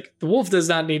honest, like, the wolf does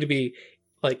not need to be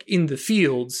like in the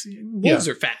fields. Wolves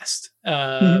are fast.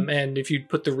 And if you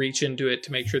put the reach into it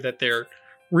to make sure that they're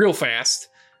real fast,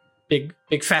 big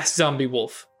fast zombie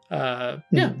wolf.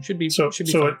 Should be fun.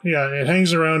 It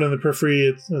hangs around in the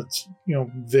periphery. It's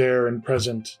there and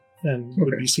present and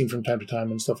would be seen from time to time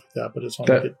and stuff like that, but it's not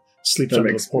like it sleeps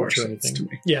under the porch or anything.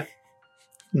 Yeah.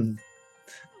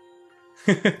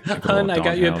 Hun, I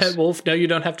got you a pet wolf. No, you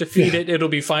don't have to feed it. It'll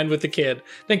be fine with the kid.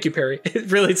 Thank you, Perry.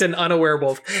 Really, it's an unaware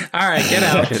wolf. All right, get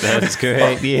out. That's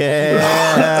great.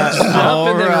 Yeah. Up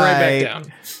and then right back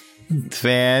down.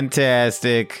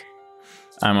 Fantastic.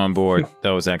 I'm on board.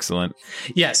 That was excellent.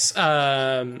 Yes.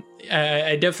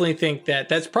 I definitely think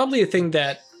that's probably a thing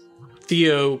that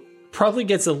Theo probably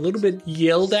gets a little bit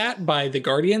yelled at by the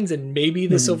Guardians and maybe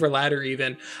the Silver Ladder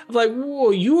even. Of like,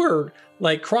 whoa, you are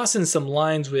like crossing some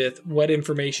lines with what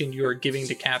information you are giving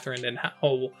to Catherine and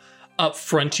how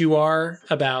upfront you are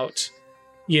about,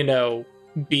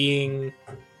 being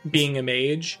a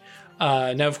mage.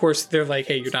 Now, of course, they're like,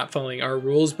 hey, you're not following our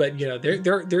rules, but,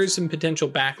 there is some potential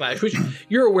backlash, which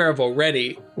you're aware of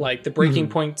already. Like the breaking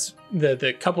points,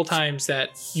 the couple times that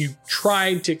you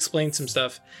tried to explain some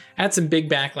stuff, had some big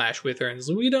backlash with her. And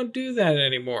so we don't do that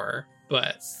anymore.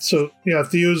 But so, yeah,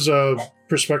 Theo's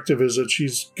perspective is that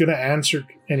she's going to answer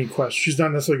any question. She's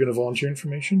not necessarily going to volunteer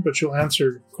information, but she'll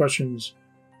answer questions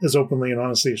as openly and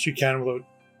honestly as she can without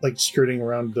like skirting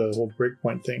around the whole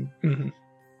breakpoint thing.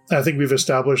 I think we've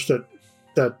established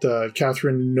that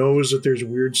Catherine knows that there's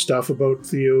weird stuff about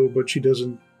Theo, but she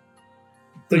doesn't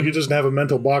think it doesn't have a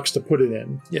mental box to put it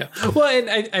in. Yeah. Well, and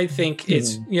I think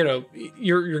it's,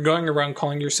 you're going around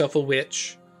calling yourself a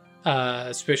witch,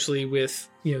 especially with,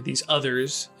 these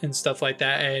others and stuff like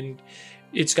that. And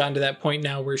it's gotten to that point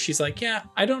now where she's like, yeah,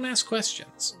 I don't ask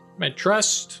questions. I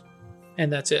trust,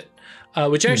 and that's it.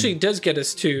 Which actually does get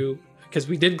us to, because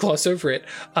we did gloss over it,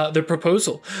 the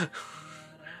proposal.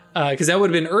 Because that would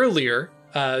have been earlier,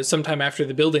 sometime after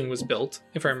the building was built,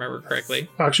 if I remember correctly.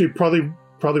 Actually, probably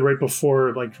right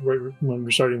before, like right when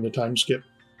we're starting the time skip,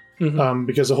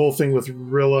 because the whole thing with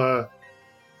Rilla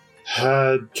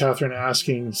had Catherine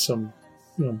asking some,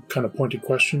 kind of pointed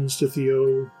questions to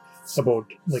Theo about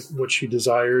like what she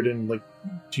desired and like,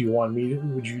 do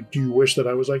you wish that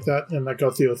I was like that? And that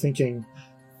got Theo thinking.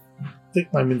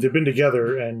 I mean, they've been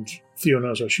together, and Theo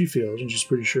knows how she feels, and she's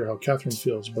pretty sure how Catherine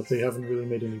feels, but they haven't really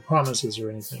made any promises or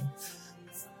anything.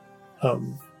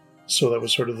 So that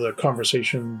was sort of the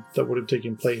conversation that would have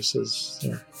taken place. As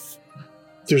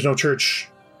there's no church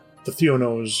that Theo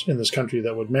knows in this country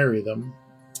that would marry them,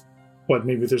 but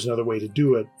maybe there's another way to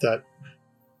do it that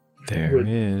would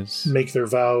make their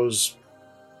vows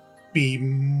be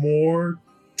more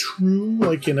true,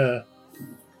 like in a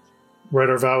write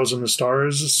our vows in the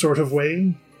stars sort of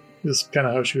way, is kind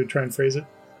of how she would try and phrase it.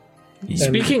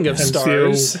 Speaking of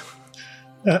stars,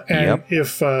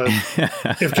 if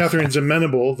Catherine's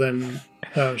amenable, then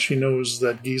she knows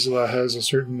that Gisela has a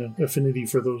certain affinity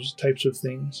for those types of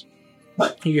things.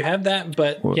 You have that,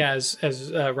 but as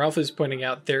Ralph is pointing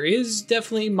out, there is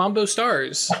definitely Mambo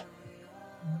stars.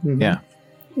 Mm-hmm. Yeah,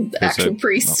 The actual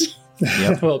priest.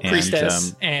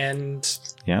 Priestess and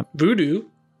voodoo.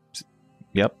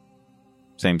 Yep.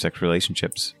 Same-sex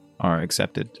relationships are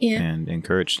accepted and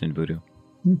encouraged in voodoo.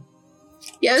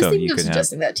 Yeah, I was thinking of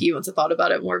suggesting that to you once I thought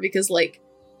about it more, because, like,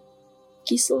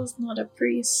 Gisela is not a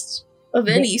priest of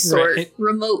any sort,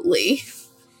 remotely.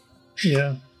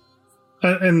 Yeah.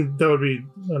 And that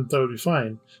would be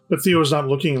fine. But Theo's not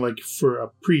looking like for a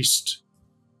priest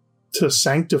to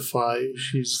sanctify.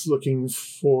 She's looking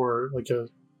for like a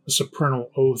supernal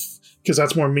oath, because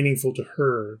that's more meaningful to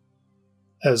her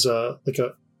as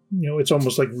it's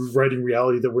almost like writing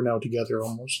reality that we're now together,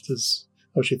 almost is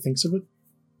how she thinks of it.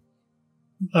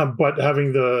 But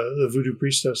having the voodoo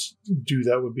priestess do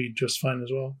that would be just fine as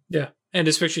well. Yeah. And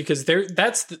especially because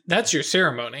that's your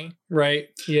ceremony, right?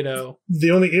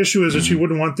 The only issue is that she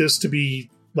wouldn't want this to be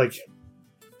like,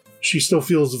 she still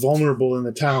feels vulnerable in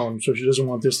the town, so she doesn't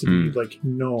want this to be like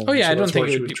known. Oh yeah, so I don't think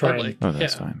it would be public.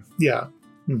 That's fine. Yeah.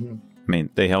 Mm-hmm. I mean,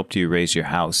 they helped you raise your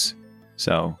house,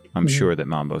 so I'm sure that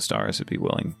Mambo Stars would be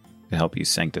willing to help you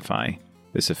sanctify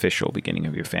this official beginning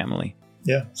of your family.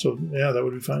 Yeah, so that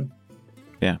would be fine.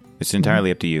 Yeah, it's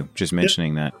entirely up to you. Just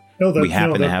mentioning that we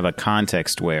happen to have a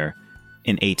context where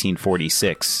in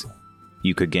 1846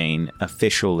 you could gain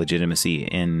official legitimacy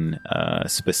in a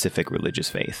specific religious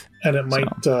faith. And it might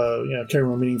carry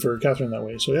more meaning for Catherine that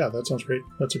way. So yeah, that sounds great.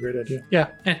 That's a great idea. Yeah.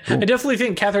 And cool. I definitely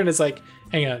think Catherine is like,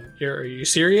 hang on, are you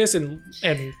serious? And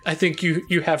I think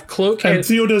you have cloak. And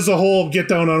Theo does the whole get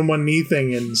down on one knee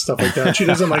thing and stuff like that. She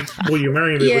doesn't like, will you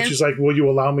marry me? But she's like, will you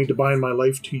allow me to bind my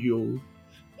life to you?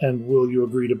 And will you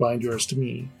agree to bind yours to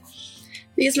me?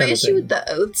 Because my issue with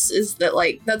the oaths is that,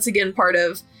 like, that's again part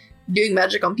of doing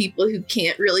magic on people who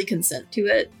can't really consent to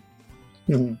it.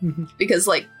 Mm-hmm. Because,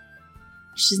 like,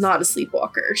 she's not a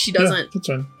sleepwalker. She doesn't. Yeah, that's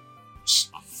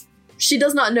fine. She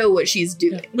does not know what she's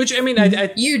doing. Yeah. Which, I mean,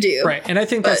 you do. Right. And I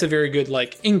think that's a very good,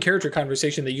 like, in-character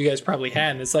conversation that you guys probably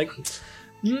had. And it's like,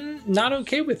 not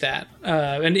okay with that.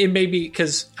 And it may be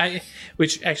because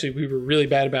which actually we were really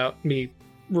bad about me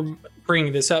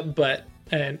bringing this up, but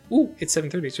it's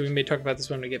 7:30, so we may talk about this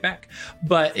when we get back.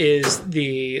 But is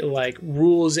the like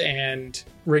rules and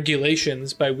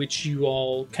regulations by which you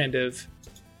all kind of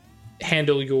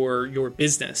handle your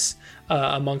business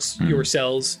amongst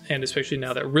yourselves, and especially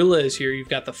now that Rilla is here, you've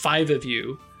got the 5 of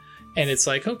you, and it's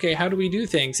like, okay, how do we do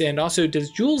things? And also,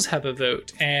 does Jules have a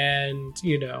vote? And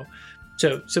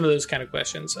so some of those kind of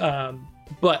questions.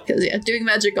 But because doing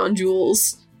magic on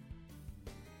Jules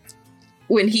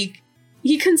when he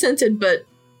consented, but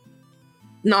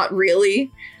not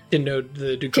really. Didn't know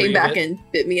the degree. Came back and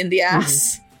bit me in the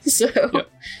ass. Mm-hmm. So,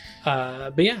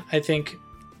 but yeah, I think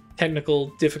technical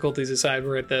difficulties aside,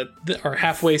 we're at our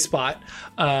halfway spot.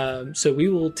 So we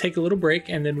will take a little break,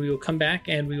 and then we will come back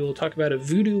and we will talk about a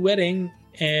voodoo wedding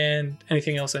and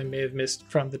anything else I may have missed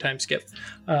from the time skip.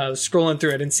 Scrolling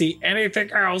through, I didn't see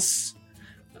anything else.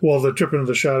 Well, the trip into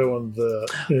the shadow and the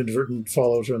inadvertent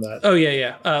follows from that. Oh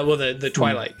yeah. Well, the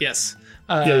Twilight, yes.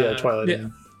 Twilight. Yeah.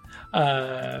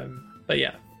 But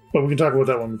yeah. But we can talk about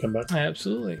that when we come back.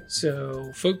 Absolutely.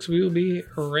 So, folks, we will be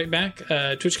right back.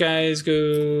 Twitch guys,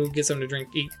 go get something to drink,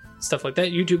 eat, stuff like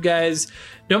that. YouTube guys,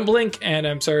 don't blink. And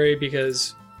I'm sorry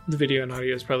because the video and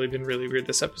audio has probably been really weird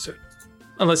this episode.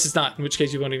 Unless it's not, in which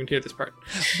case you won't even hear this part.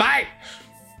 Bye.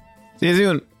 See you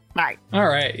soon. Bye. All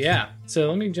right. Yeah. So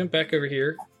let me jump back over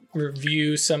here,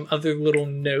 review some other little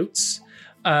notes.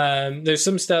 There's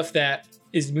some stuff that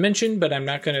is mentioned, but I'm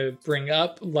not going to bring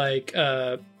up, like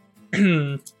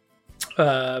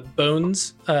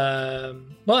bones.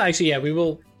 Well, actually, yeah, we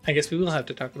will. I guess we will have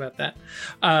to talk about that.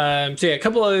 So yeah, a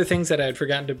couple other things that I had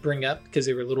forgotten to bring up because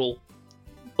they were little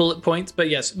bullet points. But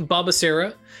yes, Baba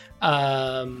Sarah,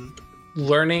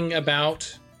 learning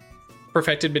about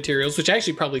perfected materials, which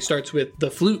actually probably starts with the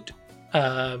flute,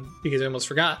 because I almost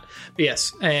forgot. But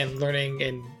yes, and learning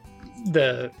in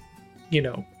the,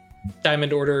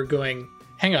 Diamond Order going,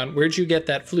 hang on, where'd you get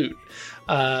that flute?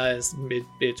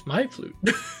 It's my flute.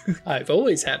 I've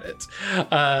always had it.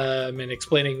 And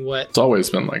explaining what... It's always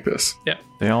been like this. Yeah.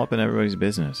 They're all up in everybody's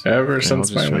business. Ever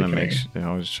since my awakening. They're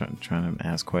always trying to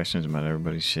ask questions about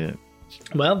everybody's shit.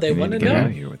 Well, they want to get out know.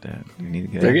 of here with that.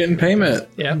 They're getting payment.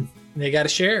 Yeah. They got to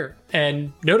share.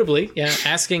 And notably,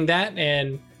 asking that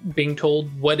and being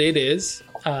told what it is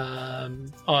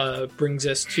brings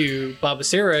us to Baba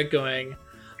Sarah going,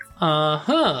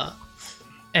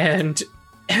 and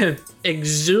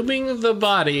exhuming the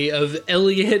body of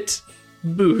Elliot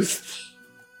Booth.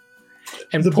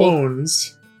 And the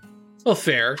bones. Well,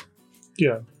 fair.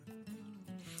 Yeah.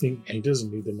 He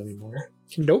doesn't need them anymore.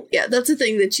 Nope. Yeah, that's a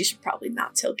thing that you should probably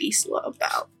not tell Gisela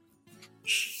about.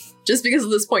 Just because at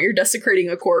this point you're desecrating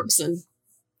a corpse and...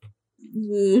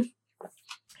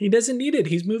 He doesn't need it.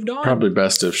 He's moved on. Probably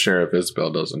best if Sheriff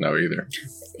Isabel doesn't know either.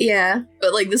 Yeah,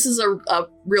 but this is a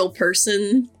real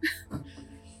person.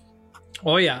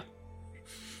 Oh, yeah.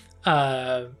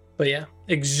 But yeah,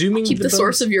 exhuming Keep the bones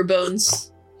source of your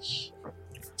bones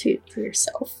to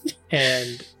yourself.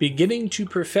 and beginning to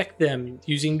perfect them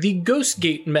using the Ghost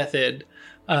Gate method,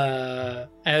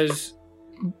 as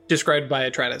described by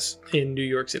Atratus in New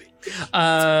York City.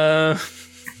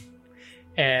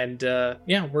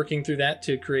 Working through that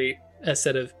to create a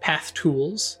set of path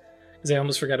tools, because I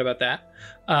almost forgot about that.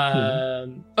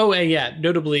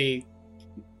 Notably,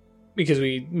 because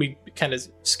we kind of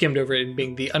skimmed over it, in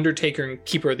being the Undertaker and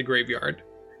Keeper of the Graveyard.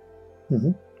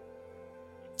 Mm-hmm.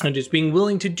 And just being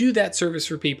willing to do that service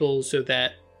for people so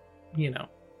that,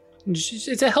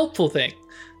 it's a helpful thing.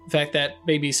 The fact that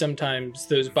maybe sometimes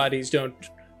those bodies don't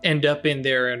end up in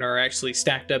there and are actually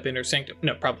stacked up in her sanctum.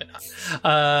 No, probably not.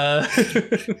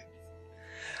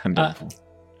 I'm doubtful.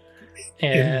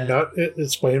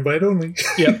 It's by invite only.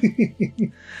 Yep.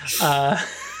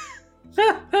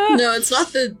 No, it's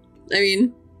not the...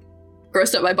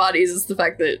 grossed up by bodies is the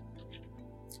fact that,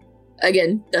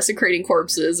 again, desecrating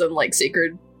corpses and,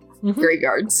 sacred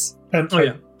graveyards. And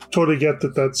I totally get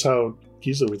that that's how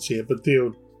Giza would see it, but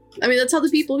Theo... that's how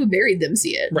the people who buried them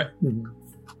see it. Right. Mm-hmm.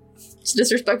 It's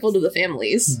disrespectful to the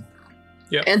families.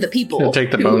 Yep. And the people You'll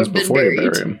take the who bones have been before you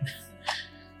buried. bury them.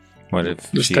 What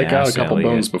if Just she take out a asked couple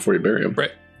Elliot, bones before you bury them.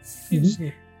 Right. Mm-hmm.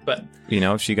 But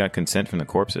if she got consent from the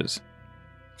corpses,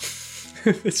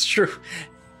 it's true.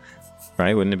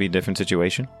 right? Wouldn't it be a different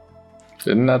situation?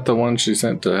 Isn't that the one she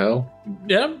sent to hell?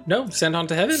 Yeah, no, sent on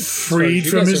to heaven. Freed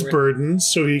from his burdens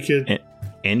so he could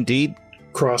Indeed.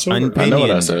 cross over. I know what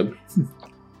I Opinion. said.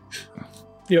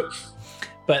 Yep.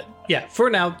 But yeah, for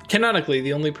now, canonically,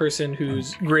 the only person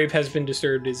whose grave has been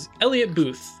disturbed is Elliot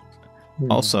Booth.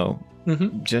 Also,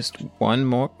 just one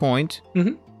more point.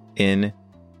 Mhm. In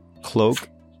Cloak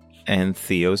and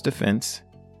Theo's defense,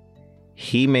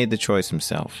 he made the choice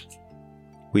himself.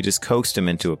 We just coaxed him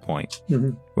into a point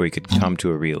where he could come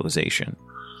to a realization.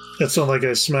 It's not like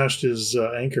I smashed his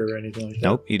anchor or anything like that.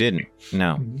 Nope, you didn't.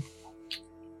 No.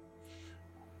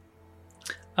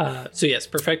 So yes,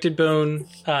 perfected bone,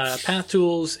 path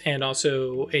tools, and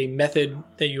also a method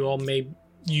that you all may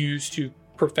use to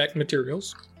perfect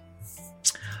materials.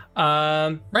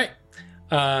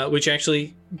 Which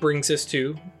actually brings us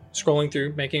to scrolling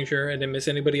through, making sure I didn't miss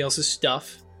anybody else's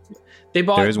stuff.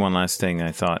 There is one last thing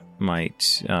I thought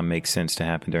might make sense to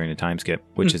happen during the time skip,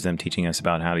 which is them teaching us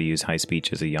about how to use high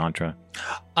speech as a yantra.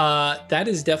 That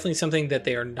is definitely something that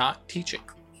they are not teaching.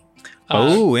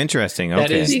 Interesting.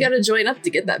 Okay. You got to join up to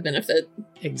get that benefit.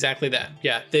 Exactly that.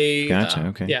 Yeah, they. Gotcha.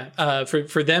 Okay. Yeah.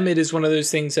 For them, it is one of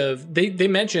those things of they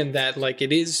mentioned that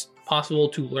it is possible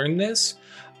to learn this,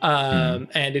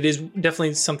 and it is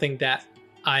definitely something that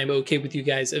I'm okay with you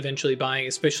guys eventually buying,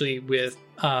 especially with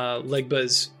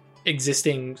Legba's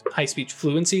existing high speech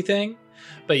fluency thing.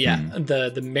 But yeah,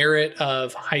 the merit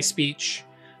of high speech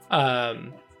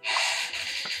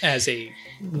as a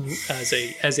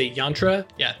yantra,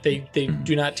 they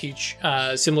do not teach,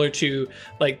 similar to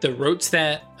the rotes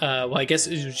that I guess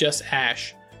it was just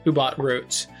Ash who bought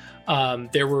rotes.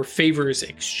 There were favors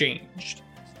exchanged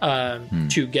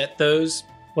to get those.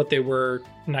 What they were,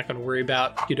 I'm not going to worry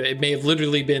about. It may have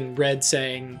literally been Red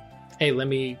saying, "Hey, let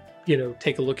me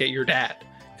take a look at your dad,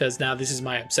 because now this is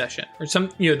my obsession," or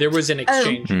some. There was an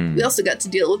exchange. We also got to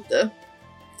deal with the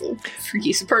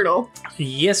freaky supernal.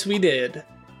 Yes, we did.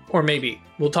 or maybe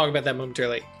we'll talk about that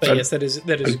momentarily. But yes, that is.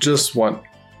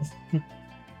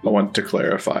 I want to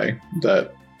clarify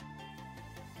that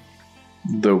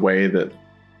the way that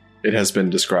it has been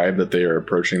described that they are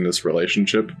approaching this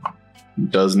relationship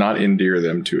does not endear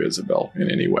them to Isabel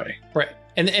in any way. Right.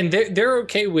 And they're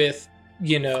okay with,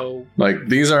 like,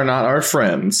 these are not our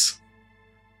friends.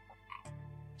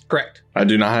 Correct. I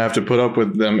do not have to put up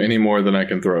with them any more than I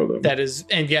can throw them. That is,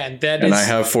 and I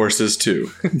have forces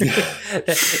too.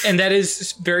 And that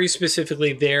is very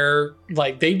specifically their,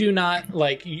 like, they do not,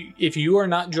 like, if you are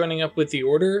not joining up with the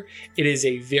Order, it is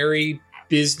a very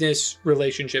business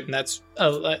relationship. And that's,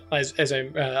 as I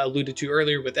alluded to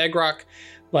earlier with Egrock,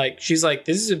 like, she's like,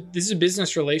 this is a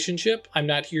business relationship. I'm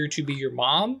not here to be your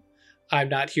mom. I'm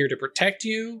not here to protect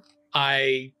you.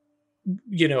 I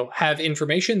have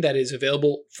information that is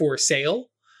available for sale.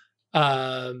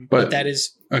 But that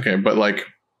is okay. But like,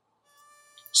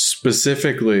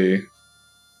 specifically,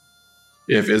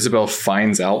 if Isabel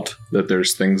finds out that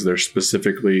there's things they're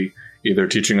specifically either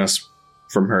teaching us,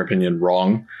 from her opinion,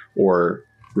 wrong, or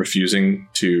refusing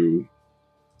to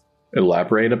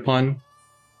elaborate upon,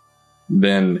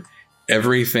 then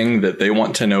everything that they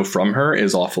want to know from her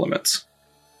is off limits.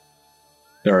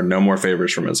 There are no more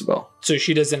favors from Isabel. So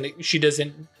she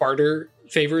doesn't barter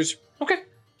favors. Okay,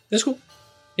 that's cool.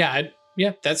 Yeah,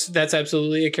 that's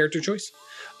absolutely a character choice.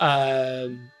 But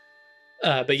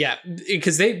yeah,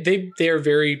 because they are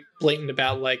very blatant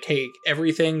about, like, hey,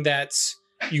 everything that's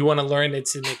you want to learn,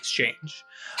 it's in exchange,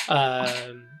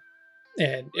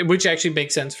 and which actually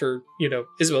makes sense for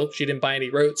Isabel. She didn't buy any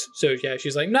roads, so yeah,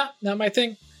 she's like, nah, not my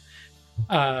thing.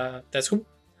 That's cool.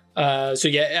 So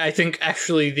yeah, I think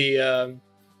actually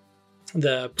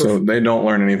so they don't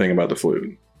learn anything about the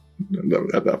flute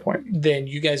at that point. Then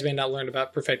you guys may not learn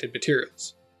about perfected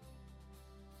materials,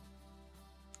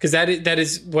 because that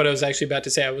is what I was actually about to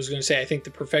say. I was going to say, I think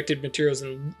the perfected materials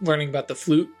and learning about the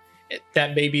flute,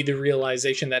 that may be the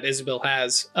realization that Isabel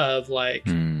has of, like,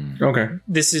 okay,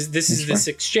 this is this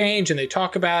exchange, and they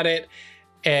talk about it,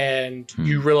 and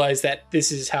you realize that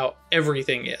this is how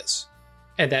everything is,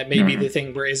 and that may be the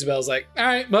thing where Isabel's like, all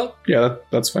right, well, yeah,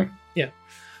 that's fine. Yeah,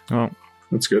 well,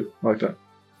 that's good. I like that.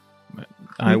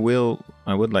 I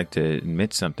would like to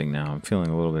admit something now. I'm feeling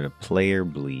a little bit of player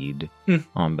bleed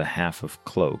on behalf of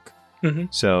Cloak. Mm-hmm.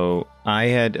 So I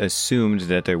had assumed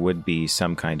that there would be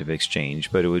some kind of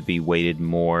exchange, but it would be weighted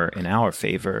more in our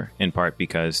favor, in part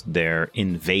because they're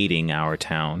invading our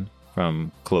town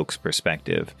from Cloak's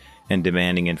perspective and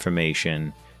demanding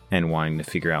information and wanting to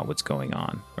figure out what's going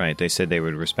on, right? They said they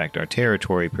would respect our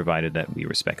territory, provided that we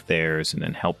respect theirs, and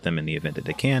then help them in the event that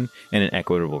they can, and an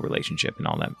equitable relationship, and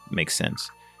all that makes sense.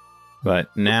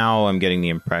 But now I'm getting the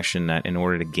impression that in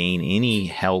order to gain any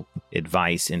help,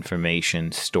 advice,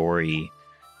 information, story,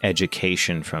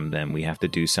 education from them, we have to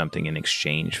do something in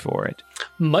exchange for it.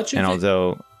 Much of and it,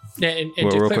 although,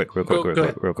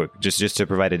 real quick, just to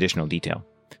provide additional detail.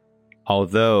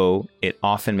 Although it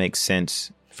often makes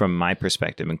sense from my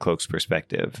perspective and Cloak's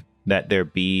perspective that there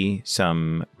be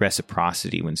some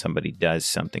reciprocity when somebody does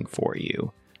something for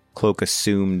you, Cloak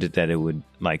assumed that it would,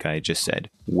 like I just said,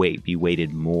 be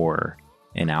weighted more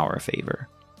in our favor.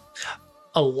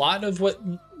 A lot of what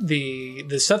the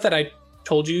stuff that I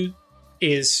told you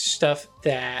is stuff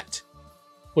that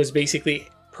was basically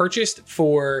purchased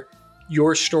for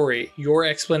your story, your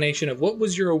explanation of what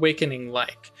was your awakening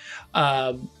like.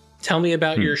 Tell me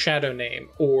about your shadow name,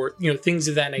 or things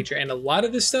of that nature. And a lot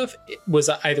of this stuff was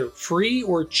either free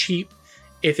or cheap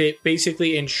if it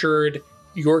basically ensured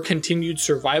your continued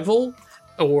survival,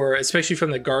 or especially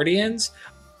from the Guardians.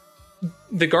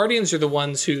 The Guardians are the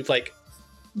ones who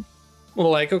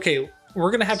okay,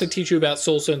 we're gonna have to teach you about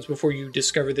soul stones before you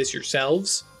discover this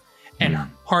yourselves and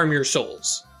harm your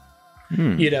souls.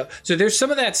 So there's some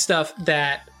of that stuff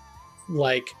that,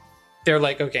 like, they're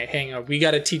like, okay, hang on, we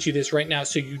got to teach you this right now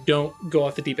so you don't go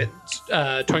off the deep end.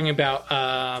 Talking about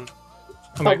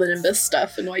Nimbus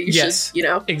stuff and why you should,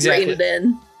 exactly. rein it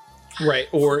in. Right,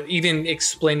 or even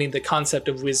explaining the concept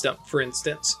of wisdom, for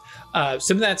instance.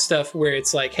 Some of that stuff where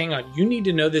it's like, hang on, you need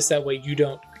to know this, that way you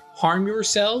don't harm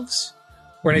yourselves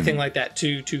or anything like that.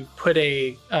 To put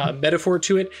a metaphor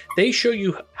to it, they show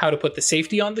you how to put the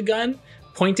safety on the gun,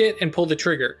 point it, and pull the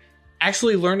trigger.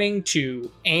 Actually learning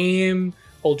to aim,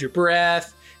 hold your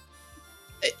breath,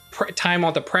 time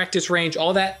on the practice range,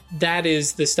 all that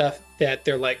is the stuff that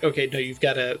they're like, okay, no,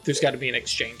 there's got to be an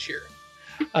exchange here.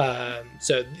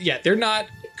 So yeah, they're not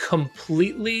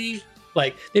completely,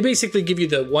 like, they basically give you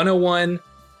the 101,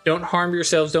 don't harm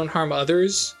yourselves, don't harm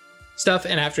others stuff,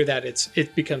 and after that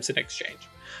it becomes an exchange.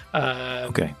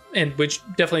 Okay. And which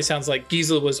definitely sounds like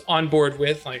Gisela was on board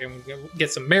with. Like, I'm going to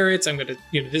get some merits. I'm going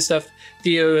to, this stuff.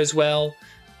 Theo as well.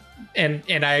 And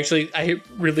I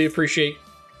really appreciate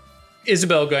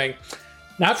Isabel going,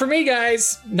 not for me,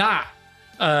 guys. Nah.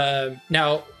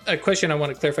 Now, a question I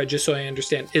want to clarify just so I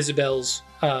understand Isabel's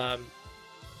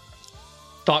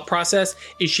thought process.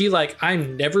 Is she like,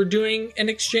 I'm never doing an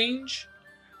exchange?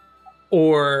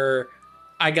 Or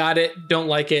I got it, don't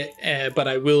like it, but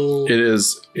I will... It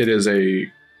is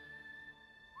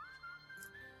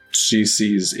she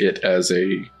sees it as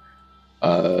a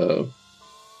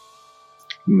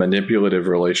manipulative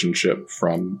relationship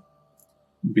from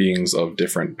beings of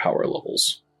different power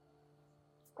levels.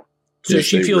 So If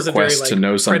she they feels a very request to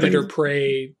know something-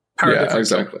 predator-prey power Yeah, differential.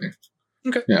 exactly.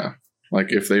 Okay. Yeah.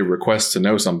 Like if they request to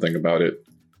know something about it,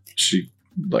 she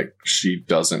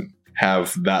doesn't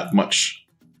have that much,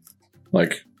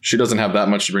 she doesn't have that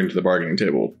much to bring to the bargaining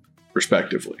table,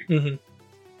 respectively. Mm-hmm.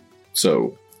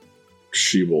 So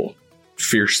she will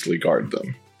fiercely guard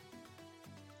them.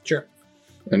 Sure.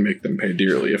 And make them pay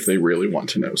dearly if they really want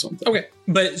to know something. Okay,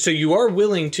 but so you are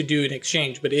willing to do an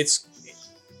exchange, but it's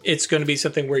going to be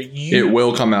something where you... It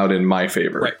will come out in my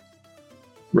favor. Right.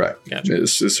 Right. Gotcha.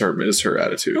 Is her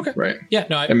attitude. Okay. Right. Yeah,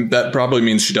 no, And that probably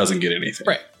means she doesn't get anything.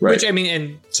 right. Right. Which, I mean,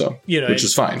 and, So, and- which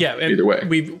is fine. Yeah, and either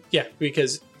way.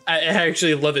 Because I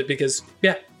actually love it because,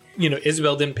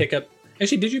 Isabel didn't pick up...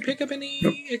 Actually, did you pick up any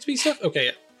Nope. XP stuff? Okay,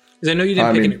 yeah. Because I know you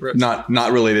didn't pick any roads.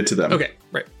 not related to them. Okay,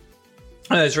 right.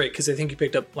 That's right, because I think you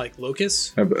picked up,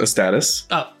 locus. I have a status,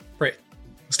 Oh, right.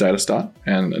 status dot,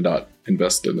 and a dot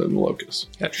invested in the locus.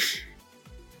 Gotcha.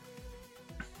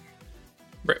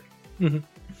 Right.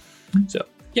 Mm-hmm. So,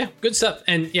 yeah, good stuff.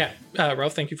 And yeah,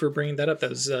 Ralph, thank you for bringing that up.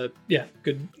 That was,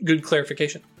 good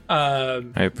clarification. I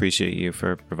appreciate you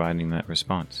for providing that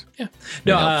response. Yeah. It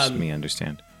No, helps me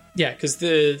understand. Yeah, because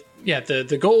the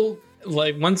goal,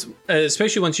 once,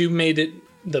 especially once you made it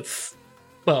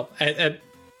at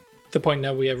the point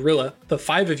now we have Rilla, the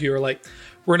 5 of you are like,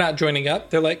 we're not joining up.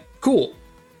 They're like, cool.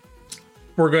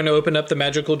 We're going to open up the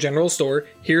magical general store.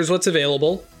 Here's what's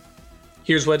available.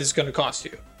 Here's what it's going to cost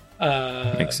you.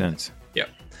 Makes sense. Yeah.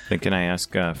 Then can I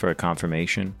ask for a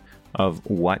confirmation of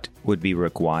what would be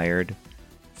required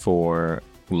for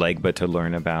Legba to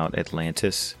learn about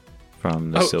Atlantis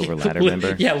from the Silver Ladder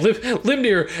member? Yeah,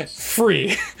 Limnir,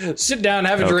 free. Sit down,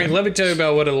 have a drink. Let me tell you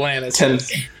about what Atlantis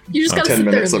is. You just gotta 10 sit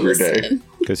there minutes and of your day. listen.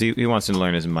 Because he wants to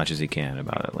learn as much as he can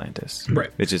about Atlantis. Right.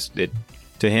 It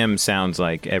to him sounds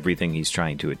like everything he's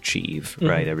trying to achieve,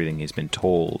 right? Everything he's been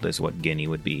told is what Guinea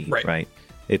would be, right?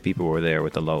 If people were there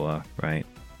with the Loa, right?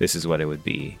 This is what it would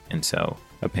be. And so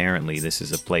apparently this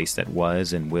is a place that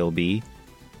was and will be.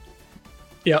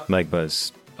 Yep.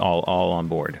 Legba's all on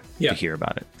board to hear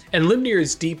about it. And Limnir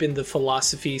is deep in the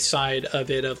philosophy side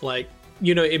of it, of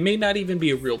it may not even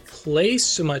be a real place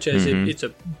so much as it's a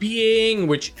being,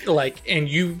 which and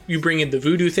you bring in the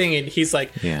voodoo thing, and he's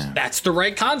like, that's the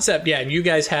right concept. Yeah, and you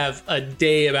guys have a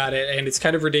day about it, and it's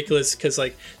kind of ridiculous because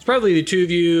it's probably the two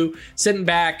of you sitting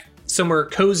back somewhere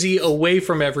cozy away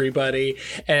from everybody,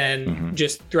 and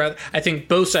just throughout, I think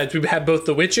both sides, we have both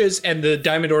the witches and the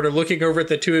Diamond Order looking over at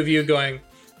the two of you going,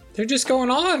 they're just going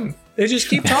on. They just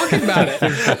keep talking about it.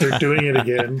 They're doing it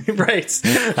again. Right.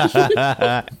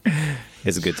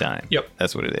 It's a good time. Yep.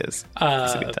 That's what it is.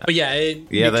 It's a good time. But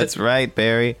yeah. That's right,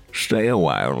 Barry. Stay a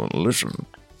while and listen.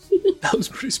 That was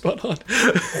pretty spot on.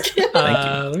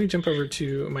 Let me jump over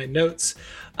to my notes.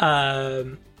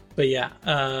 So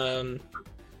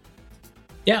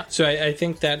I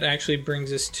think that actually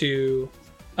brings us to,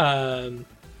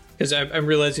 because I'm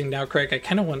realizing now, Craig, I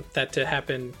kind of want that to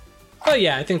happen. Oh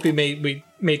yeah, I think we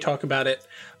may talk about it.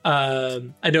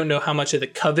 I don't know how much of the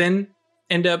coven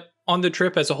end up on the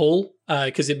trip as a whole,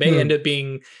 because it may end up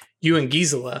being you and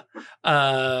Gisela,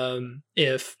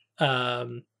 if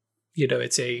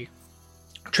it's a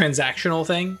transactional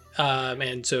thing,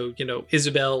 and so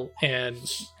Isabel and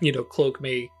Cloak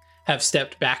may have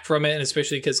stepped back from it, and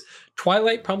especially because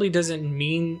Twilight probably doesn't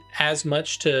mean as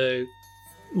much to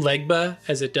Legba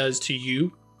as it does to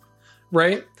you,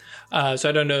 right? So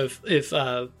I don't know if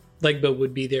Legba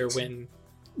would be there when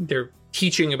they're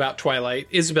teaching about Twilight.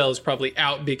 Isabel is probably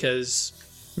out because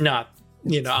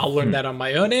I'll learn that on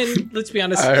my own. And let's be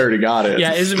honest, I already got it.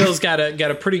 Yeah, Isabel's got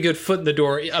a pretty good foot in the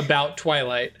door about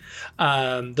Twilight.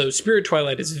 Though Spirit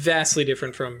Twilight is vastly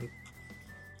different from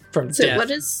So death. what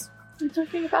is you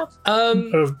talking about?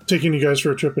 Of taking you guys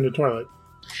for a trip into Twilight.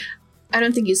 I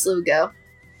don't think Gisela would go.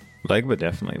 Legba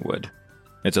definitely would.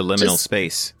 It's a liminal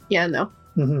space. Yeah, no.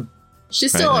 Mm-hmm.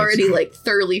 She's still Right, already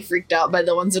thoroughly freaked out by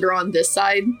the ones that are on this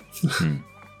side.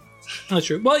 That's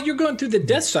true. Well, you're going through the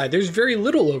death side. There's very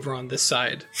little over on this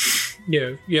side.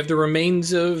 You have the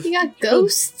remains of... You got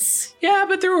ghosts. Yeah,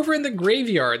 but they're over in the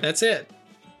graveyard. That's it.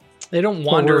 They don't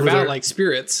wander about like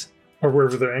spirits. Or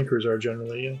wherever their anchors are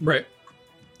generally, yeah. Right.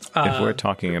 If we're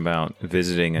talking about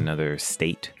visiting another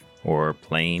state or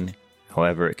plane,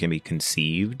 however it can be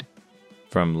conceived,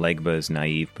 from Legba's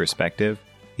naive perspective,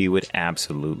 he would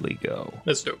absolutely go.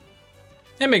 That's dope.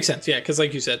 That makes sense, yeah, because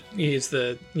like you said, he's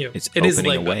the, It's it is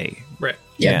opening Legba. a way. Right.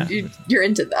 Yeah, you're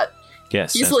into that.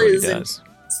 Yes, He's that's what he Liz and- does.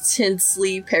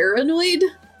 Intensely paranoid.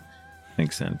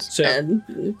 Makes sense. So,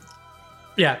 And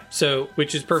yeah, so,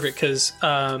 which is perfect, because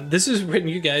this is when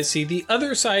you guys see the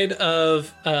other side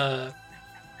of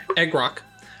Eggrock,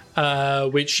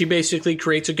 which she basically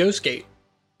creates a ghost gate.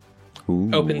 Ooh.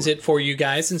 Opens it for you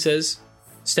guys and says,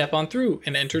 step on through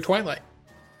and enter Twilight.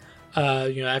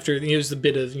 After there's a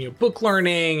bit of book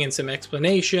learning and some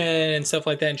explanation and stuff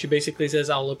like that, and she basically says,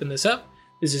 I'll open this up.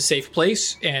 This is a safe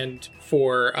place, and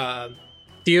for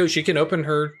Theo, she can open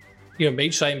her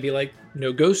mage site and be like,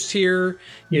 no ghosts here,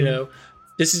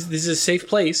 this is a safe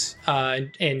place.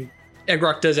 And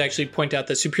Eggrock does actually point out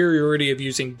the superiority of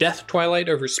using Death Twilight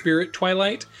over Spirit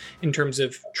Twilight in terms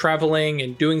of traveling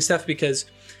and doing stuff, because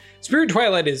Spirit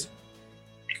Twilight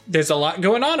there's a lot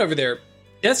going on over there.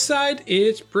 Death side,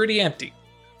 it's pretty empty.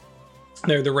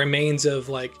 They're the remains of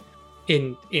like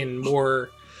in more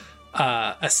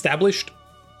established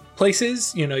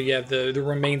places. You have the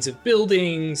remains of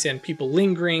buildings and people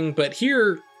lingering, but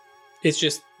here it's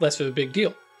just less of a big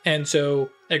deal. And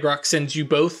so Eggrock sends you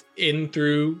both in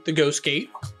through the Ghost Gate.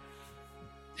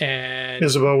 And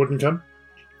Isabel wouldn't come?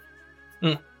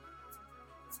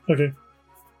 Okay.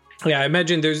 yeah, I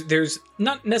imagine there's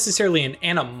not necessarily an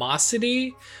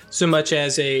animosity so much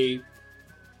as a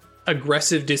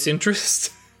aggressive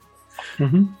disinterest.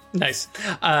 Mm-hmm. Nice.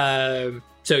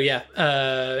 So yeah,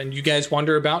 and you guys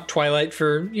wander about Twilight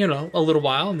for a little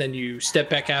while, and then you step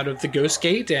back out of the Ghost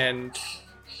Gate, and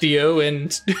Theo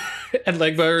and and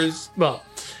Legba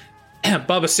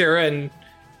Baba Sarah and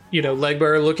Legba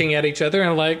are looking at each other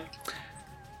and like,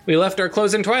 we left our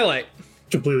clothes in Twilight.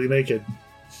 Completely naked.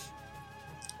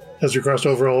 As we crossed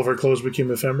over, all of our clothes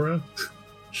became ephemera.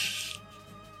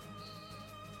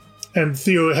 And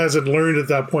Theo hasn't learned at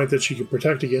that point that she can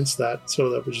protect against that, so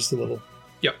that was just a little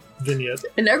vignette.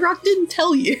 And Eggrock didn't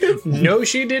tell you. No,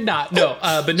 she did not. No,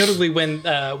 but notably when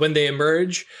they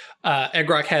emerge,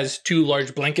 Eggrock has 2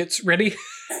 large blankets ready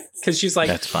because she's like,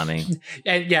 that's funny.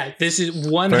 And yeah, this is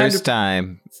 100 First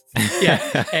time.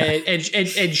 Yeah, and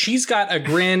she's got a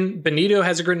grin. Benito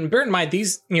has a grin. Bear in mind,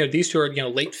 these two are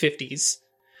late 50s.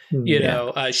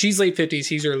 She's late 50s,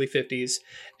 he's early 50s,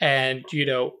 and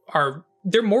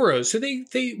they're Moros. So they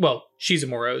she's a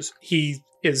Moros. He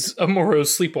is a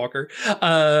Moros sleepwalker.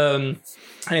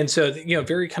 And so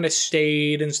very kind of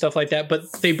staid and stuff like that.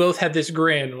 But they both have this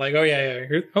grin, like, oh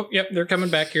yeah. Oh yep, they're coming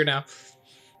back here now.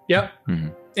 Yep. Mm-hmm.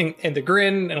 And the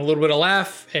grin and a little bit of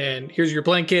laugh, and here's your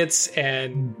blankets,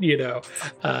 and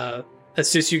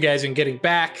assist you guys in getting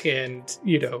back, and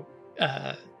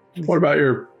what about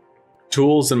your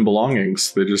tools and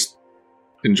belongings? They just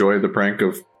enjoy the prank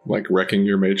of like wrecking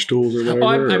your mage tools or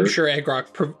whatever. I'm sure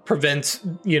Eggrock prevents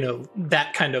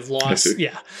that kind of loss.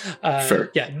 Yeah,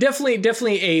 fair. Yeah,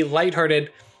 definitely a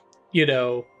lighthearted,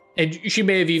 and she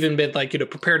may have even been like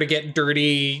prepare to get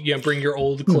dirty, bring your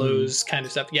old clothes, kind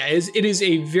of stuff. Yeah, it is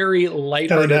a very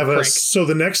lighthearted prank. So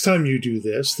the next time you do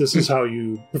this is how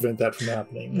you prevent that from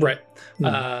happening. Right.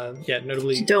 Yeah,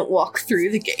 notably don't walk through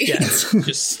the gate. Yeah,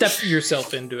 just step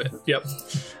yourself into it. Yep.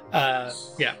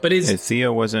 Yeah, but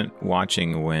Theo wasn't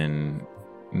watching when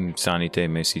Sanite,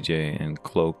 Mesije, and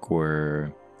Cloak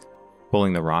were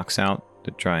pulling the rocks out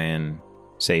to try and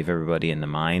save everybody in the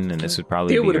mine, and this would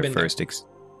probably be her first.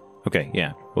 Okay,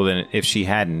 yeah. Well, then, if she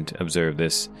hadn't observed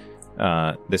this,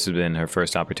 this would have been her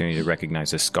first opportunity to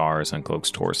recognize the scars on Cloak's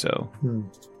torso.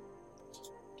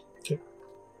 Okay.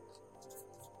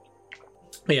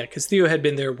 Yeah, because Theo had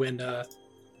been there when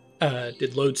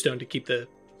did Lodestone to keep the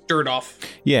dirt off.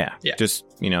 Yeah. Just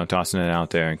tossing it out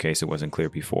there in case it wasn't clear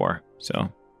before.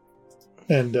 So,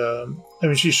 and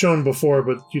she's shown before,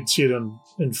 but you'd see it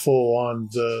in full on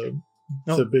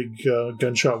the big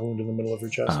gunshot wound in the middle of her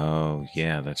chest. Oh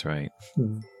yeah, that's right.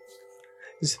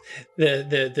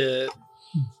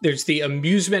 There's the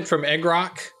amusement from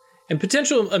Eggrock and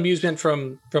potential amusement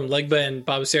from Legba and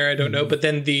Baba Sarah. I don't know, but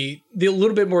then the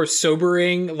little bit more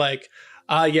sobering, like,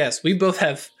 yes, we both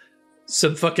have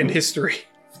some fucking history.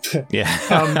 Yeah.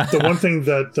 The one thing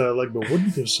that Legba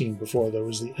wouldn't have seen before, though,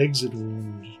 was the exit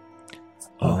wound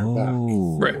on her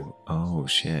back. Right. Oh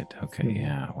shit. Okay.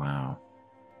 Yeah. Wow.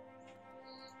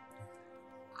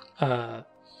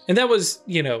 And that was,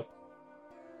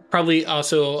 probably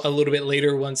also a little bit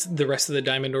later once the rest of the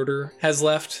Diamond Order has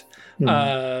left.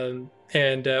 And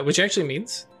which actually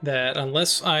means that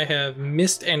unless I have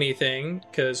missed anything,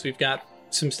 because we've got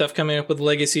some stuff coming up with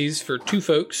legacies for 2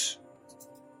 folks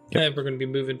that we're going to be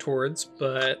moving towards,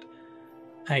 but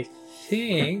I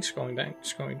think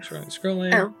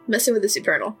scrolling. Oh, messing with the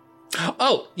Supernal.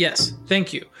 Oh, yes.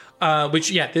 Thank you.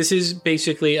 This is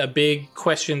basically a big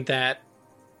question that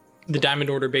the Diamond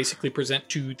Order basically present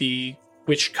to the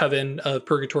Witch Coven of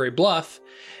Purgatory Bluff.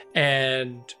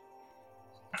 And,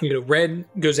 Red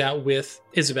goes out with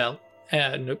Gisela,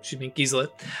 and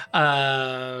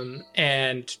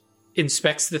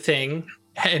inspects the thing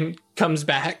and comes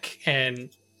back, and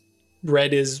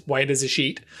Red is white as a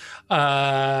sheet,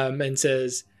 and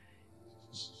says,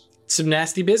 some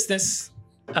nasty business,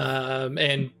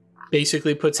 and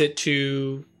basically puts it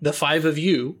to the 5 of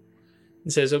you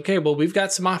and says, okay, well, we've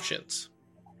got some options.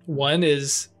 One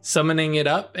is summoning it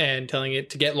up and telling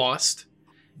it to get lost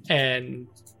and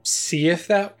see if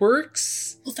that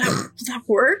works. Will that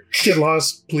work? Get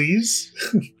lost, please.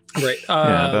 Right.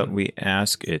 But we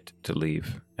ask it to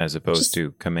leave as opposed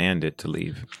to command it to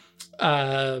leave.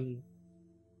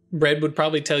 Red would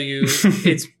probably tell you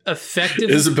it's effective.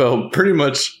 Isabel pretty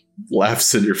much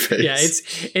laughs in your face. Yeah,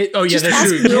 Just that's ask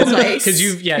true. real nice Because that's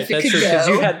if it true. could Because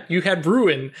go. you had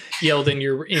ruin yelled in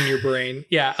your brain.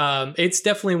 Yeah, it's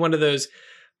definitely one of those.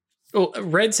 Well,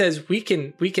 Red says we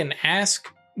can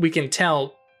ask, we can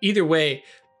tell either way.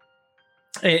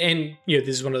 And this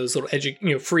is one of those little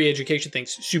free education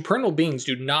things. Supernal beings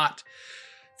do not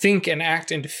think and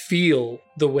act and feel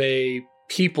the way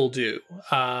people do.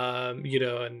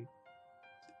 And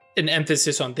an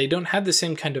emphasis on they don't have the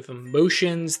same kind of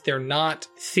emotions. They're not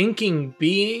thinking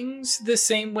beings the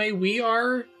same way we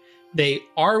are. They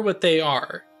are what they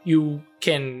are. You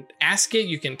can ask it,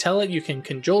 you can tell it, you can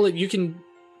cajole it, you can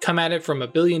come at it from a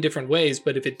billion different ways,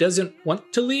 but if it doesn't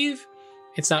want to leave,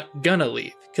 it's not gonna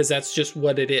leave, because that's just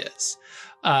what it is.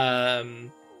 But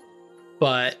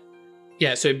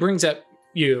yeah, so it brings up,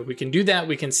 we can do that.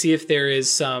 We can see if there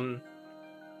is some,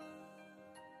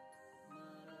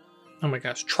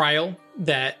 trial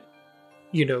that,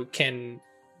 you can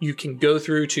go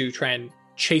through to try and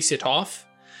chase it off,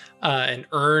 and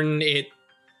earn it,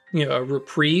 a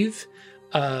reprieve.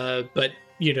 But,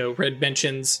 Red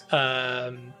mentions,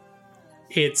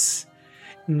 it's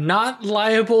not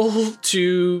liable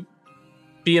to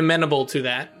be amenable to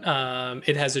that.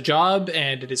 It has a job,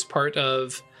 and it is part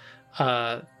of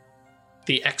the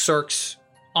Exarch's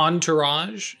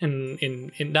entourage,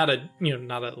 in not a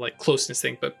like closeness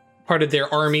thing, but part of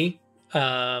their army.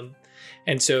 And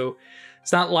so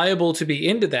it's not liable to be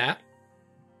into that.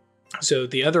 So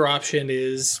the other option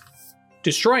is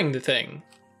destroying the thing,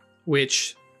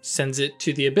 which sends it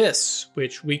to the abyss,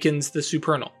 which weakens the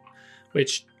Supernal,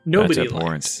 which nobody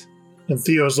likes. And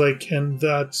Theo's like, and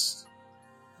that's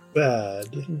bad.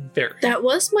 Very. That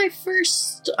was my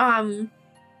first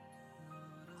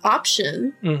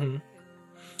option. Mm-hmm.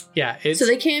 Yeah. So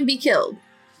they can be killed.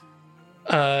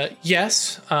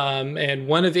 Yes. And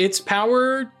one of its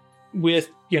power with,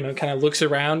 kind of looks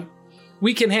around,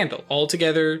 we can handle all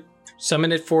together,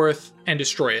 summon it forth, and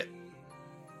destroy it.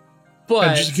 But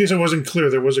and just in case it wasn't clear,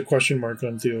 there was a question mark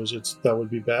on Theo's. That would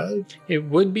be bad. It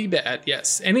would be bad,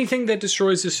 yes. Anything that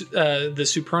destroys the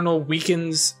Supernal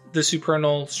weakens the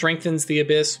Supernal, strengthens the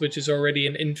Abyss, which is already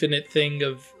an infinite thing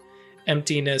of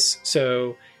emptiness.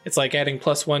 So it's like adding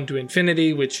 +1 to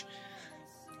infinity, which,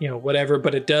 whatever,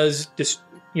 but it does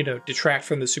detract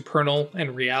from the Supernal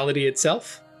and reality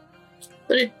itself.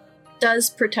 But it does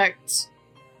protect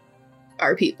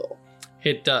our people.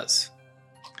 It does.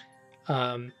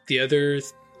 The other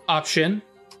option,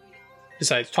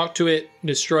 besides talk to it,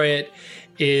 destroy it,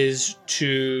 is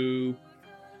to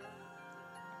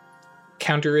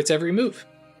counter its every move.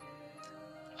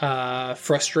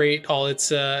 Frustrate all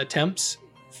its attempts,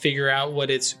 figure out what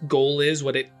its goal is,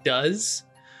 what it does,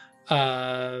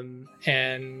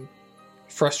 and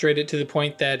frustrate it to the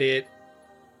point that it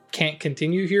can't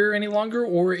continue here any longer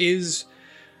or is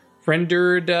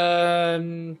rendered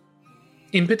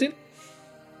impotent.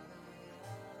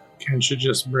 Can't you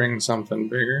just bring something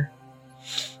bigger?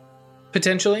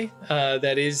 Potentially.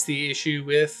 That is the issue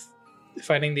with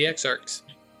fighting the Exarchs.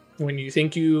 When you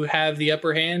think you have the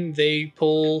upper hand, they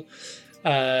pull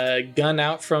a gun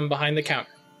out from behind the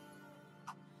counter.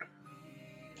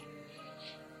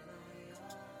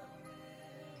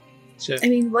 So, I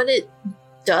mean, what it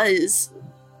does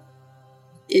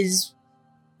is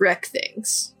wreck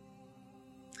things.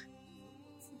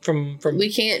 From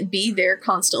We can't be there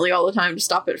constantly all the time to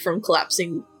stop it from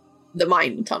collapsing the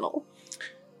mine tunnel.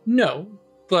 No,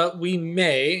 but we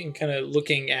may, and kind of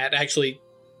looking at actually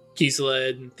Gisela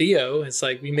and Theo, it's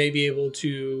like we may be able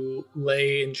to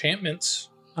lay enchantments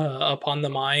upon the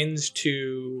mines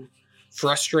to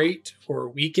frustrate or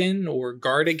weaken or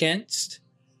guard against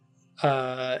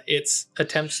its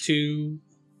attempts to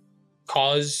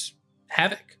cause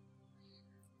havoc.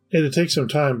 It'll take some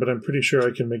time, but I'm pretty sure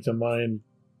I can make the mine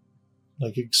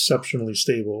like exceptionally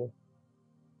stable.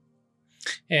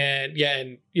 And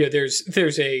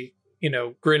there's a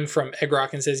grin from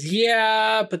Egrock and says,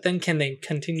 yeah, but then can they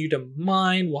continue to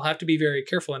mine? We'll have to be very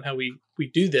careful in how we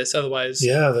do this, otherwise.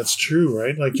 Yeah, that's true,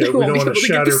 right? Like we They don't won't be want able to to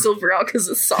get shatter. the silver out because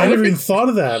it's I solid. never even thought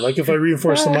of that. Like if I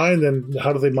reinforce the mine, then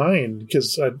how do they mine?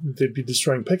 Because they'd be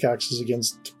destroying pickaxes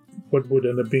against what would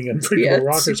end up being a unbreakable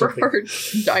rock or super something. hard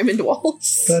diamond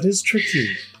walls. That is tricky.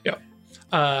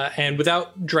 And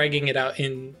without dragging it out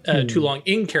in too long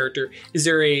in character, is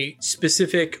there a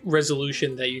specific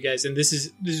resolution that you guys, and this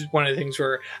is one of the things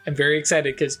where I'm very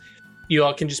excited because you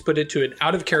all can just put it to an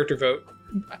out of character vote,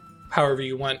 however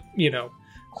you want,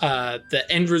 the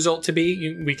end result to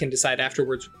be. We can decide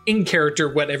afterwards in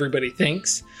character what everybody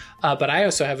thinks. But I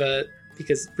also have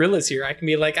because Rilla's here, I can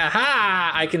be like,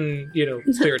 aha, I can,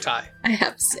 clear a tie. I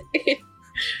have to say.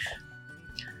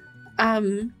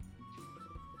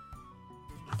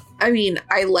 I mean,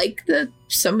 I like the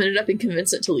summon it up and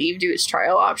convince it to leave, do its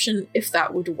trial option, if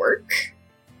that would work.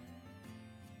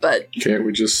 But Can't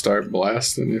we just start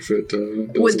blasting if it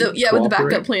doesn't with the backup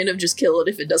cooperate? plan of just kill it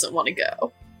if it doesn't want to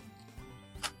go.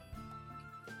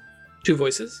 Two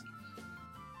voices.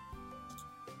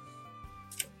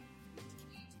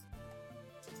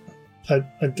 I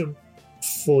don't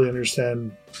fully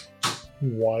understand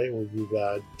why it would be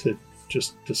bad to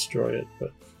just destroy it,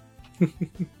 but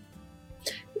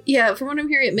Yeah, from what I'm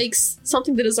hearing, it makes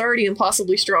something that is already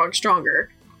impossibly strong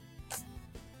stronger.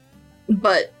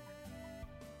 But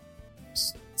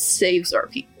saves our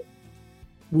people.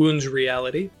 Wounds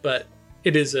reality, but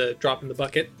it is a drop in the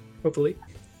bucket, hopefully.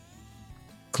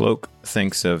 Cloak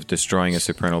thinks of destroying a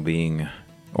supernal being,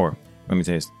 or let me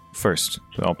say this first,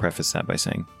 I'll preface that by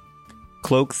saying,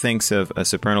 Cloak thinks of a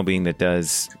supernal being that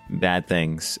does bad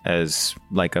things as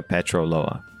like a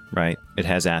Petroloa, right? It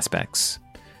has aspects.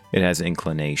 It has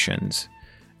inclinations.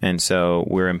 And so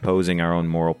we're imposing our own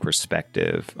moral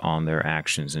perspective on their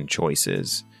actions and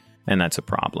choices, and that's a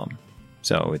problem.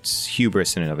 So it's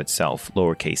hubris in and of itself,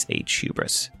 lowercase h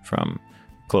hubris, from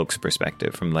Cloak's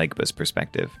perspective, from Legba's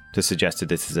perspective, to suggest that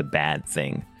this is a bad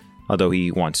thing, although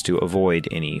he wants to avoid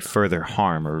any further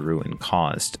harm or ruin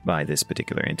caused by this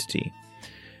particular entity.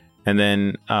 And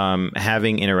then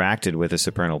having interacted with a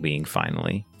supernal being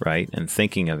finally, right, and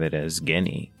thinking of it as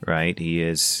Genny, right, he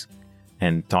is,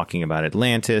 and talking about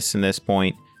Atlantis in this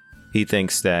point, he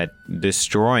thinks that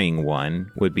destroying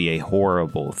one would be a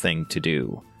horrible thing to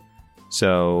do.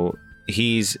 So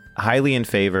he's highly in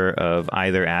favor of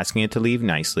either asking it to leave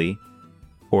nicely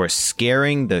or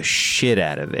scaring the shit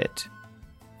out of it.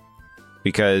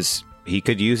 Because he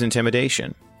could use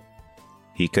intimidation.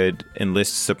 He could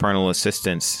enlist supernal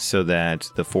assistance so that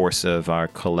the force of our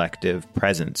collective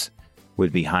presence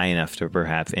would be high enough to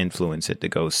perhaps influence it to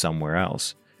go somewhere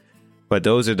else. But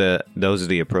those are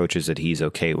the approaches that he's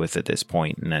okay with at this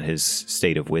point, and at his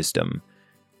state of wisdom.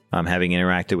 Having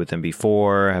interacted with him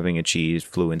before, having achieved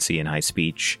fluency in high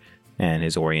speech, and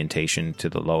his orientation to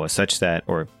the Loa such that,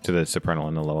 or to the supernal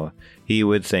and the Loa, he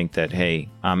would think that, hey,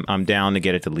 I'm down to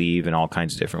get it to leave in all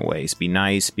kinds of different ways. Be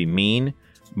nice, be mean,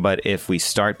 but if we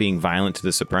start being violent to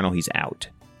the supernal, he's out.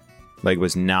 Like,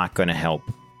 was not going to help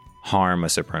harm a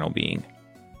supernal being.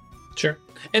 Sure.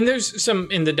 And there's some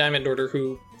in the Diamond Order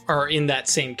who are in that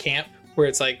same camp, where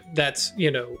it's like, that's,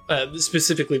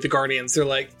 specifically the Guardians. They're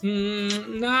like,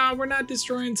 nah, we're not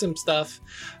destroying some stuff.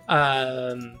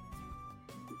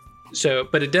 So,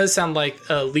 but it does sound like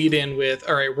a lead in with,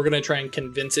 all right, we're going to try and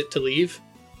convince it to leave.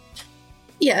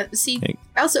 Yeah, see,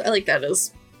 I like that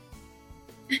as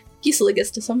Gisela gets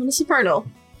to summon a supernal.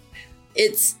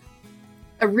 It's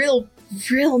a real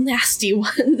nasty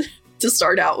one to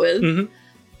start out with. Mm-hmm.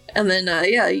 And then,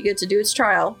 you get to do its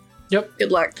trial. Yep.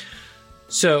 Good luck.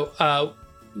 So,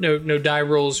 no die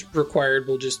rolls required.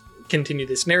 We'll just continue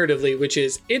this narratively, which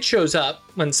is it shows up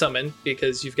when summoned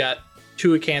because you've got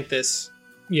two Acanthus,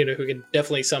 who can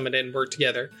definitely summon it and work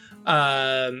together.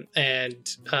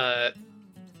 And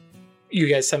you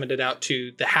guys summoned it out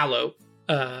to the Hallow,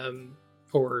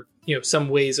 or some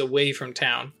ways away from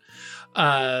town.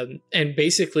 And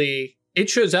basically, it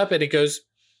shows up and it goes,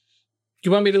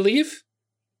 "You want me to leave?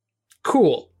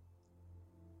 Cool.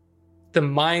 The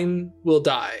mine will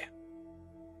die.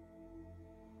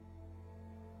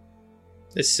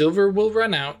 The silver will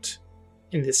run out,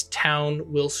 and this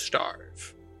town will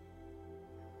starve."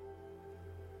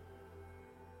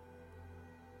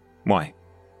 Why?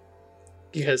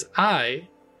 Because I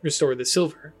restore the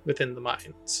silver within the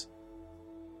mines.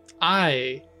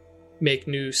 I make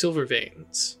new silver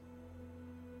veins.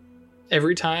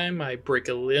 Every time I break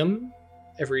a limb,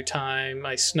 every time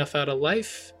I snuff out a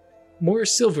life, more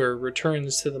silver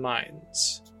returns to the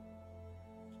mines.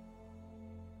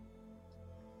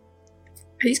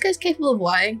 Are these guys capable of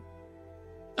lying?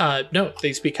 No,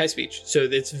 they speak high speech. So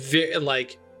it's very,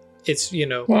 like, it's, you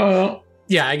know... Well,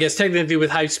 Yeah, I guess technically with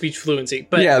high speech fluency.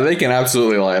 But yeah, they can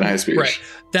absolutely lie in high speech. Right.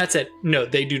 That's it. No,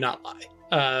 they do not lie.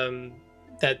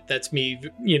 That's me,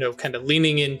 you know, kind of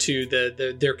leaning into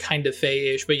they're kind of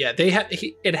Fey-ish. But yeah,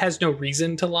 it has no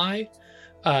reason to lie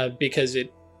because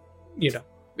it, you know,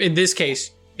 in this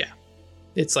case, yeah,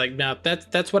 it's like, no,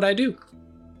 that's what I do.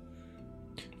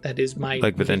 That is my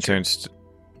But then nature. turns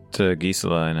to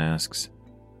Gisela and asks,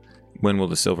 when will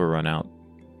the silver run out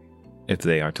if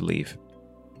they are to leave?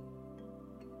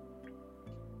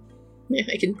 Yeah,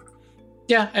 I can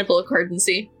Yeah, pull a card and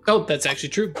see. Oh, that's actually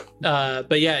true.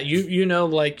 But yeah, you know,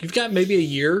 like you've got maybe a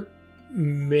year,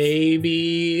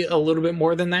 maybe a little bit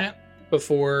more than that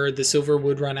before the silver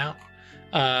would run out.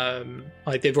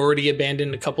 Like they've already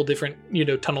abandoned a couple different, you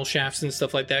know, tunnel shafts and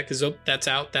stuff like that because that's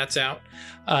out.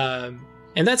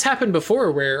 And that's happened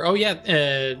before where,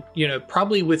 you know,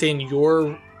 probably within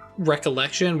your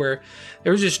recollection where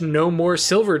there was just no more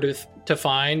silver to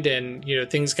find, and you know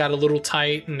things got a little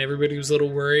tight and everybody was a little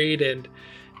worried, and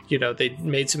you know they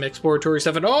made some exploratory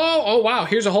stuff and oh wow,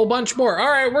 here's a whole bunch more, all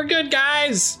right, we're good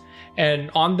guys, and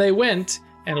on they went,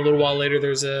 and a little while later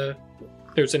there's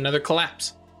another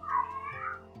collapse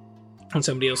and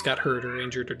somebody else got hurt or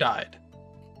injured or died.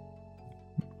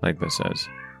 Legba says,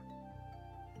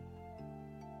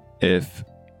 if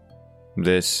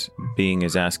this being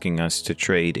is asking us to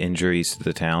trade injuries to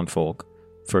the townfolk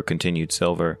for continued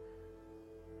silver,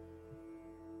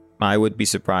 I would be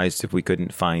surprised if we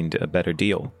couldn't find a better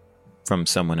deal from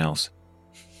someone else.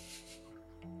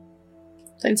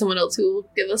 Find someone else who will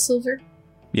give us silver?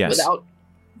 Yes. Without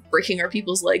breaking our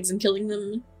people's legs and killing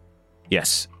them?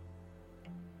 Yes.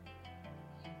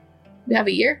 We have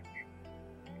a year?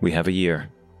 We have a year.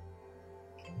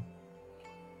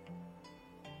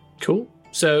 Cool.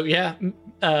 So yeah,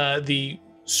 the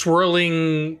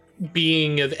swirling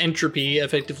being of entropy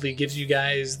effectively gives you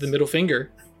guys the middle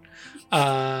finger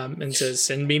and says,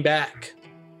 send me back.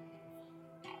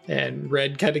 And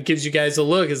Red kind of gives you guys a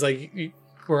look. It's like,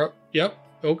 we're up. Yep.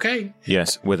 Okay.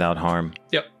 Yes, without harm.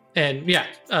 Yep. And yeah,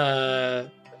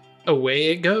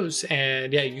 away it goes.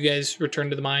 And yeah, you guys return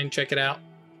to the mine, check it out.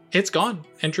 It's gone.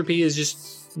 Entropy is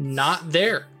just not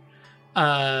there.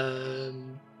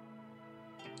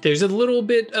 There's a little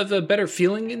bit of a better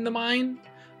feeling in the mine.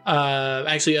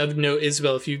 Actually, of note,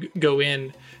 Isabel, if you go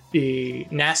in, the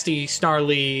nasty,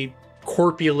 snarly,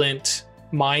 corpulent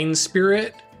mine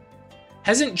spirit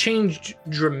hasn't changed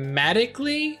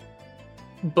dramatically,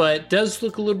 but does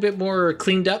look a little bit more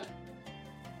cleaned up.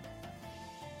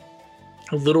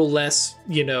 A little less,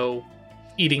 you know,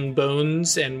 eating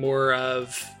bones and more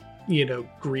of, you know,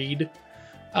 greed.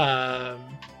 Little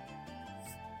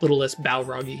less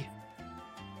Balroggy.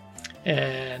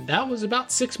 And that was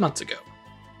about 6 months ago.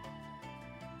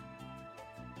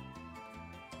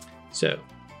 So,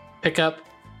 pick up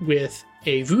with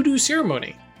a voodoo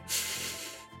ceremony.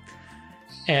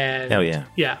 And Hell yeah.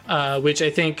 yeah, which I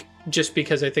think, just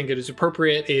because I think it is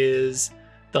appropriate, is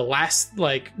the last,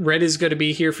 like, Red is going to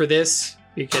be here for this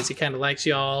because he kind of likes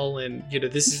y'all, and you know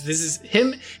this is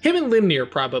him and Limnir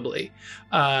probably.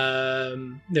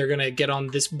 They're gonna get on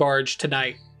this barge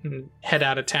tonight and head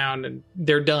out of town, and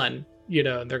they're done. You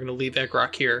know, they're gonna leave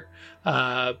Ekrock here.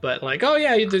 But like, oh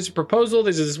yeah, there's a proposal.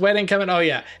 There's this wedding coming. Oh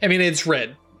yeah, I mean it's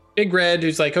Red, Big Red,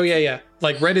 who's like, oh yeah.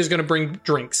 Like Red is gonna bring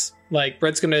drinks. Like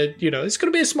Red's gonna, you know, it's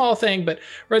gonna be a small thing, but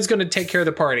Red's gonna take care of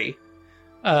the party,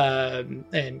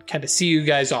 and kind of see you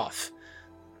guys off.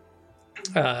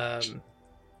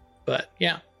 But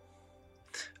yeah.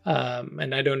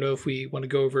 And I don't know if we want to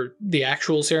go over the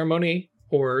actual ceremony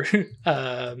or,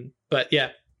 but yeah,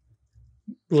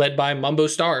 led by Mumbo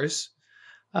Stars.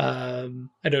 I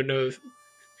don't know if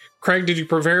Craig, did you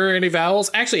prepare any vowels?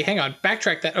 Actually, hang on,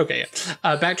 backtrack that. Okay,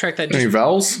 yeah. Backtrack that. Any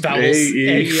vowels? Vowels.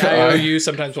 A-E-I-O-U,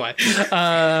 sometimes Y.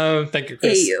 Thank you,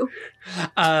 Chris.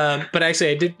 AU. But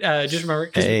actually, I did just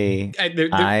remember.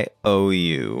 A-I-O-U.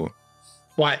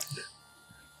 Why?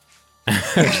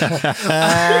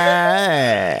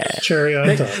 Cherry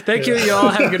on top. Thank you. You all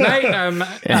have a good night.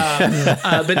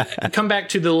 But come back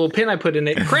to the little pin I put in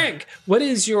it. Craig, what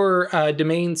is your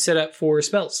domain set up for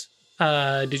spells?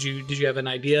 Did you have an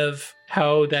idea of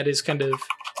how that is kind of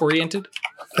oriented?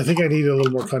 I think I need a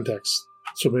little more context.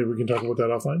 So maybe we can talk about that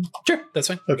offline. Sure, that's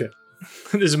fine. Okay.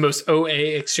 This is the most OA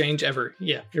exchange ever.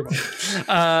 Yeah, you're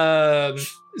welcome.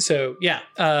 So yeah,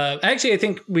 actually, I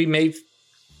think we may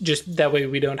just that way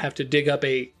we don't have to dig up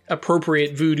a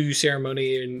appropriate voodoo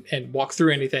ceremony and walk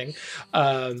through anything.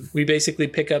 We basically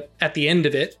pick up at the end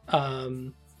of it,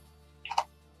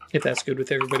 if that's good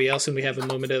with everybody else, and we have a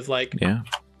moment of like, Yeah.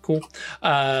 cool.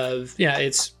 Yeah,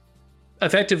 it's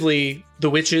effectively the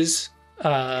witches,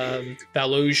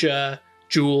 Valosia,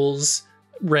 Jules,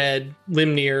 Red,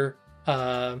 Limnir,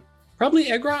 probably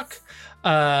Egrock.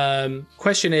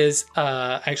 Question is,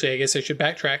 actually, I guess I should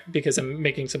backtrack because I'm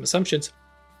making some assumptions.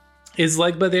 Is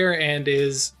Legba there and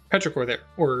is Petrichor there?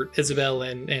 Or Isabel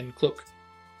and Cloak?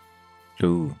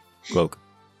 Ooh, Cloak.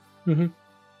 Mm-hmm.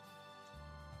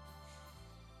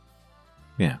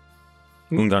 Yeah.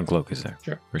 Ungon Cloak is there.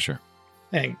 Sure. For sure.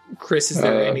 And Chris, is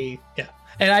there any... Yeah.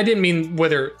 And I didn't mean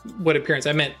what appearance.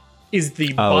 I meant, is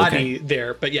the body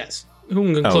there? But yes.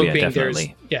 Ungon Cloak being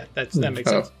definitely. there. Yeah, that makes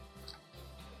sense.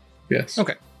 Yes.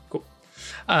 Okay, cool.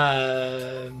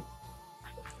 All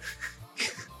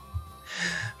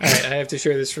right, I have to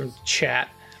share this from chat.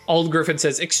 Ald Griffin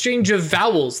says, exchange of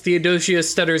vowels. Theodosia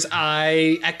stutters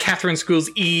I. At Catherine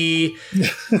School's E.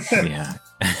 Yeah.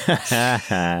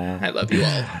 I love you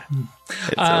all.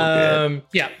 It's so good.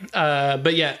 Yeah.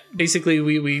 But yeah, basically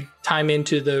we time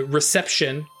into the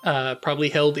reception, probably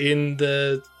held in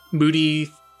the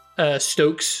Moody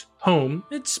Stokes home.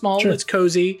 It's small, Sure. it's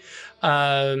cozy.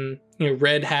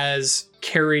 Red has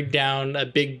carried down a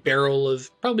big barrel of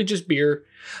probably just beer,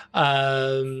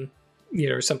 or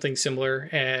something similar.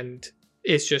 And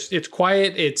it's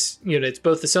quiet. It's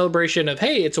both the celebration of,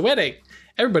 hey, it's a wedding.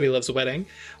 Everybody loves a wedding.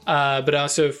 But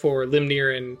also for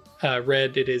Limnir and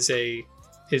Red, it is the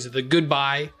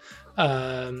goodbye,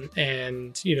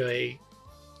 and a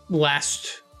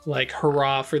last like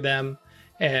hurrah for them.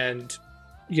 And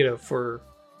for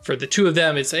the two of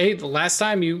them, it's, hey, the last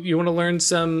time you want to learn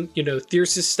some,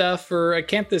 Thyrsis stuff or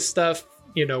Acanthus stuff,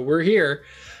 we're here.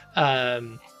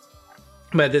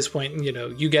 But at this point,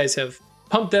 you guys have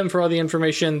pumped them for all the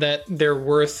information that they're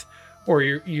worth, or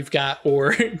you've got,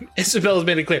 or Isabella's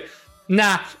made it clear,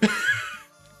 nah.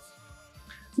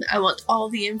 I want all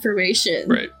the information.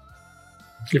 Right.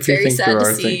 If you Very think sad there to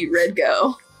are see Red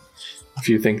go. if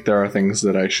you think there are things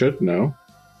that I should know,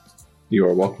 you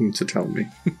are welcome to tell me.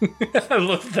 I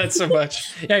love that so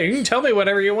much. Yeah, you can tell me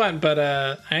whatever you want, but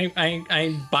I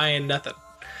ain't buying nothing.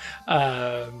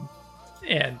 But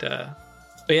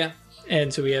yeah,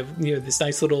 and so we have this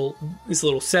nice little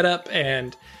setup,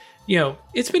 and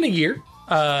it's been a year,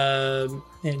 and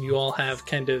you all have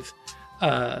kind of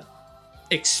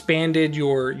expanded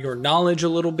your knowledge a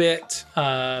little bit,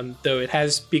 though it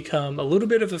has become a little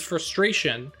bit of a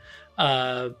frustration,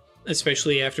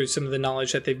 especially after some of the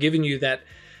knowledge that they've given you, that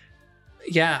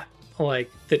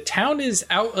like the town is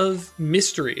out of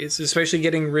mysteries, especially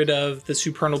getting rid of the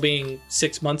supernal being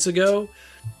 6 months ago.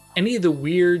 Any of the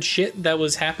weird shit that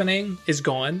was happening is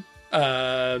gone.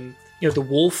 The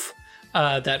wolf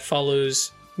that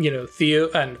follows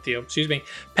Petrichor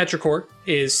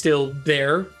is still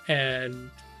there, and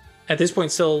at this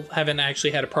point still haven't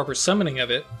actually had a proper summoning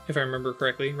of it, if I remember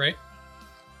correctly, right?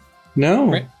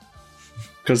 No. Right.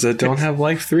 Because I don't have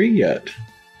Life 3 yet.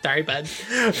 Sorry, bud.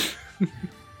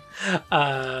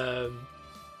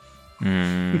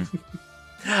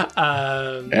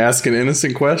 Asking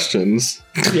innocent questions.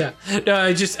 Yeah. No, I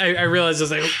realized I was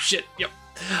like, oh shit. Yep.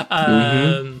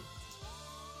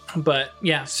 But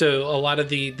yeah, so a lot of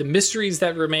the mysteries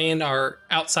that remain are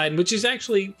outside, which is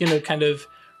actually, kind of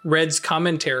Red's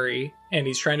commentary, and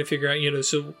he's trying to figure out,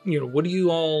 what are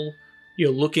you all,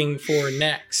 looking for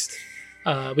next?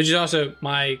 Which is also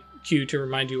my cue to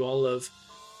remind you all of,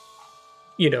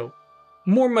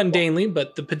 more mundanely,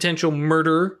 but the potential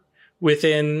murder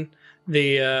within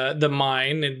the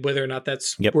mine, and whether or not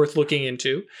that's worth looking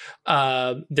into.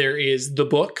 There is the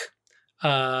book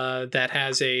that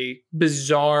has a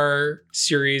bizarre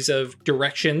series of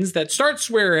directions that starts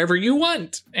wherever you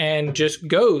want and just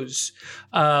goes,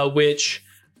 which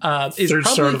is third probably,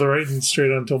 star to the right and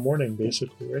straight on until morning,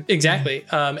 basically, right? Exactly.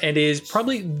 And is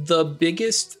probably the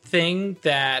biggest thing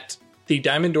that the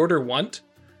Diamond Order want.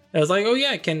 I was like, oh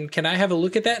yeah, can I have a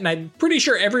look at that? And I'm pretty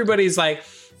sure everybody's like,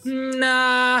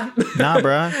 nah. Nah,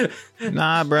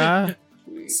 bruh.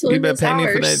 So You better it's pay me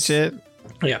for ours. that shit.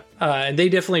 Yeah. And they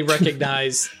definitely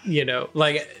recognize,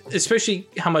 like, especially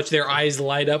how much their eyes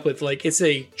light up with, like, it's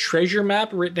a treasure map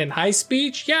written in high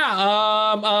speech.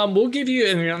 Yeah, we'll give you.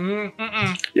 And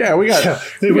Yeah, we got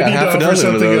half a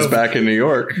dozen of those back in New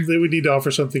York. They would need to offer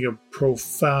something of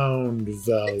profound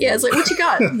value. Yeah, it's like, what you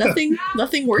got? Nothing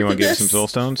worth You want of to give us this. some soul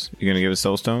stones? You going to give us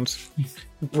soul stones?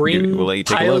 bring We'll let you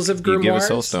take a piles look. of You give us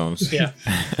soul grimoires. stones. Yeah.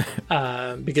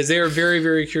 Because they are very,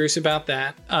 very curious about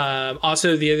that.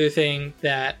 Also, the other thing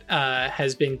that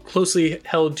has been closely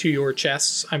held to your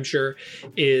chests, I'm sure,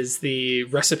 is the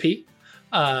recipe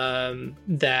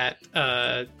that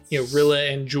Rilla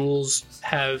and Jules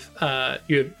have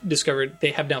discovered.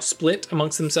 They have now split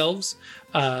amongst themselves.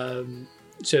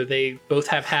 So they both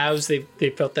have halves. They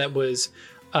felt that was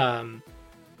not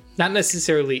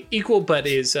necessarily equal, but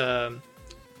is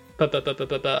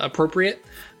appropriate.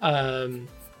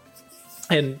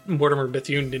 And Mortimer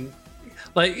Bethune didn't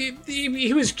like.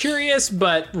 He was curious,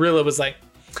 but Rilla was like,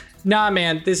 "Nah,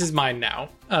 man, this is mine now."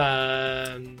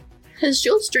 Has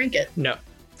Jules drink it? No.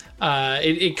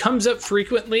 It comes up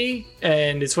frequently,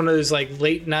 and it's one of those like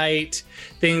late night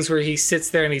things where he sits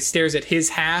there and he stares at his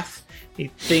half. He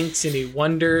thinks and he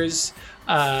wonders,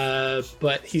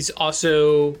 but he's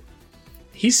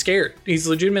scared. He's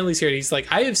legitimately scared. He's like,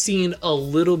 I have seen a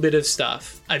little bit of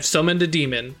stuff. I've summoned a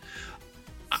demon.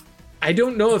 I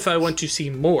don't know if I want to see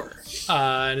more.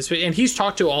 And he's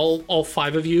talked to all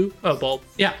five of you.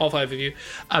 All five of you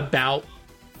about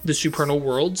the supernal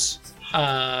worlds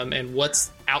and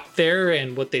what's out there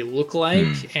and what they look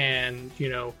like and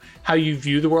how you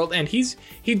view the world. And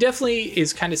he definitely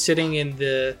is kind of sitting in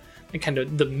the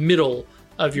middle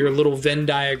of your little Venn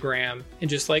diagram and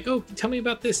just like, oh, tell me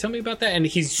about this, tell me about that. And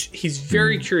he's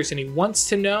very curious and he wants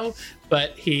to know,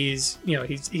 but he's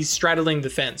straddling the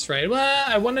fence, right? Well,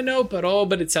 I want to know,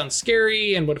 but it sounds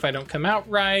scary. And what if I don't come out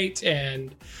right?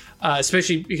 And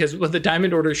especially because when the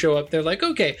Diamond Order show up, they're like,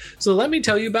 okay, so let me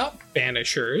tell you about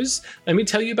Banishers. Let me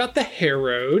tell you about the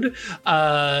Harrowed.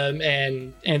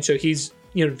 And so he's,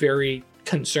 very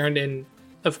concerned. And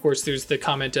of course, there's the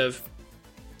comment of,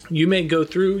 you may go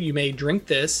through, you may drink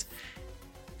this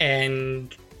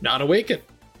and not awaken.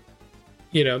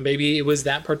 Maybe it was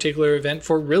that particular event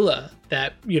for Rilla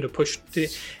that, pushed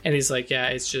it. And he's like, yeah,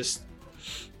 it's just,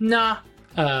 nah.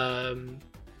 Not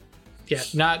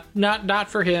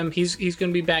for him. He's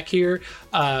going to be back here.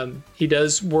 He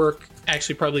does work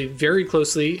actually probably very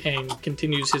closely and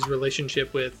continues his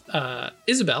relationship with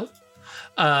Isabel.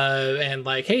 And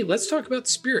like, hey, let's talk about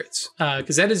spirits.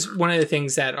 Because that is one of the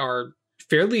things that are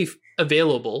fairly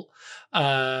available.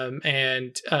 But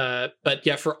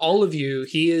yeah, for all of you,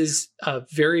 he is a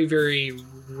very, very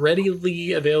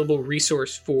readily available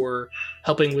resource for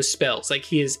helping with spells. Like,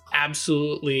 he is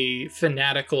absolutely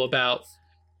fanatical about,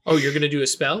 oh, you're going to do a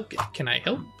spell? Can I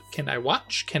help? Can I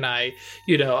watch? Can I,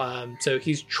 so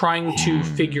he's trying to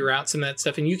figure out some of that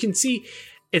stuff. And you can see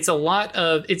it's a lot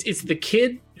of, it's the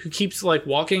kid who keeps like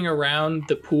walking around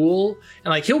the pool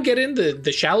and like he'll get in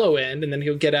the shallow end and then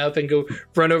he'll get up and go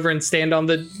run over and stand on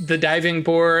the diving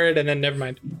board and then never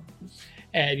mind.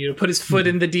 And, put his foot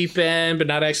in the deep end, but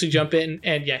not actually jump in.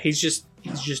 And yeah, he's just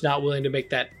not willing to make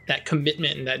that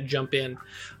commitment and that jump in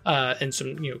and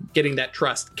some, getting that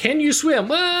trust. Can you swim?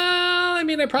 Well, I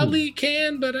mean, I probably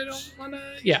can, but I don't want to.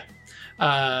 Yeah.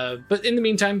 But in the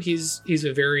meantime, he's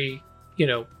a very,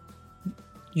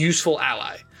 useful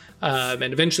ally.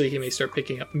 And eventually he may start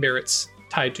picking up merits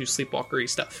tied to sleepwalkery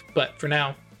stuff. But for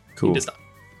now, cool. He does not.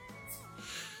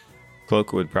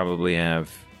 Cloak would probably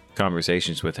have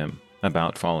conversations with him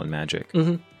about fallen magic,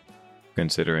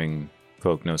 considering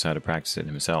Cloak knows how to practice it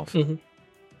himself.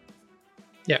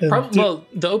 Yeah, well,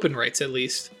 the open rights at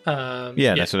least.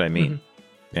 That's what I mean.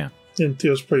 Yeah. And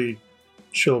Theo's pretty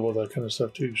chill about that kind of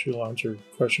stuff too. She'll answer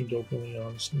questions openly,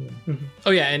 honestly.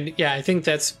 Oh yeah, and yeah, I think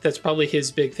that's probably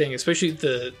his big thing, especially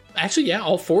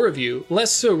all four of you.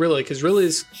 Less so Rilla, because Rilla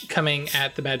is coming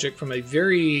at the magic from a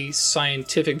very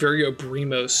scientific, very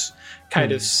Obrimos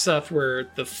kind of stuff, where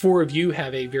the four of you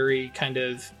have a very kind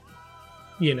of,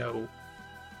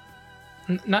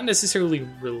 not necessarily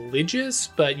religious,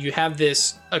 but you have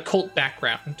this occult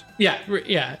background. Yeah.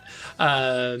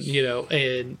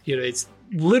 It's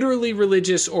literally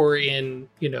religious or in,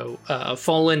 a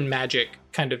fallen magic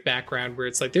kind of background where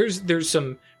it's like there's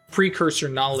some precursor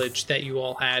knowledge that you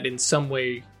all had in some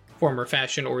way, form, or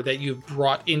fashion, or that you've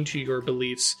brought into your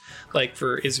beliefs, like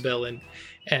for Isabel and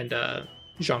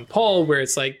Jean-Paul, where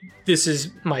it's like, this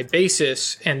is my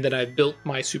basis and that I've built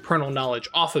my supernal knowledge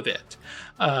off of it.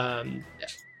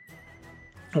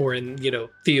 Or in,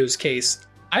 Theo's case,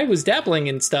 I was dabbling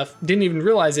in stuff, didn't even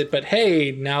realize it, but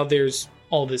hey, now there's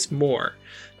all this more,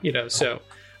 so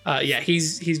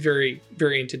He's very,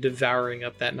 very into devouring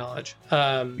up that knowledge.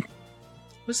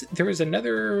 There was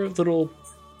another little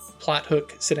plot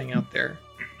hook sitting out there.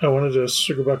 I wanted to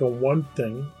circle back on one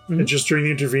thing. Mhm. And just during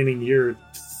the intervening year,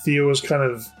 Theo has kind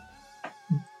of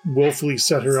willfully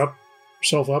set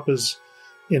herself up as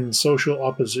in social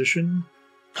opposition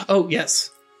Oh, yes.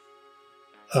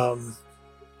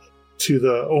 to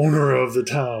the owner of the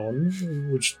town,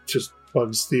 which just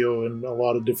bugs Theo in a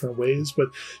lot of different ways. But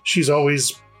she's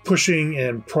always pushing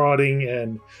and prodding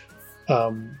and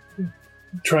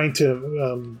trying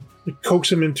to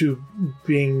coax him into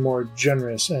being more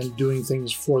generous and doing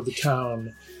things for the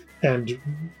town and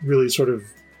really sort of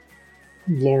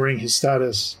lowering his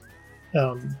status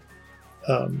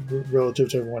relative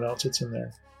to everyone else that's in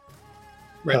there.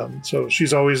 Right. So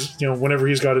she's always, whenever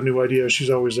he's got a new idea, she's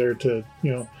always there to,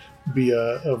 be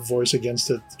a voice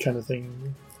against it kind of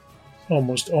thing.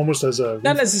 Almost as a...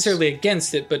 Not necessarily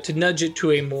against it, but to nudge it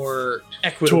to a more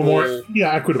equitable...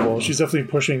 equitable. She's definitely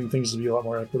pushing things to be a lot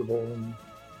more equitable. And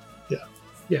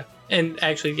Yeah. And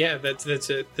actually, that's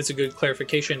a good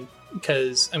clarification,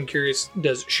 because I'm curious,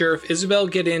 does Sheriff Isabel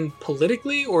get in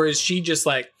politically, or is she just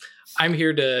like, I'm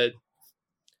here to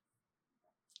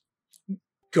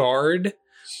guard,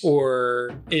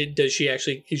 or is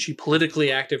she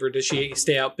politically active, or does she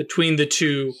stay out between the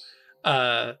two,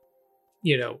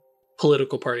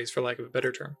 political parties, for lack of a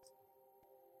better term?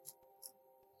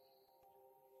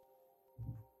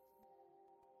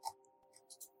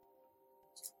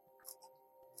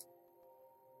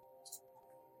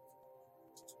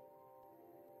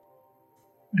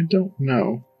 I don't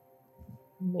know.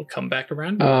 We'll come back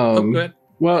around. Go ahead.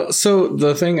 Well, so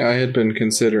the thing I had been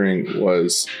considering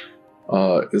was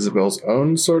Isabel's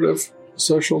own sort of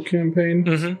social campaign,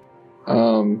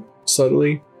 Mm-hmm.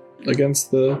 subtly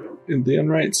against the Indian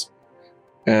rights,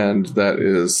 and that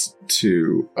is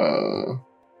to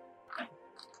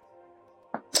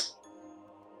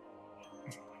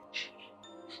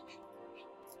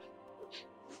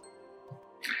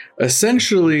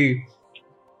essentially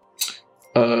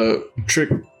trick.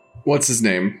 What's his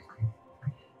name?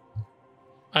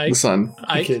 Ike. The son.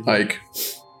 Ike. Ike.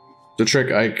 To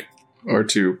trick Ike, or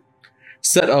to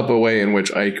set up a way in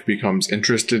which Ike becomes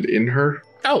interested in her.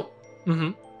 Oh.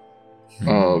 Mm-hmm.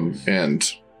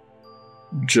 And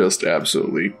just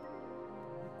absolutely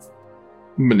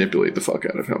manipulate the fuck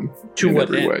out of him To in what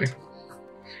every end?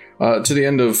 way. To the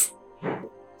end of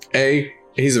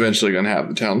he's eventually going to have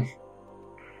the town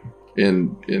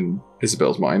in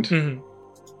Isabel's mind. Mm-hmm.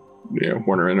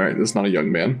 Warner Enright is not a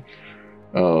young man.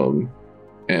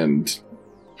 And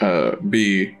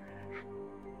B,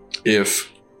 it's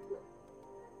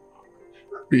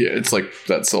like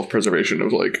that self-preservation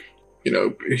of like,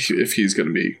 if he's going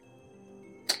to be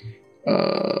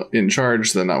in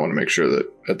charge, then I want to make sure that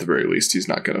at the very least he's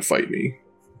not going to fight me.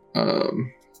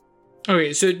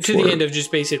 Okay, so to the end of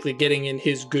just basically getting in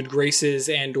his good graces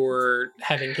and or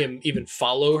having him even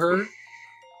follow her,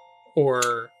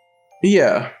 or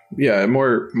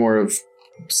more of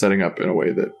setting up in a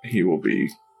way that he will be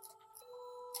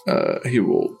he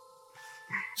will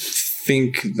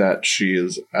think that she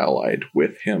is allied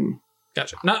with him.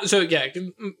 Gotcha.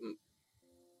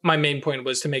 My main point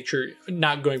was to make sure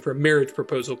not going for a marriage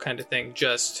proposal kind of thing,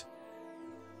 just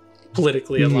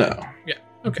politically aligned. No. Yeah.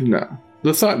 Okay. No.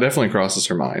 The thought definitely crosses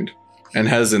her mind, and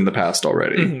has in the past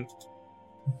already.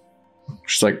 Mm-hmm.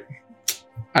 She's like,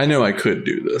 I know I could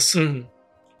do this. Mm-hmm.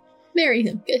 Marry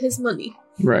him, get his money.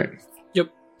 Right.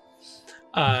 Yep.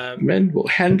 Men will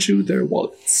hand you their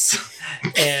wallets.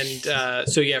 And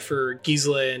for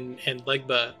Gisela and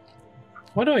Legba,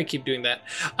 why do I keep doing that?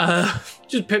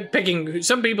 Just picking.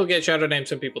 Some people get shadow names,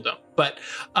 some people don't. But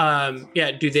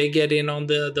do they get in on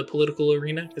the political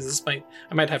arena? Because I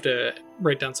might have to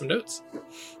write down some notes.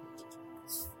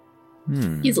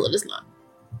 Gisela does not.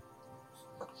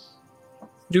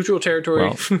 Neutral territory.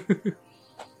 Well,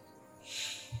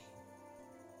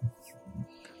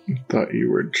 Thought you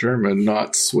were German,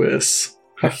 not Swiss.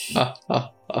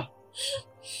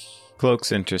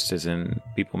 Cloak's interest is in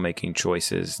people making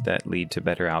choices that lead to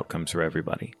better outcomes for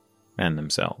everybody and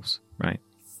themselves, right?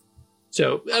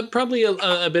 So probably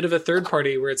a bit of a third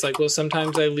party where it's like, well,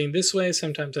 sometimes I lean this way,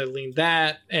 sometimes I lean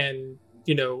that, and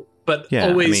but Yeah,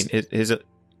 always. I mean,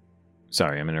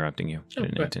 sorry, I'm interrupting you. I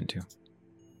didn't go ahead. intend to. I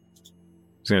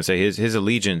was going to say his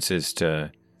allegiance is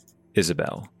to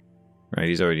Isabel, right?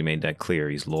 He's already made that clear.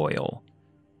 He's loyal,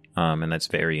 and that's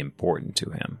very important to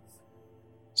him.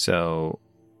 So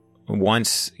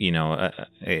once,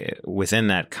 within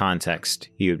that context,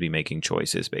 he would be making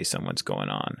choices based on what's going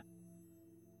on.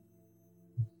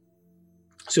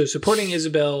 So supporting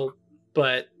Isabel,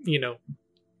 but,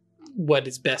 what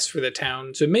is best for the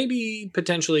town. So maybe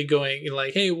potentially going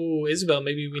like, hey, well, Isabel,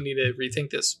 maybe we need to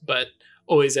rethink this, but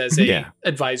always as a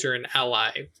advisor and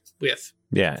ally with.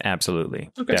 Yeah, absolutely.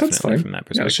 Okay, definitely that's fine. from that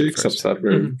perspective. Yeah, she accepts that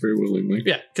very, very willingly.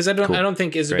 Yeah, because I don't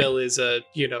think Isabel is a,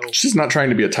 She's not trying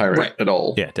to be a tyrant at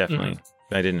all. Yeah, definitely.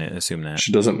 I didn't assume that.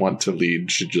 She doesn't want to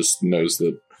lead. She just knows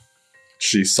that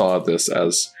she saw this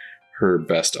as her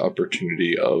best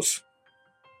opportunity of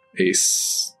a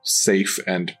safe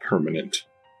and permanent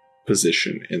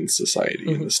position in society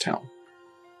in this town.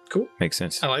 Cool. Makes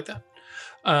sense. I like that.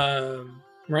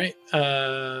 Right.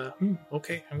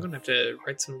 Okay. I'm going to have to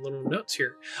write some little notes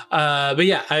here. But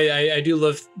yeah, I do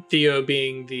love Theo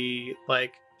being the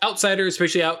outsider,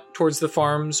 especially out towards the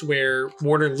farms where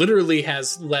Warner literally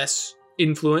has less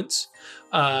influence.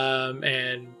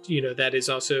 And that is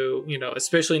also,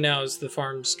 especially now as the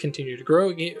farms continue to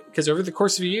grow, because over the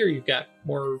course of a year, you've got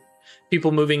more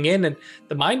people moving in, and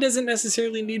the mine doesn't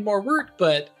necessarily need more work,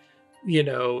 but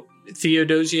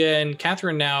Theodosia and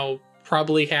Catherine now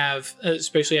probably have,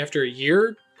 especially after a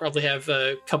year, probably have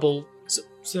a couple,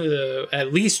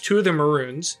 at least 2 of the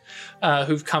Maroons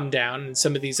who've come down, and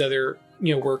some of these other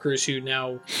workers who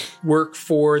now work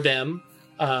for them,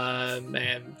 and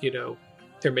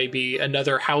there may be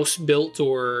another house built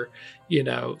or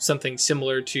something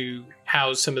similar to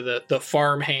house some of the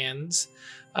farm hands.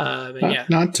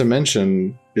 Not to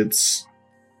mention, it's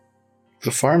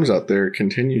the farms out there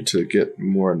continue to get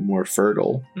more and more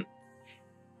fertile.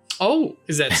 Oh,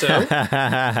 is that so?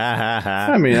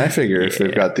 I mean, I figure if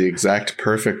they've got the exact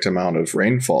perfect amount of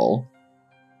rainfall,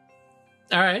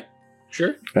 all right,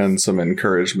 sure, and some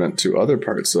encouragement to other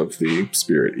parts of the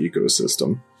spirit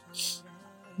ecosystem,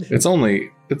 it's only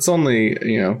it's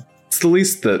the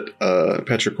least that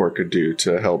Petrichor could do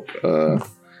to help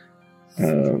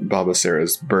Baba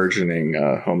Sarah's burgeoning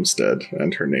homestead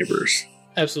and her neighbors.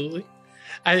 Absolutely.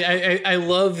 I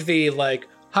love the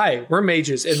hi, we're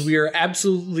mages and we are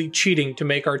absolutely cheating to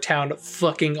make our town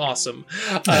fucking awesome.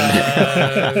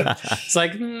 It's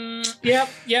yep.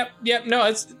 No,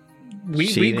 it's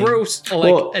we grow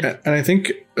and I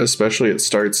think especially it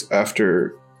starts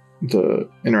after the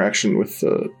interaction with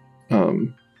the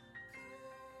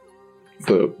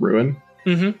ruin.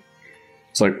 Mm-hmm.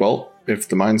 It's if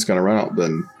the mine's going to run out,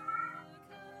 then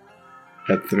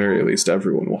at the very least,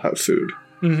 everyone will have food.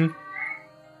 Mm-hmm.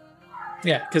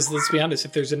 Yeah, because let's be honest,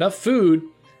 if there's enough food,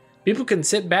 people can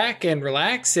sit back and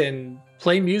relax and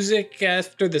play music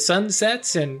after the sun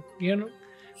sets, and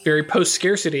very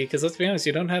post-scarcity, because let's be honest,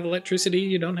 you don't have electricity,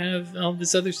 you don't have all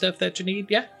this other stuff that you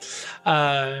need. Yeah.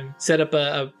 Set up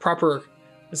a proper,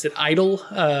 idol?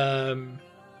 What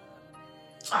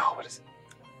is it?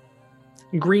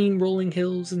 Green rolling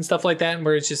hills and stuff like that,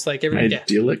 where it's just everything.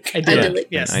 Idyllic. Idyllic.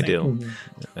 Yes. Ideal.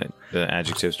 Mm-hmm. The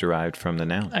adjective's derived from the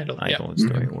noun. Idle is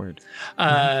the right word.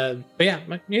 But yeah.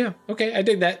 Okay, I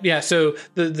dig that. Yeah. So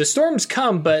the storms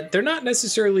come, but they're not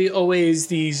necessarily always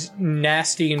these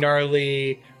nasty,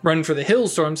 gnarly run for the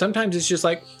hills storms. Sometimes it's just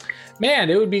man,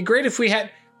 it would be great if we had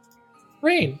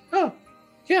rain. Oh,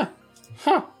 yeah.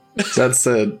 Huh. That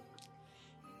said,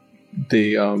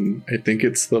 I think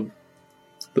it's the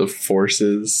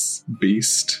Forces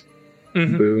Beast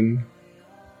boon.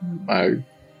 I'm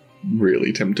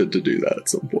really tempted to do that at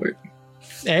some point.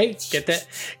 Hey, get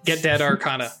that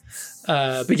Arcana.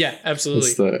 But yeah, absolutely.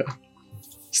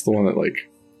 It's the one that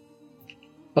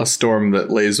a storm that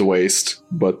lays waste,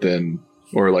 but then,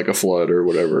 or a flood or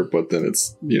whatever, but then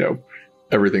it's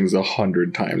everything's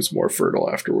 100 times more fertile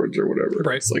afterwards or whatever.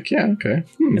 Right. It's okay.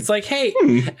 It's hey,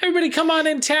 everybody come on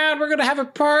in town. We're going to have a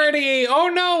party. Oh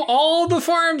no, all the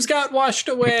farms got washed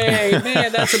away.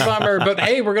 Man, that's a bummer. But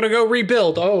hey, we're going to go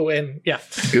rebuild. Oh, and yeah.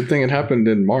 Good thing it happened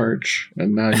in March,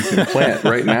 and now you can plant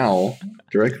right now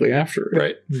directly after it.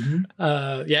 Right.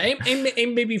 Mm-hmm.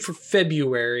 Aim maybe for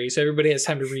February so everybody has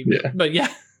time to rebuild. Yeah. But yeah.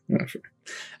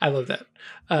 I love that.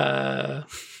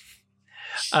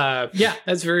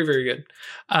 That's very, very good.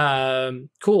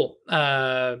 Cool.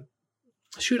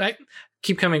 Shoot, I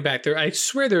keep coming back there. I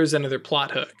swear there was another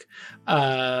plot hook.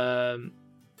 There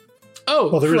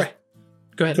is.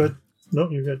 Go ahead. No,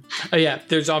 you're good.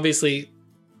 There's obviously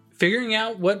figuring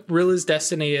out what Rilla's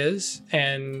destiny is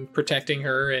and protecting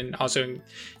her, and also,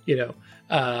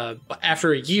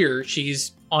 after a year,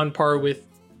 she's on par with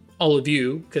all of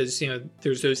you, because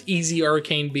there's those easy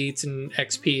arcane beats and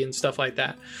XP and stuff like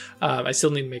that. I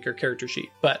still need to make her character sheet,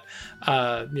 but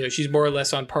she's more or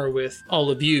less on par with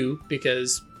all of you,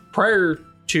 because prior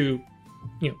to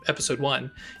episode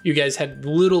 1, you guys had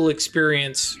little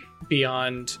experience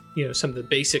beyond some of the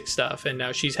basic stuff, and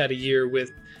now she's had a year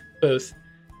with both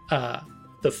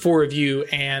the four of you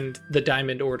and the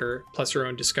Diamond Order, plus her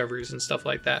own discoveries and stuff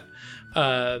like that.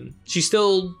 She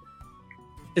still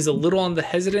is a little on the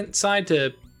hesitant side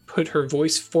to put her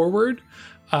voice forward.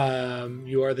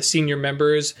 You are the senior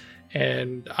members,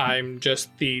 and I'm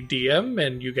just the DM,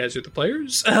 and you guys are the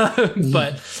players.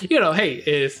 But, hey,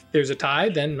 if there's a tie,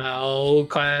 then I'll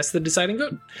cast the deciding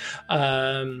vote.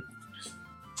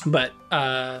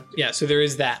 So there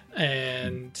is that.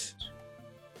 And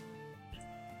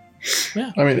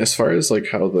yeah. I mean, as far as like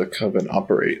how the coven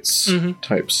operates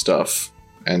type stuff,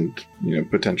 and,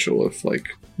 potential of like,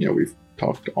 we've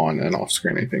talked on and off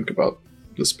screen, I think, about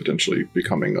this potentially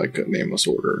becoming like a nameless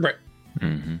order. Right.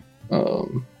 Mm-hmm.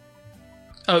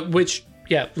 Which,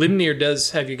 Limnir does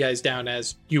have you guys down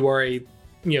as you are a,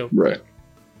 right,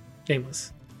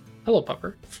 nameless. Hello,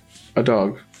 Pupper. A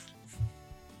dog.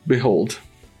 Behold.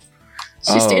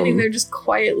 She's standing there just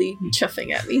quietly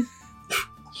chuffing at me.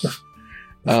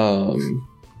 Hi.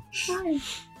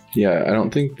 Yeah, I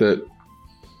don't think that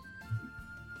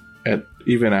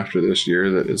even after this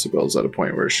year that Isabel's at a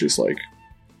point where she's like,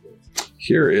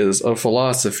 here is a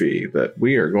philosophy that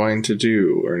we are going to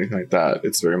do, or anything like that.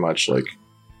 It's very much like,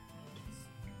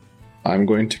 I'm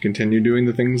going to continue doing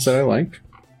the things that I like.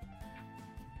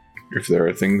 If there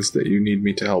are things that you need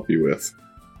me to help you with,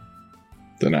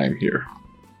 then I'm here.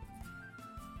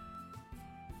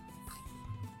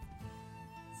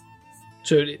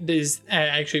 So it is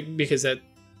actually, because that's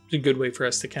a good way for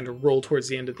us to kind of roll towards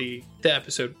the end of the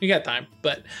episode. You got time,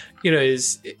 but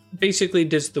is basically,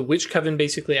 does the Witch Coven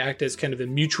basically act as kind of a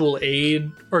mutual aid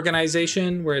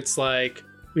organization where it's like,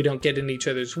 we don't get in each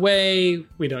other's way,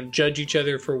 we don't judge each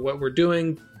other for what we're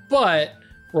doing, but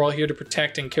we're all here to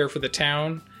protect and care for the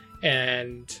town,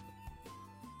 and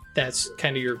that's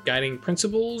kind of your guiding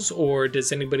principles? Or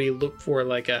does anybody look for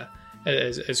like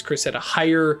as Chris said, a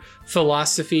higher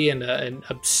philosophy and an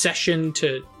obsession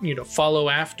to, follow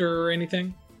after or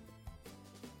anything?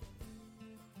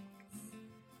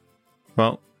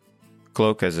 Well,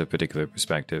 Cloak has a particular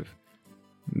perspective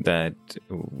that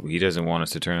he doesn't want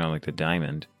us to turn out like the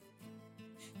Diamond,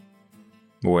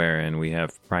 wherein we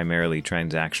have primarily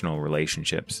transactional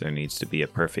relationships. There needs to be a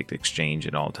perfect exchange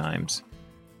at all times.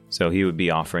 So he would be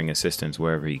offering assistance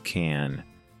wherever he can,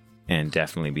 and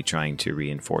definitely be trying to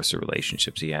reinforce the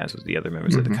relationships he has with the other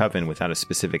members of the Coven without a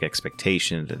specific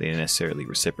expectation that they necessarily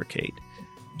reciprocate.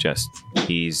 Just,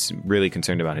 he's really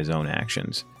concerned about his own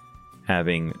actions.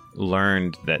 Having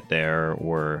learned that there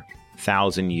were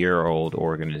 1,000-year-old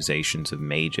organizations of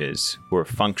mages who are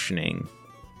functioning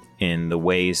in the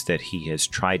ways that he has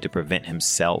tried to prevent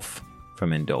himself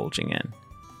from indulging in.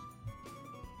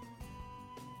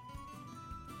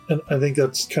 And I think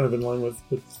that's kind of in line with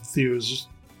what Theo is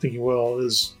thinking,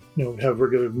 have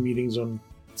regular meetings on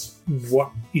what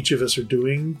each of us are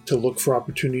doing to look for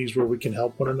opportunities where we can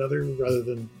help one another, rather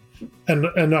than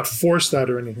and not force that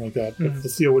or anything like that.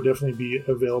 But Theo would definitely be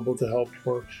available to help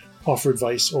or offer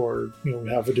advice, or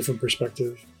have a different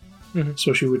perspective.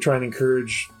 So she would try and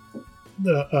encourage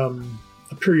a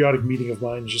periodic meeting of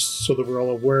minds, just so that we're all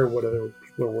aware of what other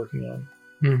people are working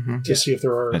on, to see if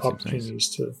there are opportunities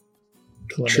to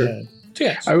lend a hand.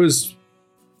 I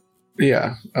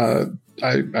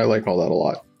like all that a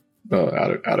lot.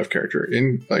 Out of character.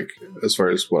 In like, as far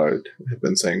as what I have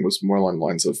been saying was more along the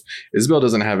lines of, Isabel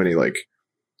doesn't have any like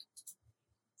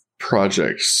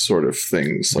project sort of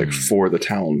things like for the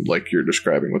town, like you're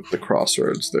describing with the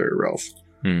crossroads there, Ralph.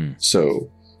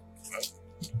 So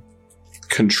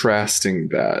contrasting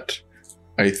that,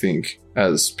 I think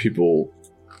as people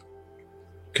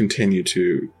continue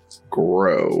to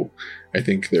grow, I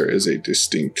think there is a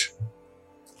distinct,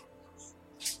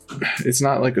 it's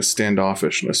not like a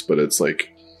standoffishness, but it's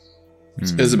like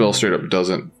Isabel straight up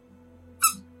doesn't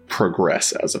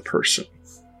progress as a person.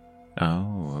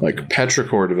 Oh, okay. Like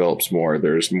Petrichor develops more,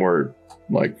 there's more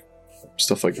like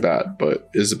stuff like that, but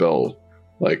Isabel,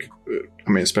 like, I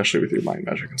mean, especially with your mind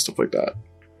magic and stuff like that,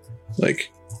 like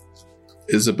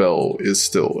Isabel is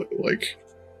still like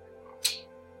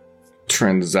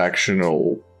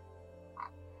transactional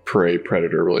prey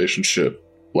predator relationship,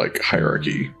 like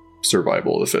hierarchy,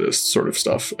 survival of the fittest sort of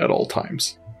stuff at all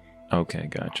times. Okay,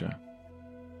 gotcha.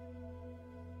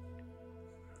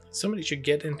 Somebody should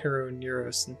get in her own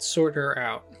Neuros and sort her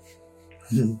out.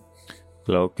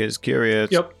 Cloak is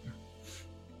curious. Yep.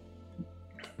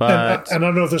 But and I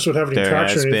don't know if this would have any there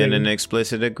traction has or anything. been an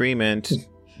explicit agreement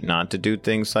not to do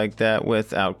things like that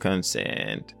without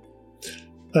consent.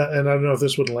 And I don't know if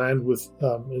this would land with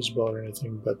Isabel or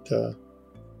anything, but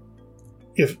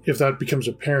if that becomes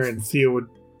apparent, Theo would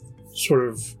sort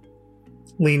of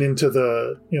lean into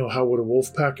the, how would a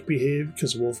wolf pack behave?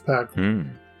 Because a wolf pack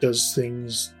does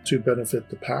things to benefit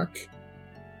the pack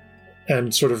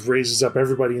and sort of raises up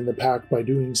everybody in the pack by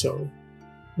doing so.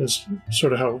 That's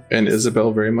sort of how... And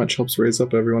Isabel very much helps raise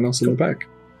up everyone else in the pack.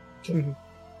 Mm-hmm.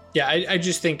 Yeah, I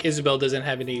just think Isabel doesn't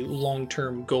have any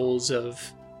long-term goals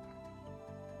of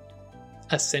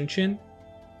ascension.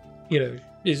 You know,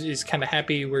 is kind of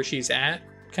happy where she's at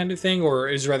kind of thing, or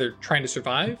is rather trying to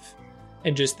survive.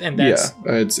 And that's...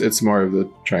 Yeah, it's more of the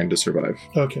trying to survive.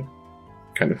 Okay.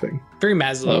 Kind of thing. Very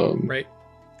Maslow, right?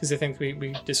 Because I think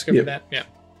we discovered that. Yeah.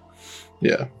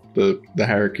 Yeah. The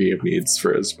hierarchy of needs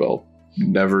for Isabel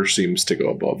never seems to go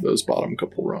above those bottom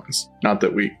couple rungs. Not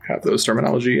that we have those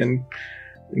terminology in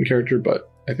character, but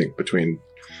I think between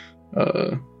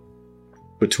the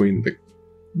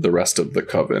rest of the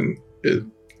coven, it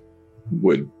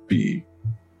would be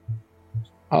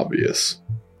obvious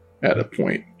at a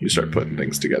point. You start putting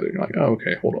things together and you're like, oh,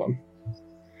 okay, hold on.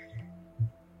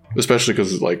 Especially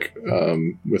because like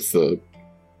with the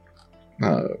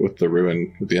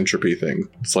ruin, with the entropy thing,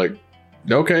 it's like,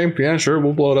 okay, yeah, sure,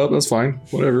 we'll blow it up, that's fine,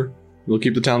 whatever, we'll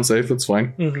keep the town safe, that's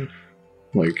fine.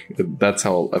 Like, that's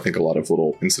how I think a lot of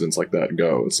little incidents like that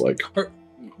go. It's like, or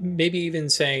maybe even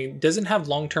saying doesn't have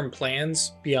long-term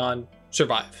plans beyond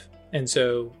survive, and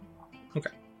so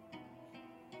okay.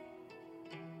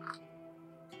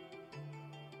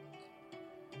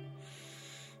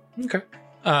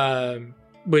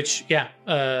 Which, yeah,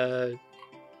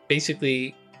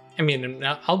 basically, I mean,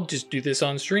 I'll just do this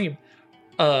on stream.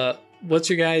 What's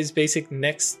your guys' basic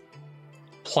next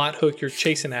plot hook you're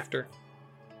chasing after?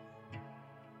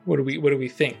 What do we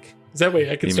think? Is that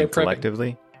way I can start prepping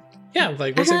collectively? Yeah,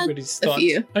 like what's everybody's thoughts?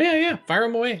 Few. Oh yeah, fire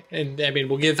them away, and I mean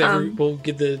we'll give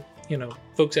the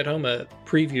folks at home a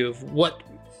preview of what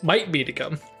might be to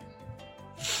come.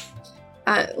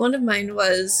 One of mine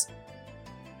was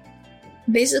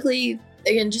basically,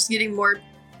 again, just getting more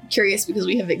curious because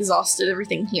we have exhausted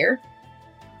everything here.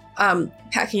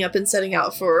 Packing up and setting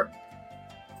out for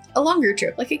a longer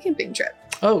trip, like a camping trip.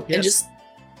 Oh, yes. And just,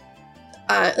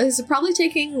 so probably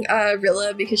taking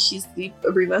Rilla because she's the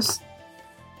Abrimos.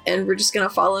 And we're just going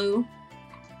to follow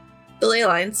the ley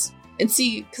lines and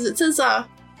see, because it says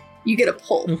you get a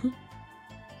pull. Mm-hmm.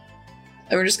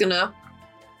 And we're just going to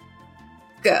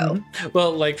go. Mm-hmm.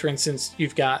 Well, like, for instance,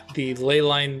 you've got the ley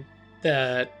line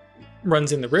that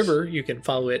runs in the river. You can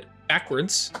follow it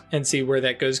backwards and see where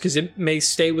that goes, because it may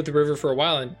stay with the river for a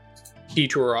while and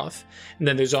detour off. And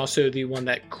then there's also the one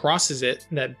that crosses it,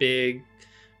 that big,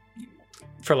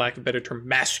 for lack of a better term,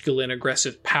 masculine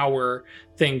aggressive power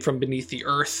thing from beneath the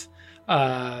earth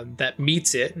that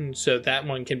meets it. And so that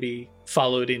one can be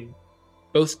followed in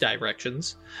both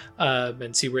directions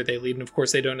and see where they lead. And of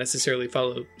course, they don't necessarily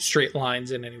follow straight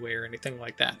lines in any way or anything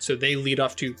like that. So they lead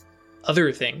off to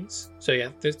other things. So yeah,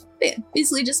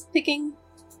 basically just picking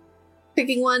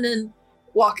one and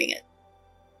walking it.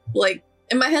 Like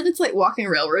in my head, it's like walking a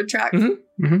railroad track.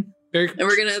 Mm-hmm. Mm-hmm. And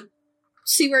we're gonna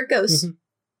see where it goes. Mm-hmm.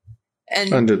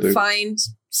 And find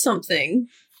something.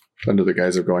 Under the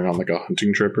guise of going on like a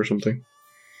hunting trip or something.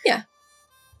 Yeah.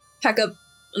 Pack up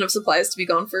enough supplies to be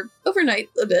gone for overnight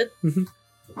a bit. Mm-hmm.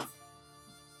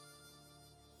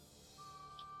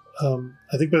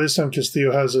 I think by this time, because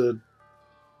Theo has a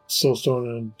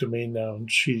soulstone and a domain now, and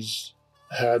she's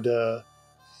had a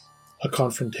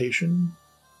confrontation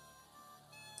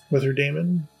with her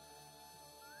daemon.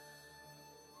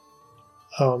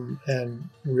 And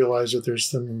realize that there's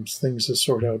some things to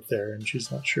sort out there, and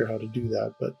she's not sure how to do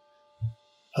that, but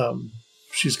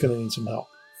she's going to need some help.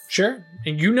 Sure.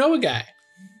 And you know a guy.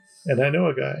 And I know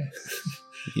a guy.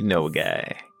 You know a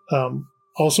guy.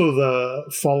 Also,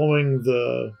 the following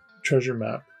the treasure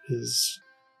map is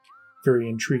very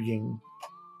intriguing.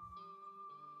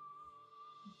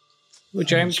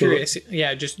 Which I'm curious.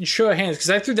 Yeah, just show of hands, because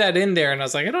I threw that in there and I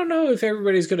was like, I don't know if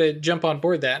everybody's going to jump on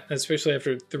board that, especially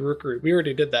after the Rookery. We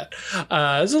already did that.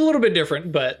 It's a little bit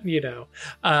different, but,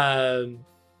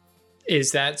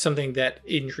 is that something that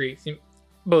intrigues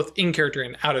both in character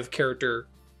and out of character,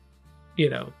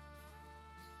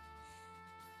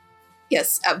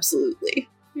 Yes, absolutely.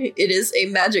 It is a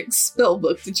magic spell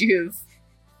book that you have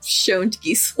shown to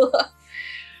Gisela.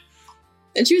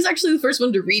 And she was actually the first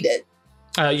one to read it.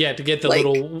 To get the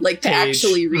little to page.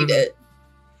 Actually read it.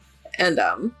 And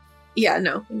we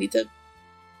need to.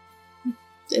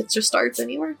 It just starts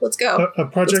anywhere. Let's go. A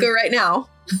project. Let's go right now.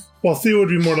 Well, Theo would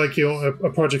be more like a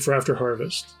project for after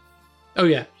harvest. Oh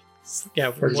yeah,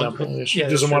 For example, she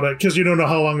doesn't want to, because you don't know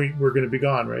how long we're going to be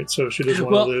gone, right? So she doesn't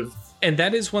want to live. And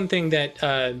that is one thing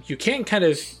that you can kind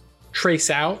of trace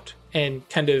out and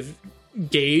kind of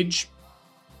gauge,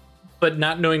 but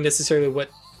not knowing necessarily what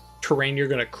terrain you're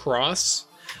going to cross.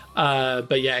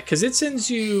 But yeah, because it sends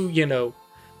you, you know,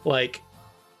 like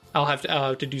I'll have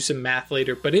to do some math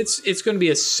later, but it's going to be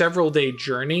a several day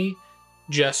journey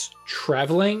just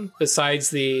traveling, besides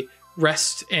the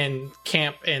rest and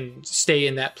camp and stay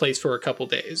in that place for a couple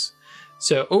days.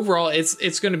 So overall,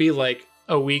 it's going to be like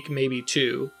a week, maybe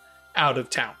 2 out of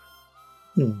town.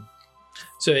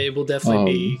 So it will definitely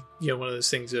be, you know, one of those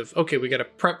things of, okay, we got to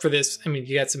prep for this. I mean,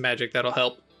 you got some magic that'll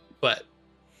help, but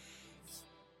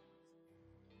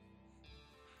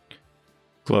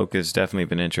Cloak has definitely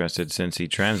been interested since he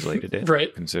translated it,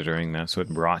 right? Considering that's what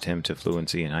brought him to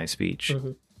fluency in high speech.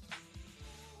 Mm-hmm.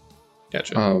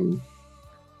 Gotcha.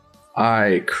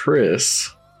 I, Chris,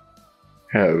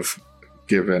 have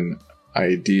given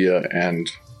idea and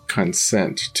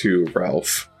consent to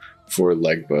Ralph for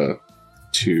Legba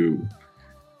to,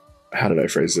 how did I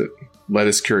phrase it? Let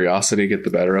his curiosity get the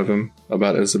better of him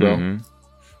about Isabel. Mm-hmm.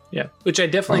 Yeah, which I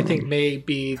definitely think may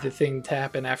be the thing to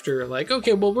happen after, like,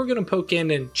 okay, well, we're going to poke in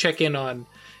and check in on,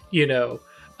 you know,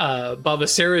 Baba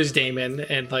Sarah's daemon,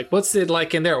 and like, what's it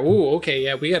like in there? Oh, okay,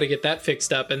 yeah, we got to get that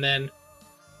fixed up. And then,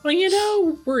 well, you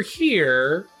know, we're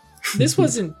here. This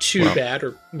wasn't too bad,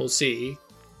 or we'll see.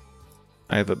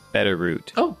 I have a better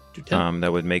route. Oh, do tell.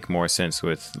 That would make more sense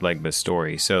with Legba's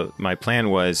story. So my plan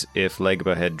was, if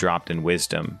Legba had dropped in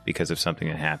wisdom because of something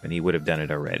that happened, he would have done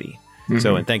it already. Mm-hmm.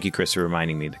 So, and thank you, Chris, for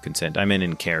reminding me of the consent. I'm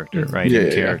in character, right? Yeah,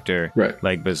 in character. Yeah. Right.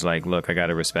 Legba's like, look, I got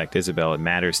to respect Isabel. It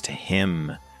matters to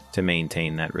him to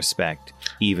maintain that respect,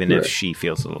 even if she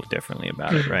feels a little differently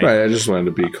about it, right? Right. I just wanted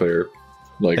to be clear.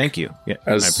 Like, thank you. Yeah,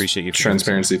 as I appreciate you.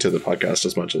 Transparency to the podcast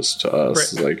as much as to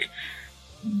us. Right. Like,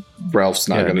 Ralph's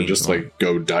not going to just like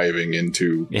go diving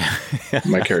into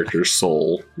my character's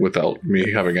soul without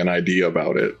me having an idea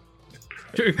about it.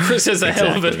 Chris has a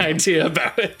hell of an idea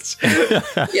about it.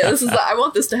 This is I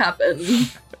want this to happen.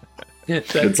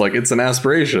 It's like, it's an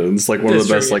aspiration. It's like one of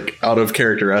the best like out of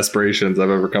character aspirations I've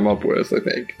ever come up with, I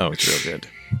think. Oh, it's real good.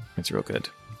 It's real good.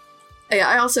 Yeah,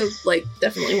 I also like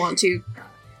definitely want to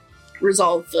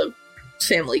resolve the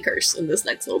family curse in this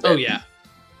next little bit. Oh yeah.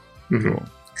 Cool.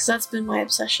 Because that's been my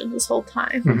obsession this whole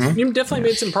time. Mm-hmm. You've definitely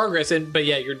made some progress, but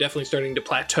yeah, you're definitely starting to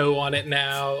plateau on it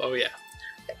now. Oh yeah.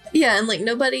 Yeah, and like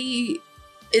nobody,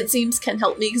 it seems, can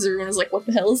help me because everyone's like, "What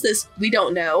the hell is this? We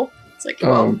don't know." It's like,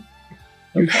 well,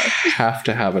 you have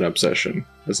to have an obsession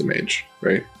as a mage,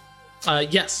 right?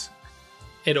 Yes.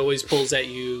 It always pulls at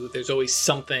you. There's always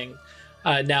something.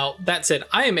 Now that said,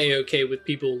 I am a-okay with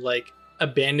people like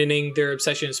abandoning their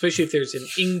obsession, especially if there's an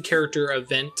in-character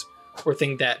event or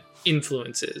thing that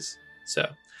influences. So,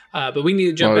 but we need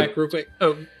to jump back real quick.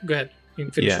 Oh, go ahead. You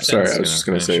can finish your sorry, sentence. I was just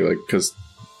going to say, like,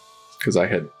 because I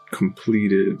had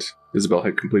completed, Isabel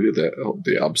had completed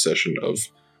the obsession of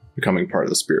becoming part of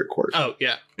the spirit court. Oh,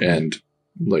 yeah. And,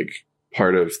 like,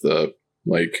 part of the,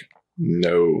 like,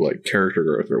 no, like, character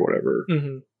growth or whatever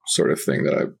sort of thing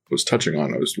that I was touching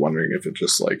on, I was wondering if it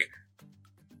just, like,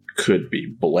 could be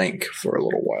blank for a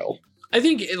little while. I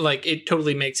think it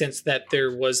totally makes sense that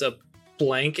there was a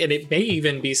blank, and it may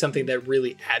even be something that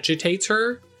really agitates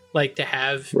her, like to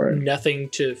have nothing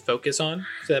to focus on.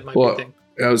 So that might be a thing.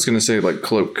 I was going to say, like,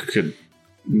 Cloak could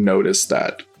notice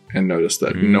that and notice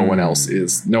that no one else in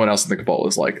the Cabal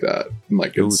is like that. And,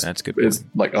 like, that's good. It's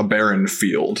like a barren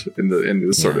field in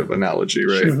this sort of analogy,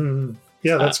 right? Mm-hmm.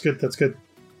 Yeah, that's good. That's good.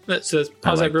 So let's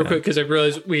pause that real quick because I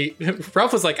realized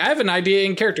Ralph was like, I have an idea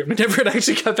in character, but never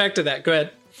actually got back to that. Go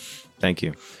ahead. Thank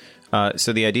you.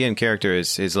 So the idea in character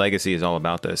is his legacy is all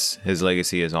about this. His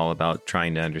legacy is all about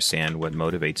trying to understand what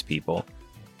motivates people,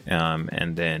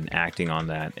 and then acting on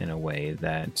that in a way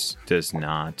that does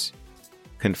not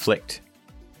conflict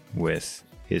with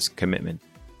his commitment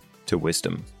to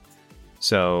wisdom.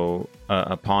 So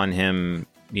upon him,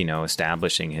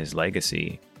 establishing his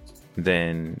legacy,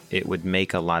 then it would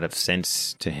make a lot of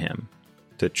sense to him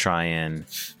to try and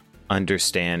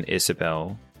understand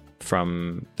Isabel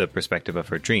from the perspective of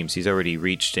her dreams. He's already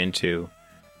reached into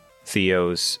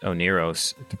Theos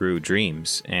Oneros through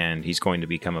dreams, and he's going to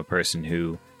become a person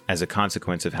who, as a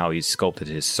consequence of how he's sculpted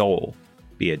his soul,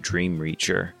 be a dream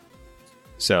reacher.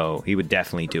 So he would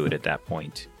definitely do it at that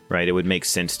point, right? It would make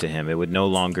sense to him. It would no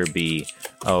longer be,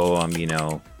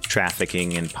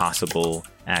 trafficking in possible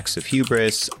acts of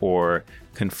hubris or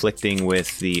conflicting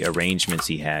with the arrangements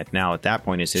he had. Now, at that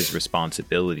point, it's his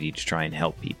responsibility to try and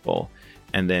help people.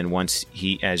 And then once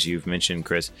as you've mentioned,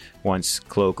 Chris, once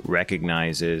Cloak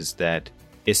recognizes that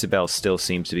Isabel still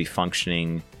seems to be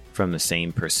functioning from the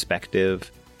same perspective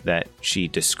that she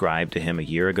described to him a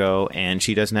year ago, and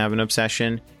she doesn't have an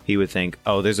obsession, he would think,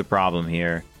 oh, there's a problem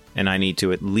here, and I need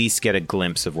to at least get a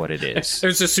glimpse of what it is.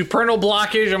 There's a supernal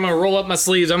blockage. I'm going to roll up my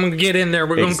sleeves. I'm going to get in there.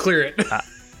 We're going to clear it.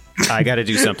 I got to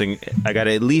do something. I got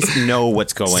to at least know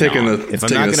what's going Taking on. a, If I'm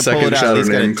taking not a going to pull second it out, at shadow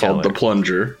least got name to tell called the her.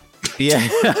 Plunger. Yeah,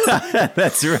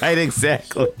 that's right.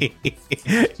 Exactly.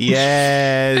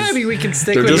 Yes. I mean, we can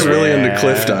stick They're with just really Yeah. into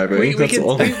cliff diving. we that's can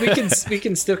all. we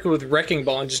can stick with wrecking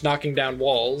ball and just knocking down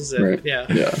walls. And, Right. Yeah.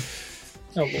 Yeah.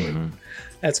 Oh boy,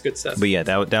 that's good stuff. But yeah,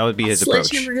 that would be his approach.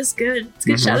 Sledgehammer is good. It's a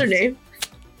good Mhm. shadow name.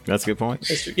 That's a good point.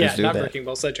 That's true. Yeah, Let's do not that. wrecking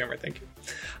ball, sledgehammer. Thank you.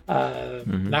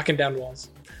 Knocking down walls.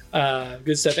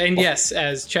 Good stuff. And yes,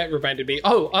 as chat reminded me.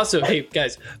 Oh, also, hey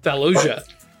guys, Valoja.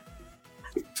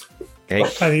 Hey,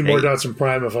 I need more hey, dots in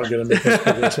Prime if I'm going to make this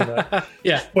progress in that.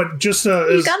 Yeah. But just You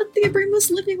as got the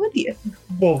Abramus living with you.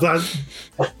 well, that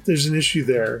there's an issue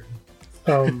there.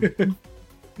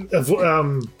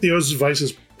 Theo's vice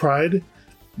is pride,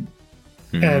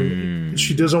 and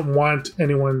she doesn't want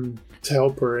anyone to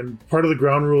help her. And part of the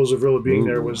ground rules of Rilla being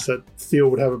there Ooh. was that Theo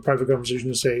would have a private conversation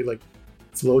to say, like,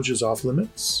 Phlogia's off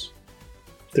limits.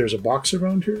 There's a box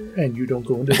around her, and you don't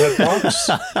go into that box.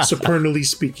 Supernally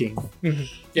speaking,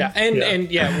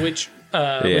 Yeah, which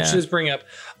does bring up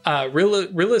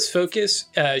Rilla's focus.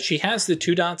 She has the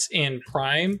 2 dots in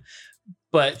Prime,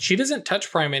 but she doesn't touch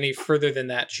Prime any further than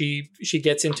that. She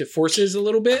gets into forces a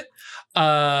little bit,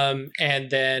 and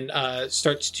then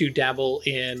starts to dabble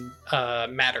in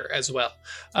matter as well.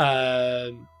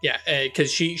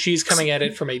 Because she's coming at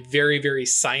it from a very, very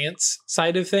science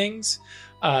side of things.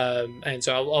 And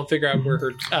so I'll figure out where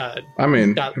her I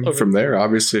mean, dot over- from there,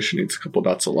 obviously, she needs a couple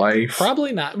dots of life.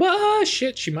 probably not. Well,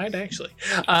 shit, she might actually.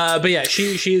 But yeah,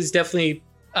 she is definitely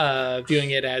viewing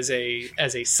it as a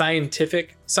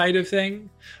scientific side of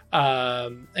thing,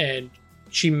 and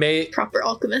she may Proper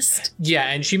alchemist.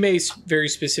 and she may very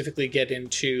specifically get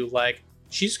into like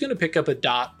she's going to pick up a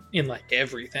dot in like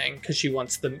everything because she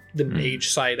wants the mage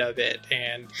side of it,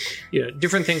 and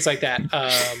different things like that,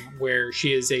 where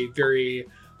she is a very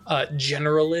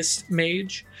generalist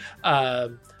mage.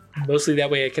 Mostly that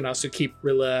way I can also keep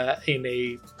Rilla in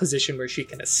a position where she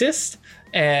can assist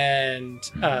and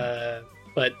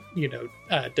but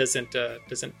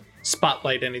doesn't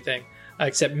spotlight anything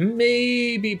except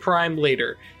maybe Prime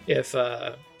later if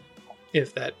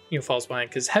that falls behind,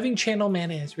 because having channel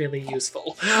mana is really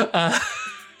useful.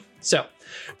 So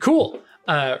cool.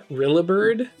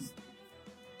 Rillabird.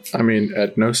 I mean,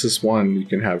 at Gnosis 1, you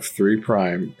can have 3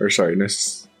 Prime. Or sorry,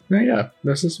 Gnosis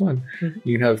 1. Mhm.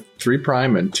 You can have 3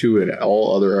 Prime and 2 in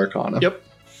all other Arcana. Yep.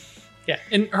 Yeah,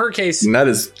 in her case, And that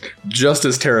is just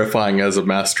as terrifying as a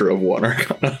Master of 1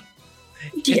 Arcana.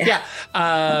 Yeah.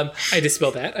 I dispel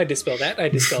that. I dispel that.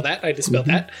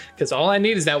 Because all I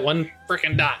need is that one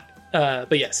freaking dot.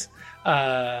 But yes.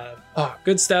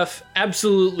 Good stuff.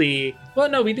 Absolutely. Well,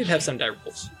 no, we did have some die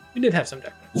rolls. We got some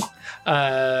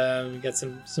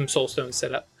soul stones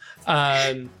set up.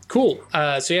 Cool.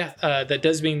 That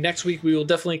does mean next week we will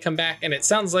definitely come back, and it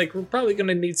sounds like we're probably going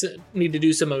to need to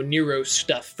do some Oniro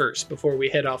stuff first before we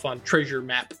head off on treasure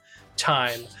map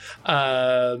time.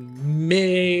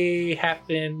 May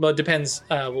happen. Well, it depends.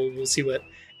 We'll see what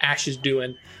Ash is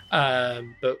doing.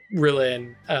 But Rilla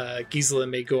and Gisela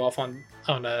may go off on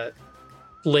a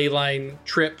leyline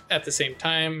trip at the same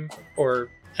time, or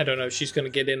I don't know if she's going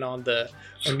to get in on the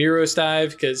Oniros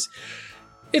dive because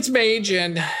it's mage,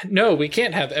 and no, we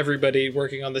can't have everybody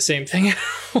working on the same thing at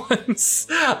once.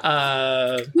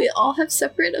 We all have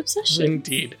separate obsessions.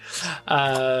 Indeed.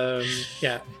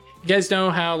 You guys know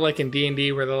how, like in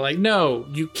D&D, where they're like, no,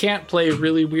 you can't play a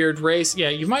really weird race? Yeah,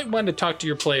 you might want to talk to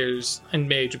your players in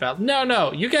Mage about,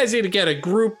 no, you guys need to get a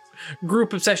group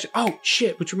obsession. Oh,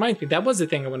 shit, which reminds me, that was the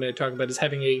thing I wanted to talk about, is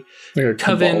having a Like a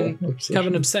coven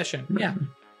obsession. obsession. Yeah.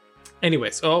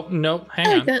 Anyways, oh, no, I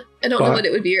hang like on. that. I don't know what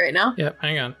it would be right now. Yep,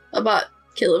 hang on. How about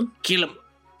kill him? Kill him.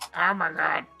 Oh, my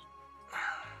God.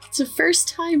 It's a first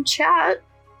time chat.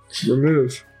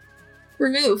 Remove.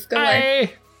 Remove. Go away.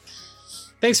 Hi.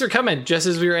 Thanks for coming just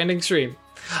as we were ending stream.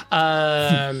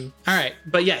 All right.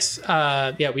 But yes,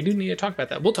 we do need to talk about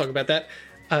that. We'll talk about that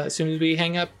as soon as we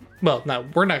hang up. Well, no,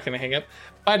 we're not going to hang up.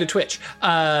 Bye to Twitch.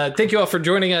 Thank you all for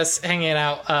joining us, hanging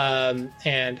out.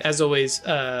 And as always,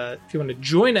 if you want to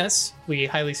join us, we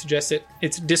highly suggest it.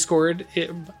 It's Discord.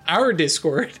 Our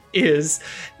Discord is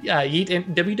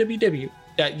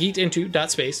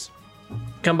www.yeetinto.space.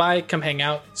 Come by, come hang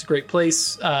out. It's a great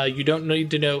place. You don't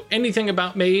need to know anything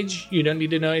about Mage. You don't need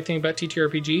to know anything about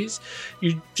TTRPGs.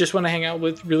 You just want to hang out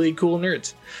with really cool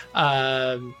nerds.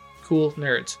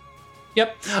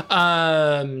 Yep.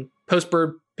 Post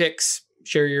bird pics.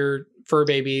 Share your fur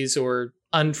babies or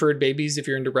unfurred babies if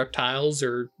you're into reptiles,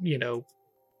 or,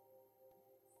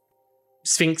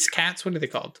 Sphinx cats. What are they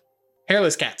called?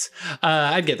 Hairless cats.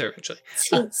 I'd get there eventually.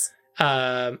 Sphinx.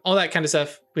 all that kind of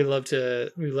stuff. We love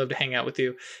to hang out with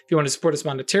you. If you want to support us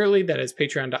monetarily, that is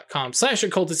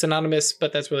patreon.com/occultistanonymous,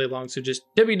 but that's really long. So just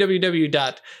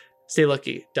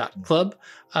www.staylucky.club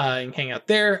and hang out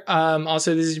there.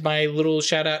 Also, this is my little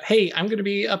shout out. Hey, I'm going to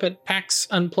be up at PAX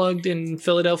Unplugged in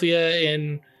Philadelphia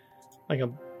in like a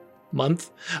month,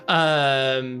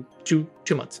 2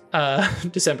 months,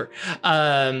 December.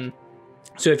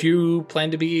 So if you plan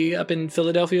to be up in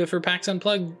Philadelphia for PAX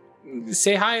Unplugged,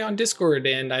 say hi on Discord,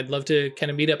 and I'd love to kind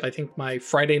of meet up. I think my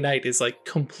Friday night is like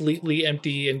completely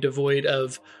empty and devoid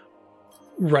of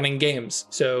running games,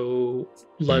 so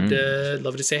love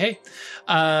to say hey.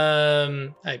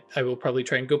 I will probably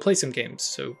try and go play some games,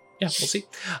 so yeah, we'll see.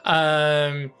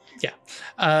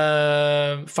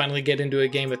 Finally get into a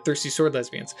game of Thirsty Sword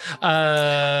Lesbians.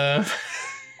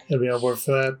 I'll be on board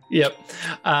for that. Yep.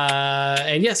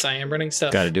 And yes, I am running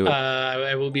stuff. Gotta do it.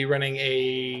 I will be running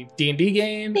a D&D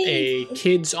game, a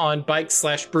kids on bikes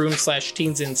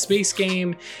 /broom/teens in space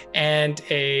game, and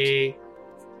a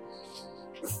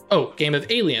game of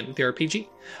Alien, the RPG.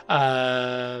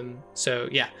 So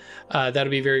yeah, that'll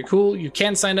be very cool. You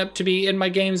can sign up to be in my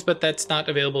games, but that's not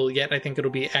available yet. I think it'll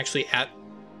be actually at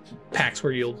PAX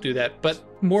where you'll do that, but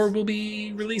more will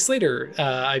be released later.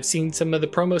 I've seen some of the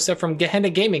promo stuff from Gehenna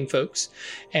Gaming folks,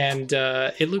 and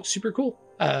it looks super cool.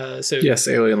 So yes,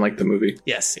 Alien like the movie.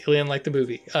 Yes, Alien like the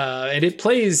movie, and it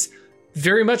plays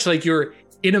very much like you're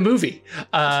in a movie,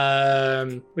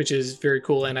 which is very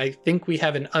cool. And I think we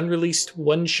have an unreleased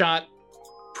one-shot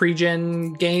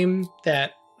pre-gen game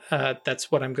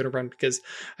that's what I'm going to run, because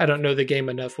I don't know the game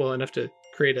well enough to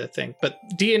create a thing. But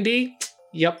D&D,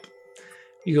 yep.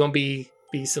 You're gonna be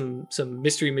some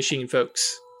Mystery Machine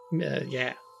folks.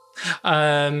 Yeah.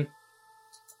 Blah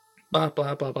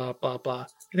blah blah blah blah blah.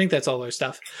 I think that's all our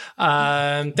stuff.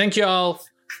 Thank you all,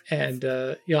 and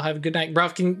y'all have a good night.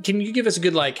 Ralph, can you give us a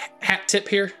good like hat tip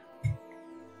here?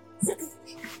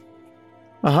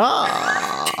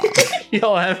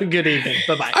 Y'all have a good evening.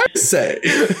 Bye bye. I say.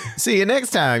 See you next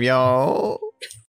time, y'all.